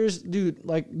warriors, dude.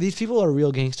 Like these people are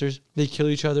real gangsters. They kill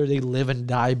each other. They live and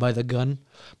die by the gun.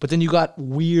 But then you got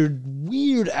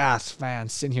weird ass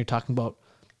fans sitting here talking about,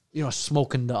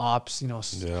 smoking the ops.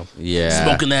 Yeah.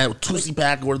 Smoking that Tootsie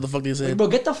Pack, what the fuck they say? Bro,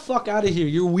 get the fuck out of here.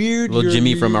 You're weird. Lil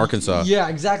Jimmy from Arkansas. Yeah,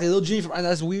 exactly. Lil Jimmy from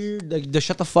that's weird. Like, just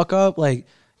shut the fuck up. Like,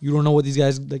 you don't know what these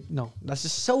guys like. No, that's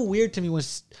just so weird to me when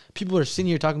people are sitting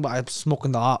here talking about I'm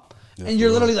smoking the op, and you're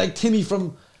literally like Timmy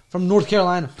from North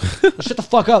Carolina. Shut the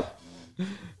fuck up.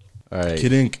 All right.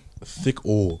 Kid Ink, Thick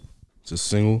Ol'. It's a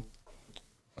single.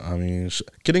 I mean,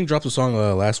 Kid Ink dropped a song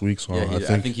last week, so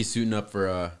Yeah, I think he's suiting up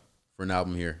for an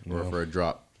album here or for a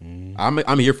drop.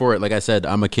 I'm here for it. Like I said,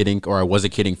 I'm a Kid Ink, or I was a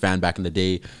Kid Ink fan back in the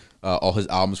day. All his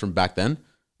albums from back then.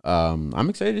 I'm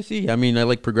excited to see. I mean, I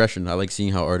like progression. I like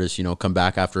seeing how artists, come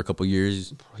back after a couple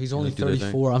years. He's only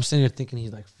 34. I'm sitting here thinking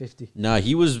he's like 50. Nah,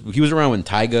 he was around when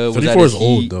Tyga was 34 at is his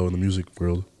old heat. though in the music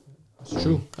world. It's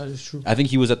true. That is true. I think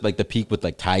he was at like the peak with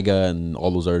like Tyga and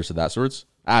all those artists of that sorts.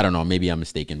 I don't know. Maybe I'm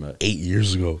mistaken, but 8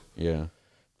 years ago. Yeah.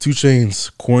 2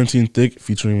 Chainz, Quarantine Thick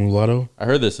featuring Mulatto. I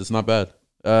heard this. It's not bad.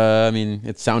 I mean,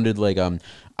 it sounded like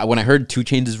when I heard 2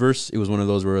 Chainz' verse, it was one of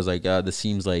those where I was like, this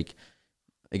seems like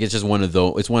it's just one of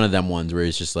those. It's one of them ones where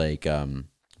it's just like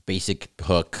basic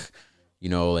hook.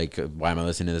 Like why am I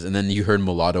listening to this? And then you heard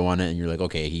Mulatto on it, and you're like,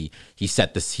 okay, he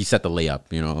set the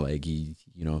layup. Like he.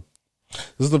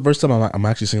 This is the first time I'm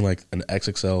actually seeing like an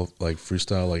XXL like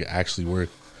freestyle like actually work.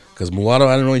 Because Mulatto,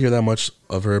 I didn't really hear that much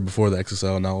of her before the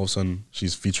XXL. And now all of a sudden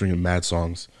she's featuring in mad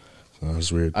songs. So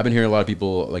it's weird. I've been hearing a lot of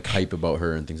people like hype about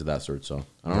her and things of that sort. So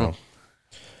I don't know.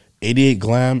 88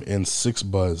 Glam and 6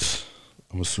 Buzz.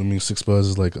 I'm assuming 6 Buzz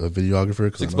is like a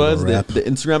videographer. 6 Buzz, the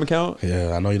Instagram account.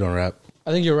 Yeah, I know you don't rap.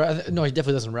 I think you're right. No, he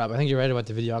definitely doesn't rap. I think you're right about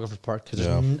the videographer part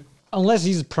because unless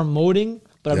he's promoting,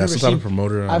 but I've never some seen type of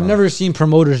promoter. I've never seen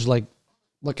promoters like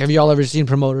Look, have y'all ever seen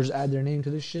promoters add their name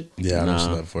to this shit? Yeah, I've never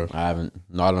seen that before. I haven't.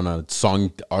 Not on a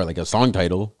song or like a song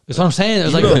title. That's what I'm saying.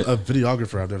 It's like a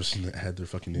videographer I've never seen that had their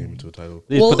fucking name into a title.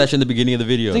 They just put that shit in the beginning of the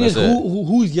video. Thing is,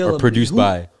 who's yellow? Or produced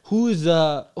by. Who's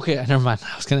okay? Never mind.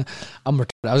 I was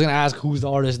gonna ask who's the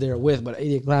artist they're with, but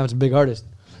 88 Glam is a big artist.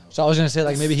 So I was gonna say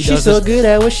like maybe he does. She's so good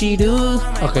at what she do.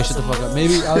 Okay, shut the fuck up.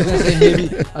 Maybe I was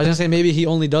gonna say maybe he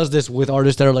only does this with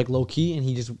artists that are like low key, and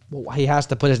he has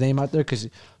to put his name out there because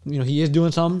he is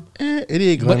doing something.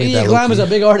 88 Glam, but 88 Glam is a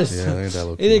big artist. Yeah, ain't that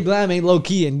low key. 88 Glam ain't low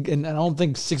key, and I don't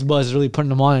think 6 Buzz is really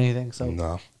putting him on anything. So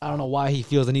no. I don't know why he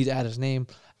feels the need to add his name.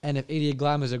 And if 88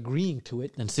 Glam is agreeing to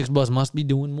it, then 6 Buzz must be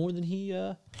doing more than he.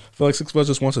 I feel like 6 Buzz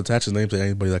just wants to attach his name to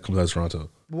anybody that comes out of Toronto.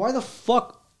 Why the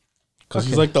fuck? Because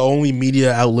he's like the only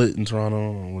media outlet in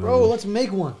Toronto. Bro, let's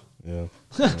make one. Yeah.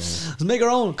 Let's make our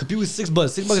own. Compete with 6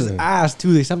 Buzz. 6 Buzz is ass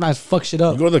too. They sometimes fuck shit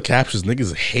up. You go to the captions,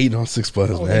 niggas hate on 6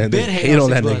 Buzz, man. They hate on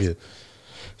that nigga.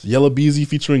 Yellow Beezy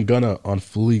featuring Gunna on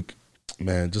Fleek.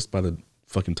 Man, just by the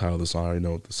fucking title of the song, I already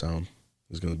know what the sound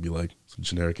is going to be like. Some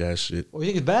generic ass shit. Oh, you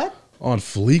think it's bad? On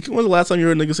Fleek? When was the last time you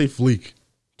heard a nigga say Fleek?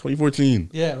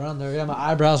 2014. Yeah, around there. Yeah, my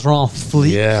eyebrows were on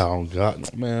Fleek. Yeah, oh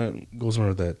God. Man, goes on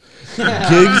with that.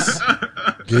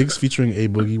 Gigs featuring A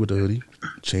Boogie with the hoodie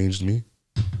changed me.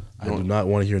 I do not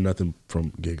want to hear nothing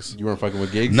from Gigs. You weren't fucking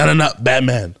with Gigs? No,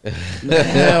 Batman.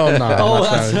 Hell no.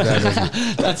 Oh,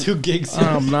 that's who Gigs is.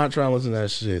 I'm not trying to listen to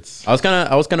that shit. I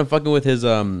was kind of fucking with his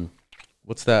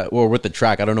what's that? Or with the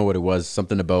track. I don't know what it was.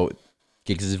 Something about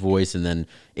Gigs' voice and then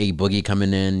A Boogie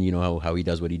coming in. You know how he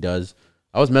does what he does.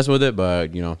 I was messing with it, but I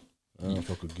don't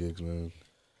fuck with Gigs, man.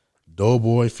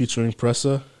 Doughboy featuring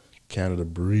Pressa, Canada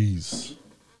Breeze.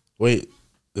 Wait,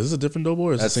 is this a different Doughboy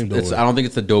or is it the same Doughboy? I don't think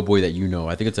it's the Doughboy that you know.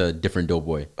 I think it's a different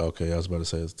Doughboy. Okay, I was about to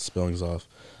say the spelling's off.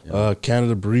 Yeah.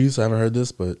 Canada Breeze, I haven't heard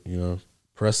this, but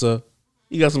Pressa,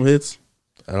 he got some hits.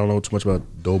 I don't know too much about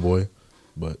Doughboy,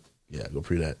 but yeah, go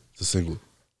pre that. It's a single.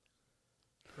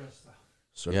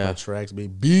 Certified Tracks,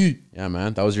 baby. Yeah,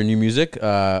 man. That was your new music.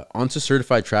 On to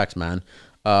Certified Tracks, man.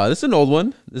 This is an old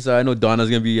one. I know Donna's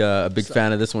going to be a big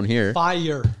fan of this one here.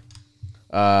 Fire.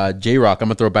 J-Rock. I'm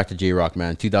going to throw it back to J-Rock,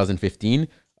 man. 2015.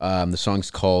 The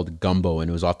song's called Gumbo, and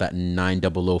it was off that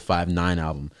 90059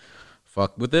 album.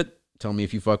 Fuck with it? Tell me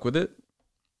if you fuck with it.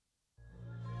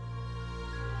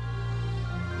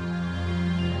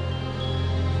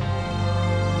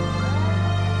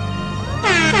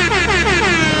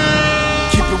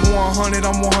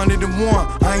 I'm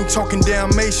 101. I ain't talking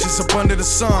Dalmatians up under the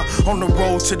sun. On the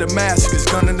road to Damascus,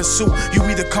 gun in the suit. You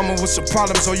either coming with some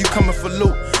problems or you coming for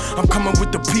loot. I'm coming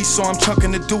with the peace, so I'm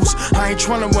chucking the deuce. I ain't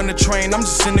trying to run the train, I'm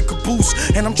just in the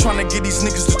caboose. And I'm trying to get these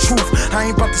niggas the truth. I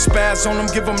ain't about to spaz on them,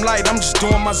 give them light, I'm just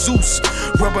doing my Zeus.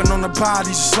 Rubbing on the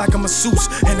body just like a masseuse.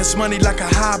 And it's money like a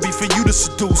hobby for you to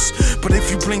seduce. But if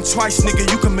you blink twice,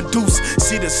 nigga, you can meduce.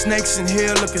 See the snakes in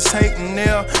here, look, it's hating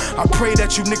there. I pray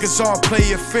that you niggas all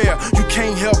play it fair. You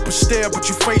can't help but stare, but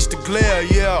you face the glare,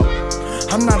 yeah.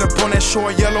 I'm not up on that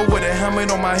short yellow with a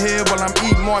helmet on my head while I'm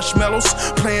eating marshmallows,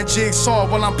 playing jigsaw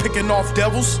while I'm picking off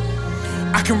devils.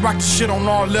 I can rock the shit on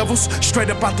all levels, straight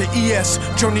up out the ES,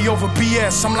 journey over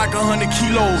BS. I'm like 100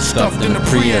 kilos stuffed in the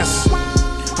Prius.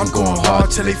 I'm going hard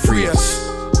till they free us.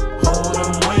 Hold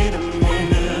on, wait a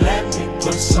minute, let me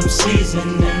put some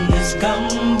seasoning in this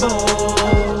gumbo.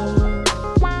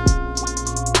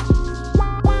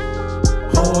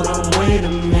 Hold on, wait a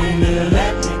minute,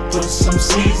 let me put some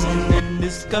seasoning in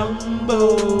this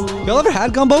gumbo. Y'all ever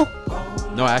had gumbo?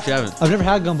 No, I actually haven't. I've never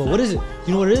had gumbo. What is it?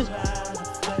 You know what it is?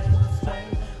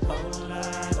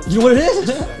 You know what it is?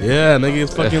 Yeah, nigga,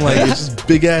 it's fucking like, it's just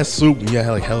big ass soup. Yeah,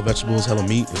 like hella vegetables, hella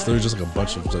meat. It's literally just like a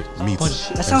bunch of like meats.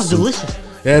 That sounds delicious.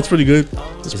 Yeah, it's pretty good.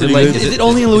 It's pretty good. Is it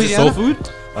only in Louisiana? Is it soul food?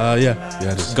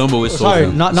 Yeah. Just gumbo is soul food.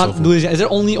 Sorry, not Louisiana. Is it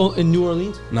only in New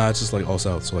Orleans? Nah, it's just like all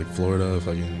south. So like Florida,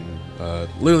 fucking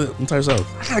literally entire south.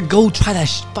 I gotta go try that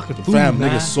fucking food, Fam, man.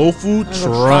 nigga, soul food,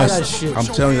 trust. I'm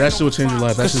telling you, that shit will change your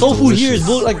life. That the soul food here is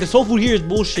the soul food here is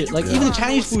bullshit. Like even the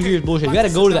Chinese food here is bullshit. You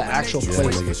gotta go to the actual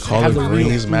place. Nigga, collard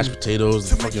greens, mashed potatoes,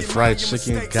 the fucking fried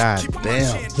chicken. God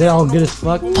damn. They're all good as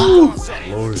fuck.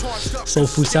 Lord. Soul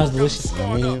food sounds delicious.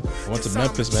 I mean, I went to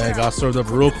Memphis, man. Got served up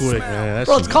real quick, man. That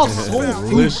bro, shit, it's called soul food.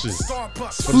 Delicious. Food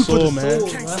for the soul, man.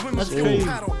 That's crazy.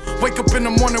 Wake up in the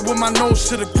morning with my nose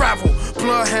to the gravel.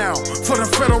 Bloodhound for the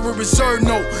Federal Reserve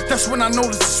note. That's when I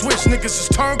notice the switch niggas is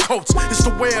turncoats. It's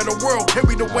the way of the world.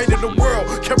 Carry the weight of the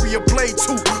world. Carry a blade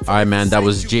too. All right, man. That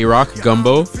was J-Rock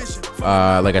Gumbo.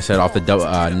 Like I said, off the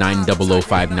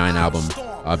 90059 album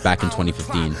back in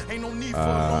 2015.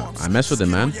 I messed with it,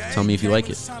 man. Tell me if you like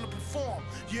it.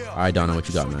 All right, Donna, what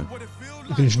you got, man?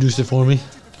 You can introduce it for me.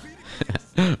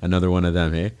 Another one of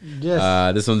them, hey?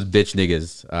 Yes. This one's Bitch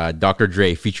Niggas. Dr.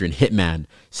 Dre featuring Hitman,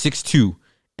 6'2",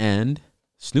 and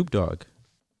Snoop Dogg.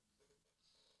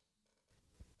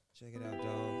 Check it out,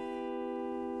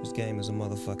 dog. This game is a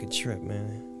motherfucking trip,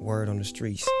 man. Word on the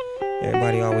streets.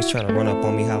 Everybody always try to run up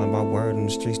on me hollering about word on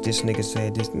the streets. This nigga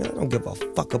said this. Man, I don't give a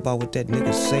fuck about what that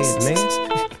nigga said,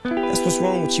 man. That's what's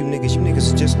wrong with you niggas. You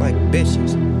niggas are just like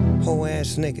bitches. Whole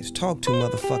ass niggas. Talk too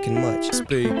motherfucking much.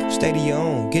 Speak. Stay to your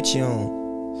own. Get your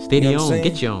own. Stay to your own.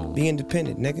 Get your own. Be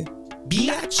independent, nigga.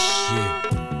 Bitch.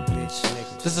 Yeah. Bitch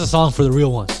niggas. This is a song for the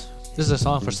real ones. This is a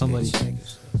song for somebody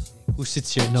who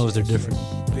sits here and knows they're different.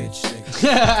 Bitch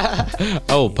niggas.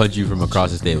 I will punch you from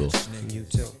across the table. You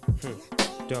too.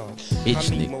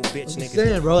 Bitch nigga. I'm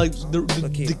saying, bro,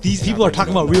 like these people are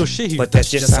talking about real shit here. But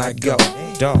that's just how I go,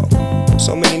 dog.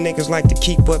 So many niggas like to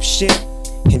keep up shit,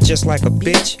 and just like a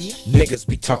bitch, niggas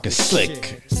be talking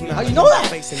slick. How you know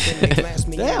that?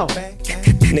 Damn.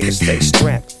 Niggas stay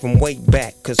strapped from way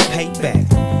back, cause payback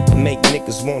make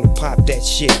niggas wanna pop that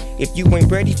shit. If you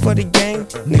ain't ready for the game,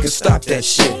 niggas stop that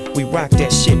shit. We rock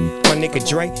that shit. My nigga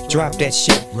Dre, drop that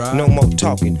shit. No more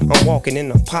talking, I'm walking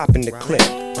and I'm popping the clip.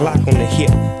 Glock on the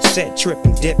hip, set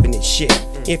tripping, dipping and shit.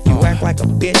 If you act like a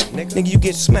bitch, nigga, you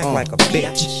get smacked like a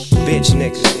bitch. Bitch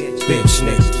niggas, bitch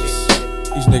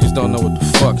niggas. These niggas don't know what the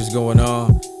fuck is going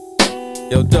on.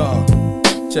 Yo, dog,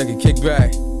 check it, kick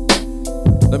back.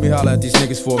 Let me holler at these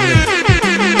niggas for a minute.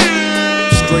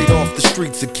 Straight off the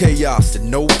streets of chaos and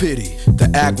no pity.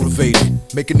 The aggravated,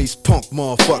 making these punk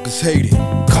motherfuckers hate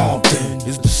it. Compton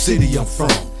is the city I'm from.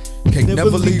 Can't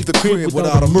never leave the crib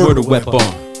without a murder weapon.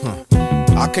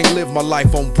 I can't live my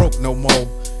life on broke no more.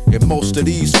 And most of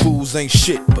these fools ain't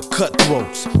shit but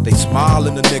cutthroats. They smile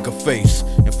in the nigga face.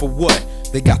 And for what?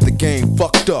 They got the game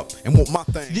fucked up and want my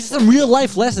thing. These are some real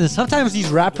life lessons. Sometimes these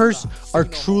rappers are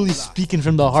truly speaking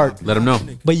from the heart. Let them know.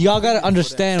 But y'all gotta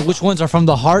understand which ones are from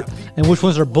the heart and which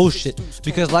ones are bullshit.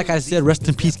 Because like I said, rest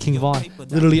in peace, King Von.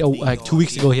 Literally like 2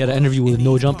 weeks ago, he had an interview with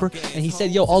No Jumper. And he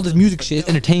said, yo, all this music shit is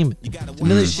entertainment.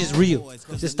 None of this shit is real.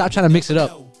 Just stop trying to mix it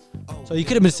up. So he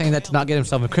could have been saying that to not get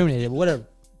himself incriminated. But whatever.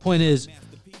 Point is,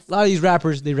 a lot of these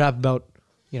rappers, they rap about,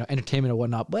 entertainment or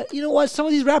whatnot. But you know what? Some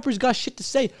of these rappers got shit to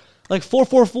say. Like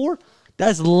 444,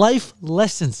 that's life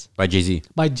lessons. By Jay-Z.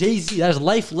 By Jay-Z. That is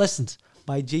life lessons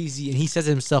by Jay-Z. And he says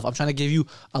it himself, I'm trying to give you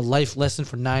a life lesson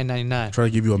for $9.99. I'm trying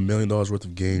to give you $1 million worth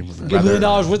of game. $1 million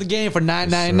worth of game for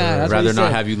 $9.99. I'd rather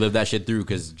not have you live that shit through,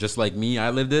 because just like me, I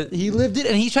lived it. He lived it,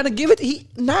 and he's trying to give it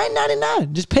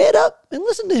 $9.99. Just pay it up and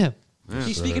listen to him. Yeah,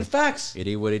 he's speaking facts. It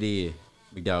is what it is.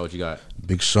 Big Dog, what you got?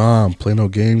 Big Sean, Play No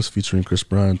Games featuring Chris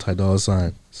Brown and Ty Dolla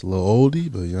 $ign. It's a little oldie,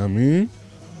 but you know what I mean?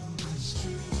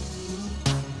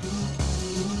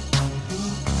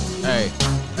 Hey,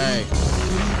 hey.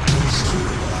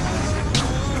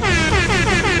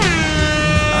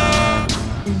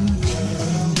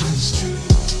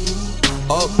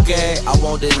 Okay, I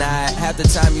won't deny it. Half the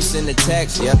time you send a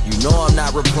text, yep, you know I'm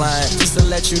not replying. Just to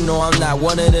let you know I'm not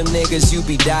one of them niggas you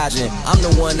be dodging. I'm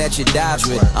the one that you dodge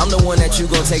with. I'm the one that you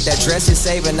gon' take that dress you're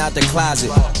saving out the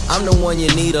closet. I'm the one you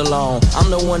need alone.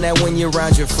 I'm the one that when you're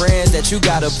around your friends that you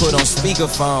gotta put on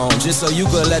speakerphone, just so you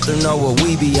could let them know what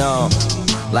we be on.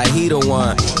 Like he the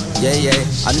one, yeah.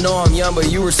 I know I'm young,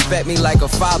 but you respect me like a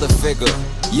father figure.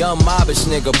 Young mobbish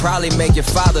nigga, probably make your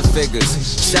father figures.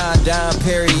 Shine down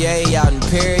Perrier out in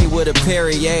Perry with a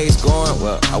Perrier's going.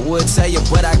 Well, I would tell you,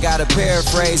 but I gotta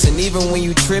paraphrase. And even when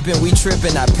you trippin', we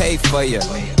trippin', I pay for you.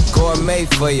 Gourmet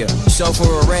for you,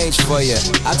 chauffeur arrange for you.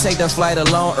 I take the flight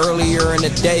alone earlier in the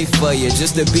day for you,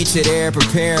 just to beat you there,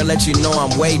 prepare and let you know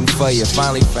I'm waiting for you.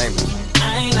 Finally famous.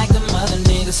 I ain't like them other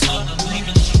niggas,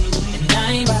 and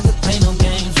I ain't about to play no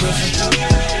games with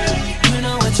you. You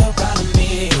know what your problem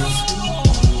is.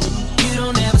 You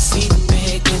don't ever see the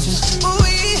big picture.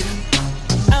 Ooh,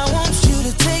 I want you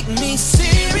to take me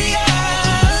serious.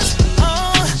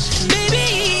 Oh,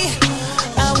 baby,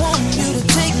 I want you to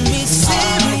take me serious.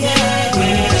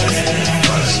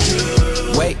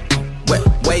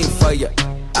 Wait for you.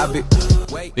 I be.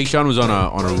 Big Sean was on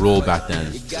a roll back then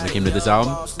when it came to this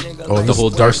album. Oh, the whole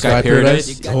Dark Sky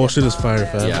Paradise. The whole shit is fire,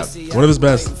 fam. Yeah, one of his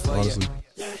best, honestly.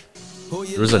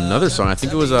 There was another song. I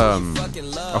think it was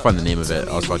I'll find the name of it.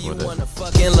 I was fucking with it.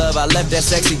 Fucking love, I left that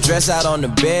sexy dress out on the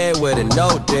bed with a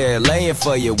note there, laying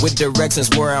for you with directions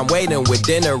where I'm waiting with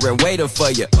dinner and waiting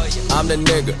for you. I'm the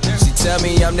nigga. She tell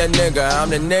me I'm the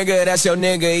nigga that's your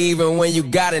nigga, even when you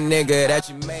got a nigga that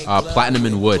you made. Platinum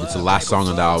and Wood, it's the last song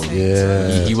on the album.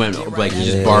 Yeah. He went, like, he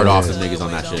just barred off his niggas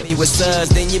on that shit. He was suds,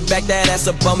 then you back that ass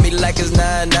up on me like it's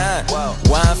 9-9.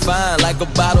 Wine fine, like a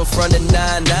bottle from the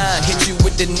 9-9. Hit you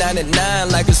with the 99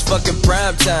 like it's fucking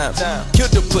prime time.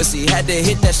 Killed the pussy, had to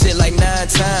hit that shit like 9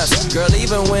 times. Girl,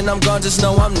 even when I'm gone, just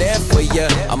know I'm there for ya.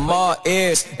 I'm all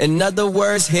ears, in other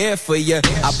words, here for ya.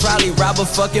 I probably rob a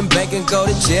fucking bank and go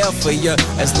to jail for ya.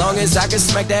 As long as I can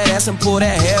smack that ass and pull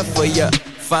that hair for ya.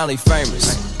 Finally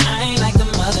famous. I ain't like them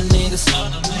other niggas,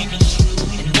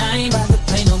 and I ain't about to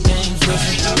play no games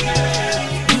with you.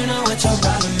 You know what your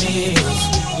problem is.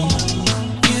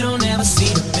 You don't ever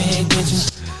see the big picture.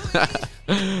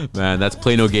 Man, that's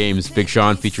Play No Games. Big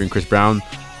Sean featuring Chris Brown,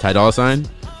 Ty Dolla $ign.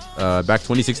 Back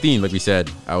 2016, like we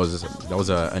said, that was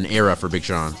an era for Big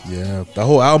Sean. Yeah, the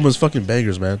whole album is fucking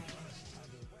bangers, man.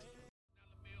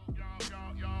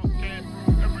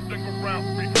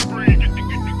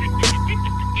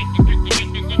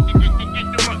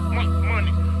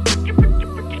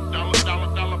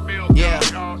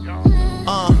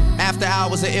 After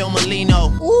hours of Il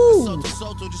Molino. Ooh.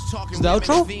 Is the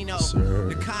outro?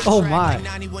 Oh my.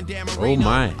 Oh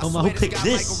my. Oh my. Who picked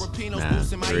this? Man,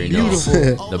 very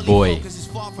beautiful. The boy.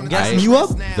 I'm gassing you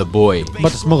up? The boy. I'm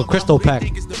about to smoke a crystal pack.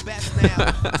 Yeah,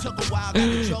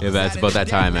 man, it's about that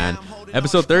time, man.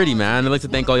 Episode 30, man. I'd like to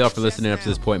thank all y'all for listening up to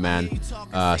this point, man.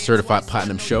 Certified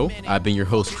Platinum Show. I've been your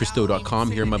host,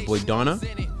 Christo.com. Here, my boy Donna.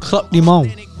 Club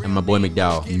Limon. And my boy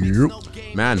McDowell. Yep.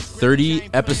 Man, 30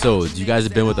 episodes. You guys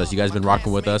have been with us. You guys have been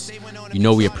rocking with us. You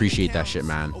know we appreciate that shit,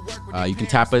 man. You can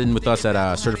tap in with us at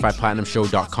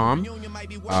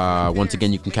certifiedplatinumshow.com. Once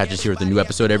again, you can catch us here with a new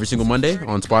episode every single Monday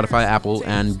on Spotify, Apple,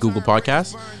 and Google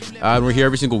Podcasts. We're here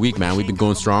every single week, man. We've been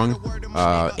going strong.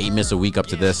 8 minutes a week up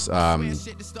to this.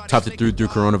 Tough it through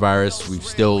coronavirus. We've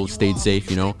still stayed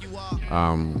safe, you know.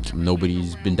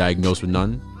 Nobody's been diagnosed with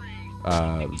none.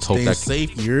 Let's hope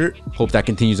hope that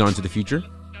continues on to the future.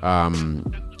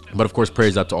 But of course,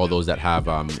 prayers up to all those that have,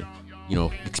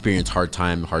 experienced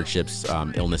hardships,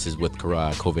 illnesses with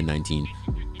COVID-19.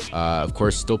 Of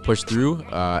course, still push through,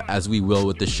 as we will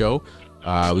with the show.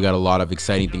 We got a lot of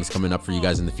exciting things coming up for you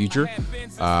guys in the future.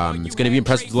 It's going to be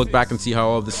impressive to look back and see how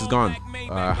all of this has gone,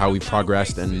 how we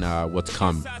progressed, and what's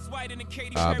come.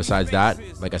 Besides that,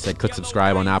 like I said, click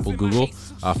subscribe on Apple, Google,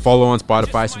 follow on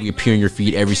Spotify so we appear in your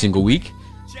feed every single week,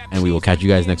 and we will catch you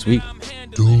guys next week.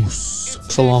 Deuce.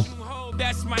 Salam.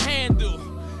 That's my handle.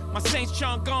 My Saints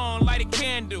chunk on, light a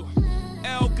candle.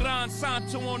 El Gran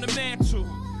Santo on the mantle.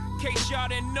 In case y'all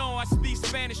didn't know, I speak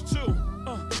Spanish too.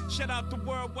 Shout out the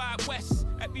Worldwide West.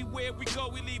 Everywhere we go,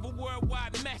 we leave a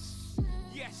worldwide mess.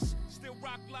 Yes, still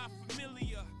rock live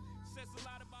familiar.